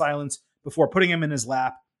out in silence before putting him in his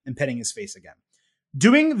lap and petting his face again.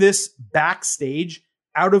 Doing this backstage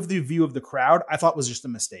out of the view of the crowd, I thought was just a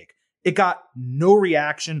mistake. It got no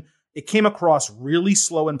reaction. It came across really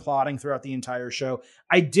slow and plodding throughout the entire show.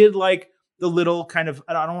 I did like the little kind of,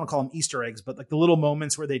 I don't want to call them Easter eggs, but the little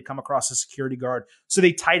moments where they'd come across a security guard. So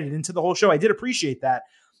they tied it into the whole show. I did appreciate that.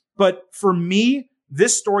 But for me,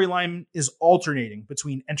 this storyline is alternating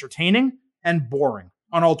between entertaining and boring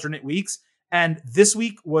on alternate weeks. And this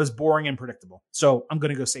week was boring and predictable. So I'm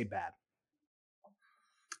going to go say bad.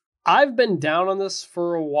 I've been down on this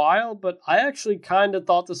for a while, but I actually kind of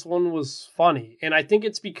thought this one was funny. And I think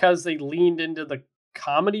it's because they leaned into the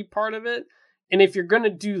comedy part of it. And if you're going to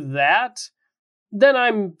do that, then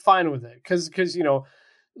I'm fine with it. Because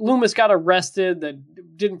Lumis got arrested,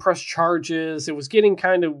 that didn't press charges. It was getting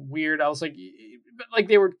kind of weird. I was like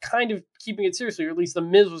they were kind of keeping it seriously, or at least the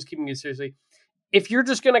Miz was keeping it seriously. If you're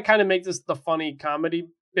just going to kind of make this the funny comedy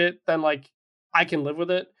bit, then I can live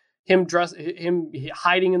with it. Him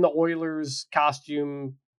hiding in the Oilers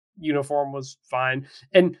costume uniform was fine.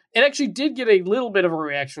 And it actually did get a little bit of a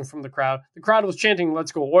reaction from the crowd. The crowd was chanting,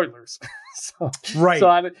 "Let's go Oilers." So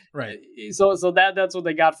that's what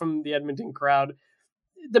they got from the Edmonton crowd.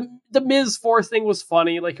 The Miz Force thing was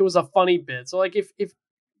funny. It was a funny bit. So if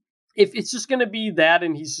it's just going to be that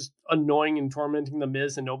and he's just annoying and tormenting the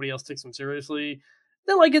Miz and nobody else takes him seriously,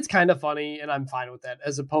 then it's kind of funny and I'm fine with that,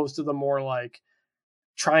 as opposed to the more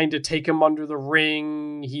trying to take him under the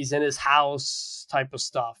ring, he's in his house type of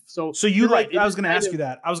stuff. So you like, I was going to ask you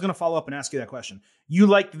that. I was going to follow up and ask you that question. You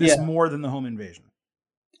liked this more than the home invasion?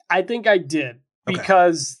 I think I did,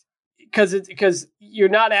 because you're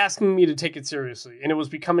not asking me to take it seriously, and it was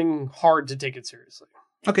becoming hard to take it seriously.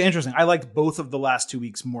 Okay, interesting. I liked both of the last 2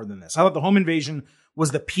 weeks more than this. I thought the home invasion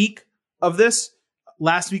was the peak of this.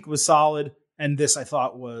 Last week was solid, and this I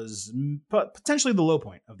thought was potentially the low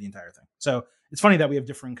point of the entire thing. So it's funny that we have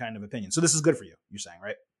different kind of opinions. So this is good for you, you're saying,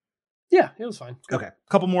 right? Yeah, it was fine. Good. Okay, a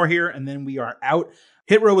couple more here, and then we are out.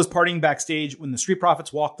 Hit Row was partying backstage when the Street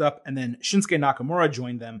Profits walked up, and then Shinsuke Nakamura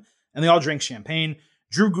joined them, and they all drank champagne.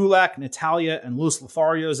 Drew Gulak, Natalia, and Los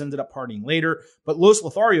Lotharios ended up partying later, but Los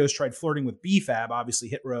Lotharios tried flirting with B-Fab. Obviously,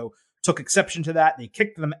 Hit Row took exception to that. They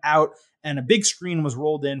kicked them out, and a big screen was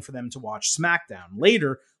rolled in for them to watch SmackDown.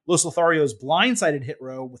 Later, Los Lotharios blindsided Hit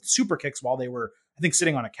Row with super kicks while they were, I think,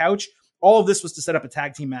 sitting on a couch. All of this was to set up a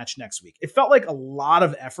tag team match next week. It felt like a lot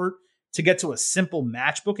of effort to get to a simple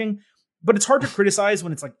match booking, but it's hard to criticize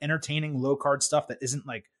when it's like entertaining low card stuff that isn't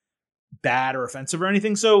like bad or offensive or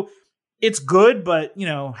anything. So it's good, but you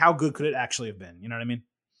know, how good could it actually have been? You know what I mean?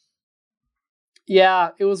 Yeah,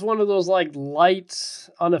 it was one of those like light,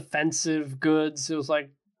 unoffensive goods. It was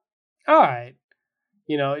like, all right,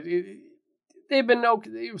 you know, they've been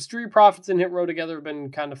Street Profits and Hit Row together have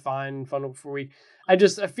been kind of fine, fun for a week. I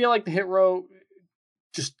feel like the Hit Row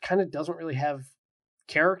just kind of doesn't really have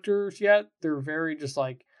characters yet. They're very just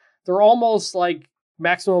like, they're almost like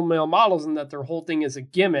Maximum Male Models in that their whole thing is a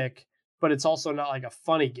gimmick, but it's also not like a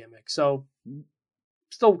funny gimmick. So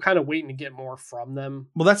still kind of waiting to get more from them.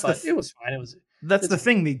 Well, that's it was fine. That's the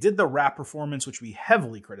thing. They did the rap performance, which we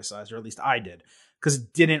heavily criticized, or at least I did, because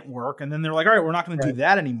it didn't work. And then they're like, all right, we're not going to do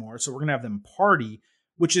that anymore. So we're going to have them party,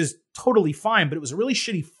 which is totally fine. But it was a really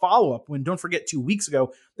shitty follow-up when, don't forget, 2 weeks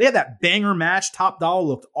ago, they had that banger match. Top Dollar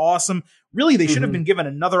looked awesome. Really, they should have been given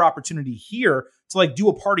another opportunity here to like do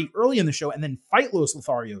a party early in the show and then fight Los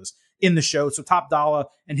Lotharios in the show. So Top Dollar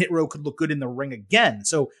and Hit Row could look good in the ring again.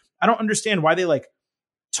 So I don't understand why they like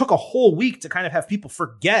took a whole week to kind of have people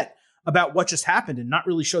forget about what just happened and not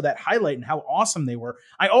really show that highlight and how awesome they were.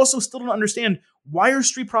 I also still don't understand, why are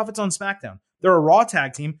Street Profits on SmackDown? They're a Raw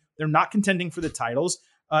tag team. They're not contending for the titles.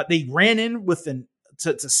 They ran in with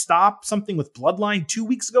to stop something with Bloodline 2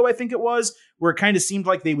 weeks ago, I think it was, where it kind of seemed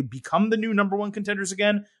like they would become the new number one contenders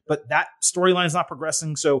again, but that storyline is not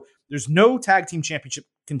progressing. So there's no tag team championship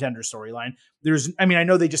contender storyline. I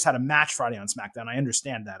know they just had a match Friday on SmackDown. I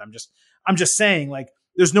understand that. I'm just saying, like,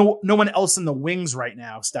 there's no one else in the wings right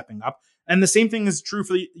now stepping up. And the same thing is true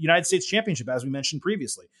for the United States Championship, as we mentioned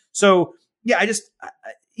previously. So yeah,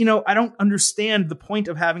 I don't understand the point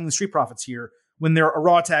of having the Street Profits here when they're a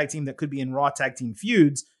Raw tag team that could be in Raw tag team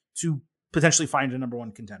feuds to potentially find a number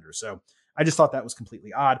one contender. So I just thought that was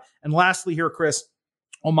completely odd. And lastly here, Chris,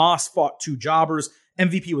 Omos fought two jobbers.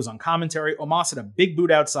 MVP was on commentary. Omos had a big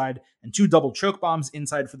boot outside and two double choke bombs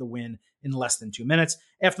inside for the win in less than 2 minutes.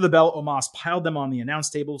 After the bell, Omos piled them on the announce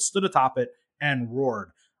table, stood atop it, and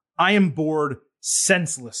roared. I am bored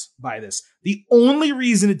senseless by this. The only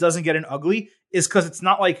reason it doesn't get an ugly is because it's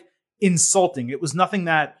not like insulting. It was nothing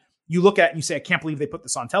that you look at and you say, I can't believe they put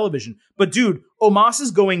this on television. But dude, Omos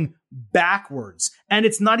is going backwards. And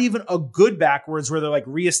it's not even a good backwards where they're like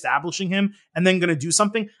reestablishing him and then going to do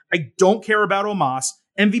something. I don't care about Omos.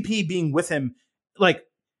 MVP being with him. Like,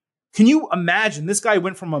 can you imagine this guy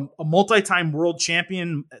went from a multi-time world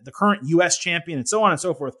champion, the current US champion, and so on and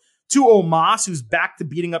so forth, to Omos, who's back to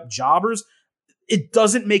beating up jobbers? It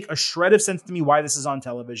doesn't make a shred of sense to me why this is on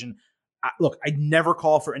television. Look, I'd never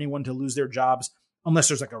call for anyone to lose their jobs unless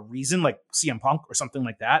there's like a reason, like CM Punk or something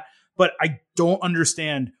like that. But I don't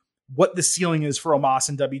understand what the ceiling is for Omos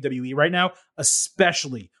in WWE right now,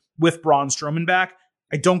 especially with Braun Strowman back.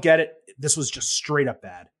 I don't get it. This was just straight up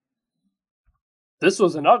bad. This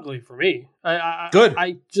was an ugly for me. Good.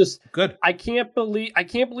 Good. I can't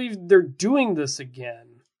believe they're doing this again.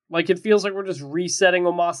 Like, it feels like we're just resetting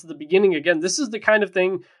Omos at the beginning again. This is the kind of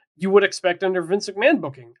thing you would expect under Vince McMahon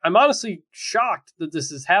booking. I'm honestly shocked that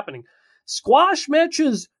this is happening. Squash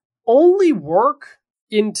matches only work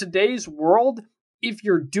in today's world if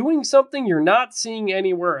you're doing something you're not seeing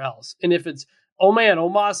anywhere else. And if it's, oh man,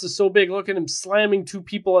 Omos is so big, look at him slamming two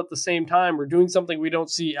people at the same time, or doing something we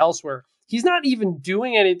don't see elsewhere. He's not even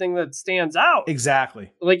doing anything that stands out.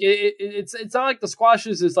 Exactly. Like it's not like the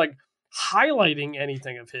squashes is like highlighting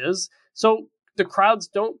anything of his. So the crowds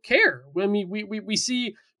don't care. I mean, we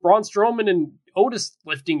see Braun Strowman and Otis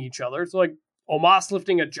lifting each other. So like Omos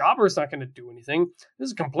lifting a jobber is not going to do anything. This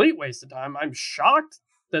is a complete waste of time. I'm shocked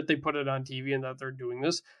that they put it on TV and that they're doing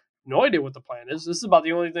this. No idea what the plan is. This is about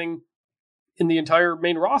the only thing in the entire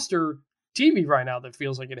main roster TV right now that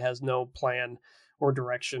feels like it has no plan or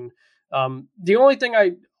direction. The only thing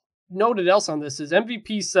I noted else on this is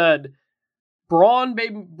MVP said Braun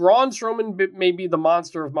Strowman may be the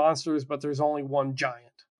monster of monsters, but there's only one giant.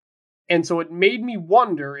 And so it made me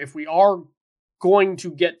wonder if we are going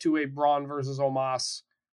to get to a Braun versus Omos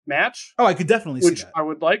match. Oh, I could definitely see that. Which I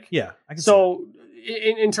would like. Yeah. I can so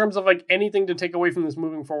in terms of like anything to take away from this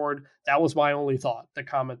moving forward, that was my only thought, the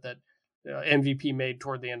comment that MVP made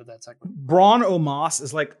toward the end of that segment. Braun Omos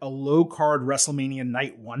is like a low card WrestleMania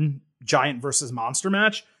Night 1 giant versus monster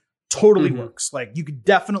match. Totally works. Like, you could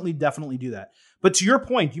definitely do that. But to your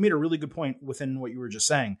point, you made a really good point within what you were just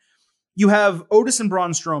saying. You have Otis and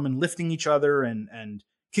Braun Strowman lifting each other and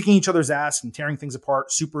kicking each other's ass and tearing things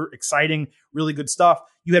apart. Super exciting, really good stuff.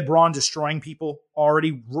 You had Braun destroying people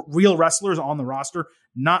already, real wrestlers on the roster,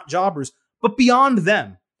 not jobbers. But beyond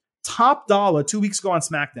them, Top Dollar 2 weeks ago on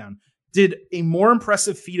SmackDown did a more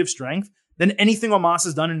impressive feat of strength than anything Omos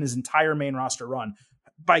has done in his entire main roster run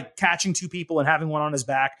by catching 2 people and having one on his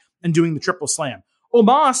back and doing the triple slam.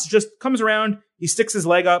 Omos just comes around, he sticks his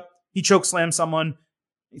leg up, he choke slams someone,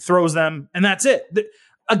 he throws them, and that's it.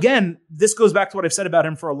 Again, this goes back to what I've said about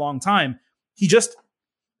him for a long time. He's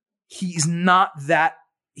not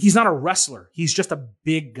a wrestler. He's just a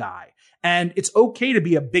big guy. And it's okay to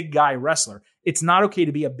be a big guy wrestler. It's not okay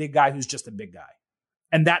to be a big guy who's just a big guy.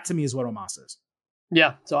 And that to me is what Omos is.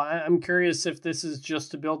 Yeah, so I'm curious if this is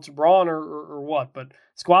just to build to Braun or what. But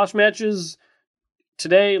squash matches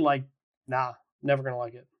today, nah, never going to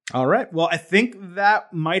like it. All right. Well, I think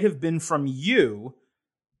that might have been from you,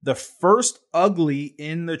 the first ugly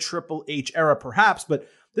in the Triple H era, perhaps. But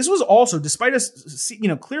this was also, despite us,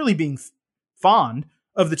 clearly being fond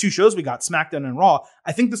of the 2 shows we got, SmackDown and Raw,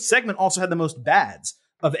 I think the segment also had the most bads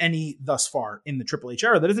of any thus far in the Triple H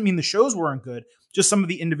era. That doesn't mean the shows weren't good. Just some of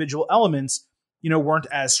the individual elements, weren't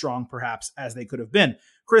as strong perhaps as they could have been.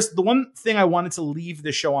 Chris, the one thing I wanted to leave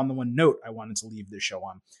this show on, the one note I wanted to leave this show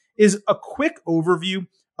on, is a quick overview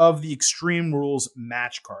of the Extreme Rules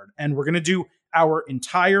match card. And we're going to do our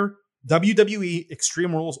entire WWE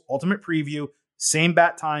Extreme Rules Ultimate Preview, same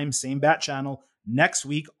bat time, same bat channel, next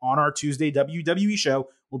week on our Tuesday WWE show.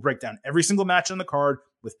 We'll break down every single match on the card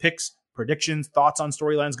with picks, predictions, thoughts on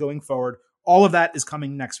storylines going forward. All of that is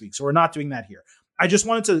coming next week. So we're not doing that here. I just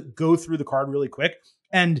wanted to go through the card really quick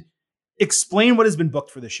and explain what has been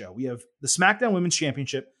booked for the show. We have the SmackDown Women's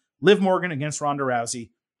Championship, Liv Morgan against Ronda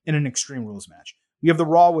Rousey in an Extreme Rules match. We have the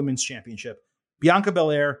Raw Women's Championship, Bianca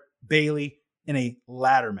Belair, Bayley in a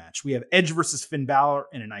ladder match. We have Edge versus Finn Balor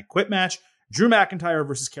in an I Quit match, Drew McIntyre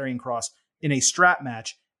versus Karrion Kross in a strap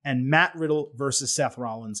match, and Matt Riddle versus Seth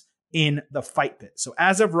Rollins in the Fight Pit. So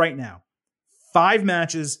as of right now, 5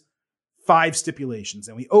 matches, 5 stipulations.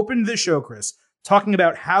 And we opened this show, Chris, talking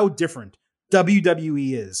about how different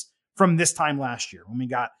WWE is from this time last year when we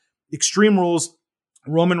got Extreme Rules,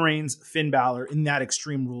 Roman Reigns, Finn Balor in that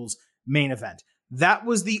Extreme Rules main event. That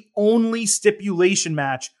was the only stipulation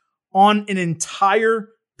match on an entire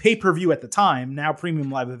pay-per-view at the time, now premium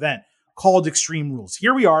live event, called Extreme Rules.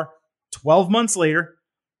 Here we are, 12 months later,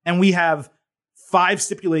 and we have 5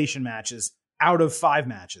 stipulation matches out of 5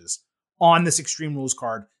 matches on this Extreme Rules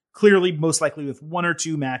card. Clearly, most likely with 1 or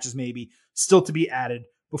 2 matches maybe still to be added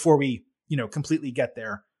before we, completely get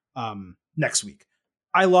there next week.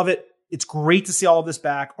 I love it. It's great to see all of this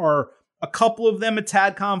back. Are a couple of them a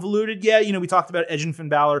tad convoluted? Yeah, we talked about Edge and Finn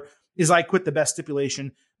Balor. Is I Quit the best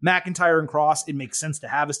stipulation? McIntyre and Cross, it makes sense to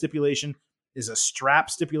have a stipulation. Is a strap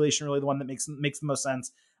stipulation really the one that makes the most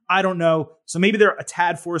sense? I don't know. So maybe they're a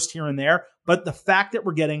tad forced here and there. But the fact that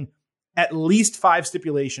we're getting at least 5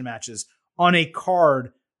 stipulation matches on a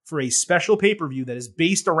card for a special pay-per-view that is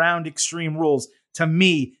based around Extreme Rules, to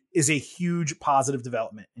me, is a huge positive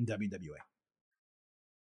development in WWE.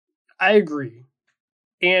 I agree.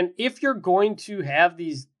 And if you're going to have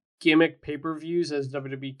these gimmick pay-per-views, as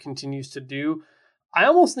WWE continues to do, I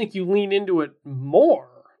almost think you lean into it more.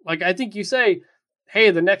 I think you say, hey,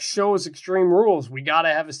 the next show is Extreme Rules. We got to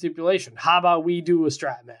have a stipulation. How about we do a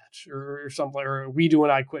strap match or something, or we do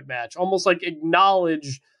an I Quit match? Almost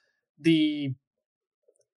acknowledge the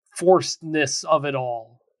forcedness of it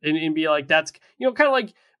all and be like, that's, kind of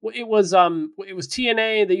like it was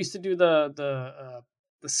TNA. They used to do the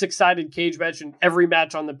 6-sided cage match, and every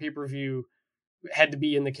match on the pay-per-view had to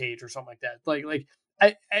be in the cage or something like that.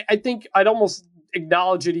 I think I'd almost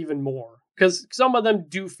acknowledge it even more, because some of them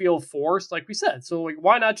do feel forced, like we said. So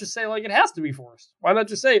why not just say it has to be forced? Why not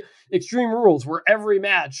just say Extreme Rules, where every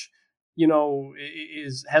match,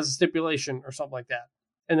 has a stipulation or something like that,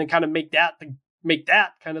 and then kind of make that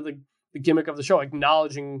kind of the gimmick of the show,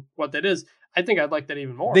 acknowledging what that is. I think I'd like that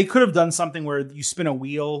even more. They could have done something where you spin a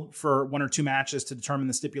wheel for 1 or 2 matches to determine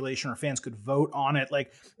the stipulation, or fans could vote on it.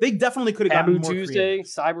 They definitely could have gotten more Tuesday, creative.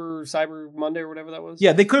 Cyber Monday, or whatever that was.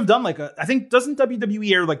 Yeah, they could have done I think, doesn't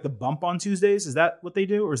WWE air the bump on Tuesdays? Is that what they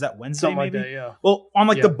do? Or is that Wednesday something maybe? Like that, yeah. Well, on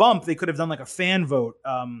the bump, they could have done a fan vote,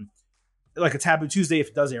 like a Taboo Tuesday if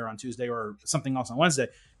it does air on Tuesday, or something else on Wednesday,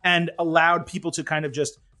 and allowed people to kind of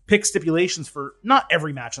just pick stipulations for not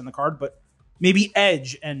every match on the card, but maybe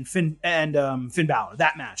Edge and Finn Balor.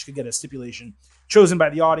 That match could get a stipulation chosen by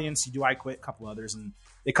the audience. You do I Quit, a couple others, and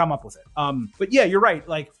they come up with it. But yeah, you're right.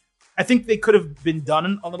 I think they could have been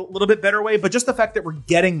done a little bit better way, but just the fact that we're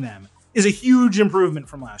getting them is a huge improvement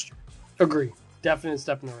from last year. Agree. Definite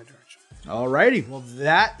step in the right direction. Alrighty. Well,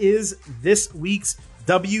 that is this week's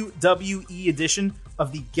WWE edition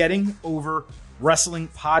of the Getting Over Wrestling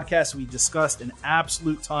podcast. We discussed an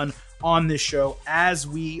absolute ton on this show, as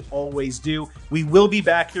we always do. We will be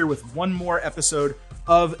back here with one more episode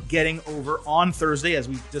of Getting Over on Thursday as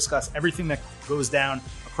we discuss everything that goes down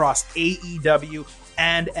across AEW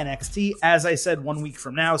and NXT. As I said, 1 week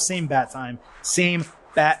from now, same bat time, same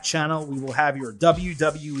bat channel, we will have your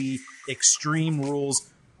WWE Extreme Rules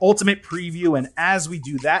Ultimate Preview. And as we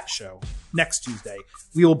do that show next Tuesday,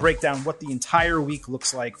 we will break down what the entire week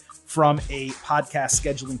looks like from a podcast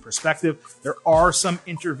scheduling perspective. There are some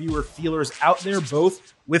interviewer feelers out there,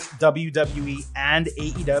 both with WWE and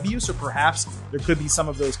AEW, so perhaps there could be some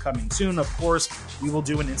of those coming soon. Of course, we will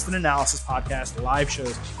do an instant analysis podcast, live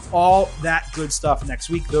shows, all that good stuff next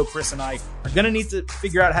week, though Chris and I are going to need to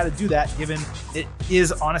figure out how to do that, given it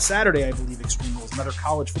is on a Saturday, I believe, Extreme Rules, another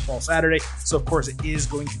college football Saturday, so of course it is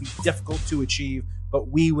going to be difficult to achieve, but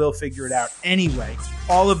we will figure it out anyway.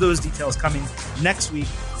 All of those details coming next week,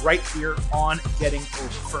 right here on Getting Over.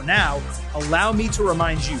 For now, allow me to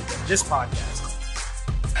remind you that this podcast,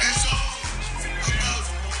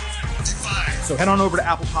 so head on over to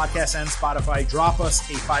Apple Podcasts and Spotify, drop us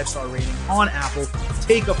a 5-star rating on Apple,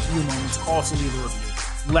 take a few moments, also leave a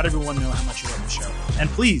review, let everyone know how much you love the show. And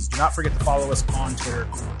please do not forget to follow us on Twitter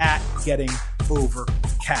at Getting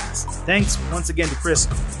Overcast. Thanks once again to Chris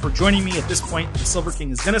for joining me at this point. The Silver King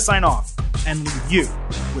is going to sign off and leave you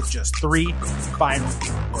with just 3 final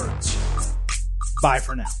words. Bye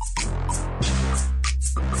for now.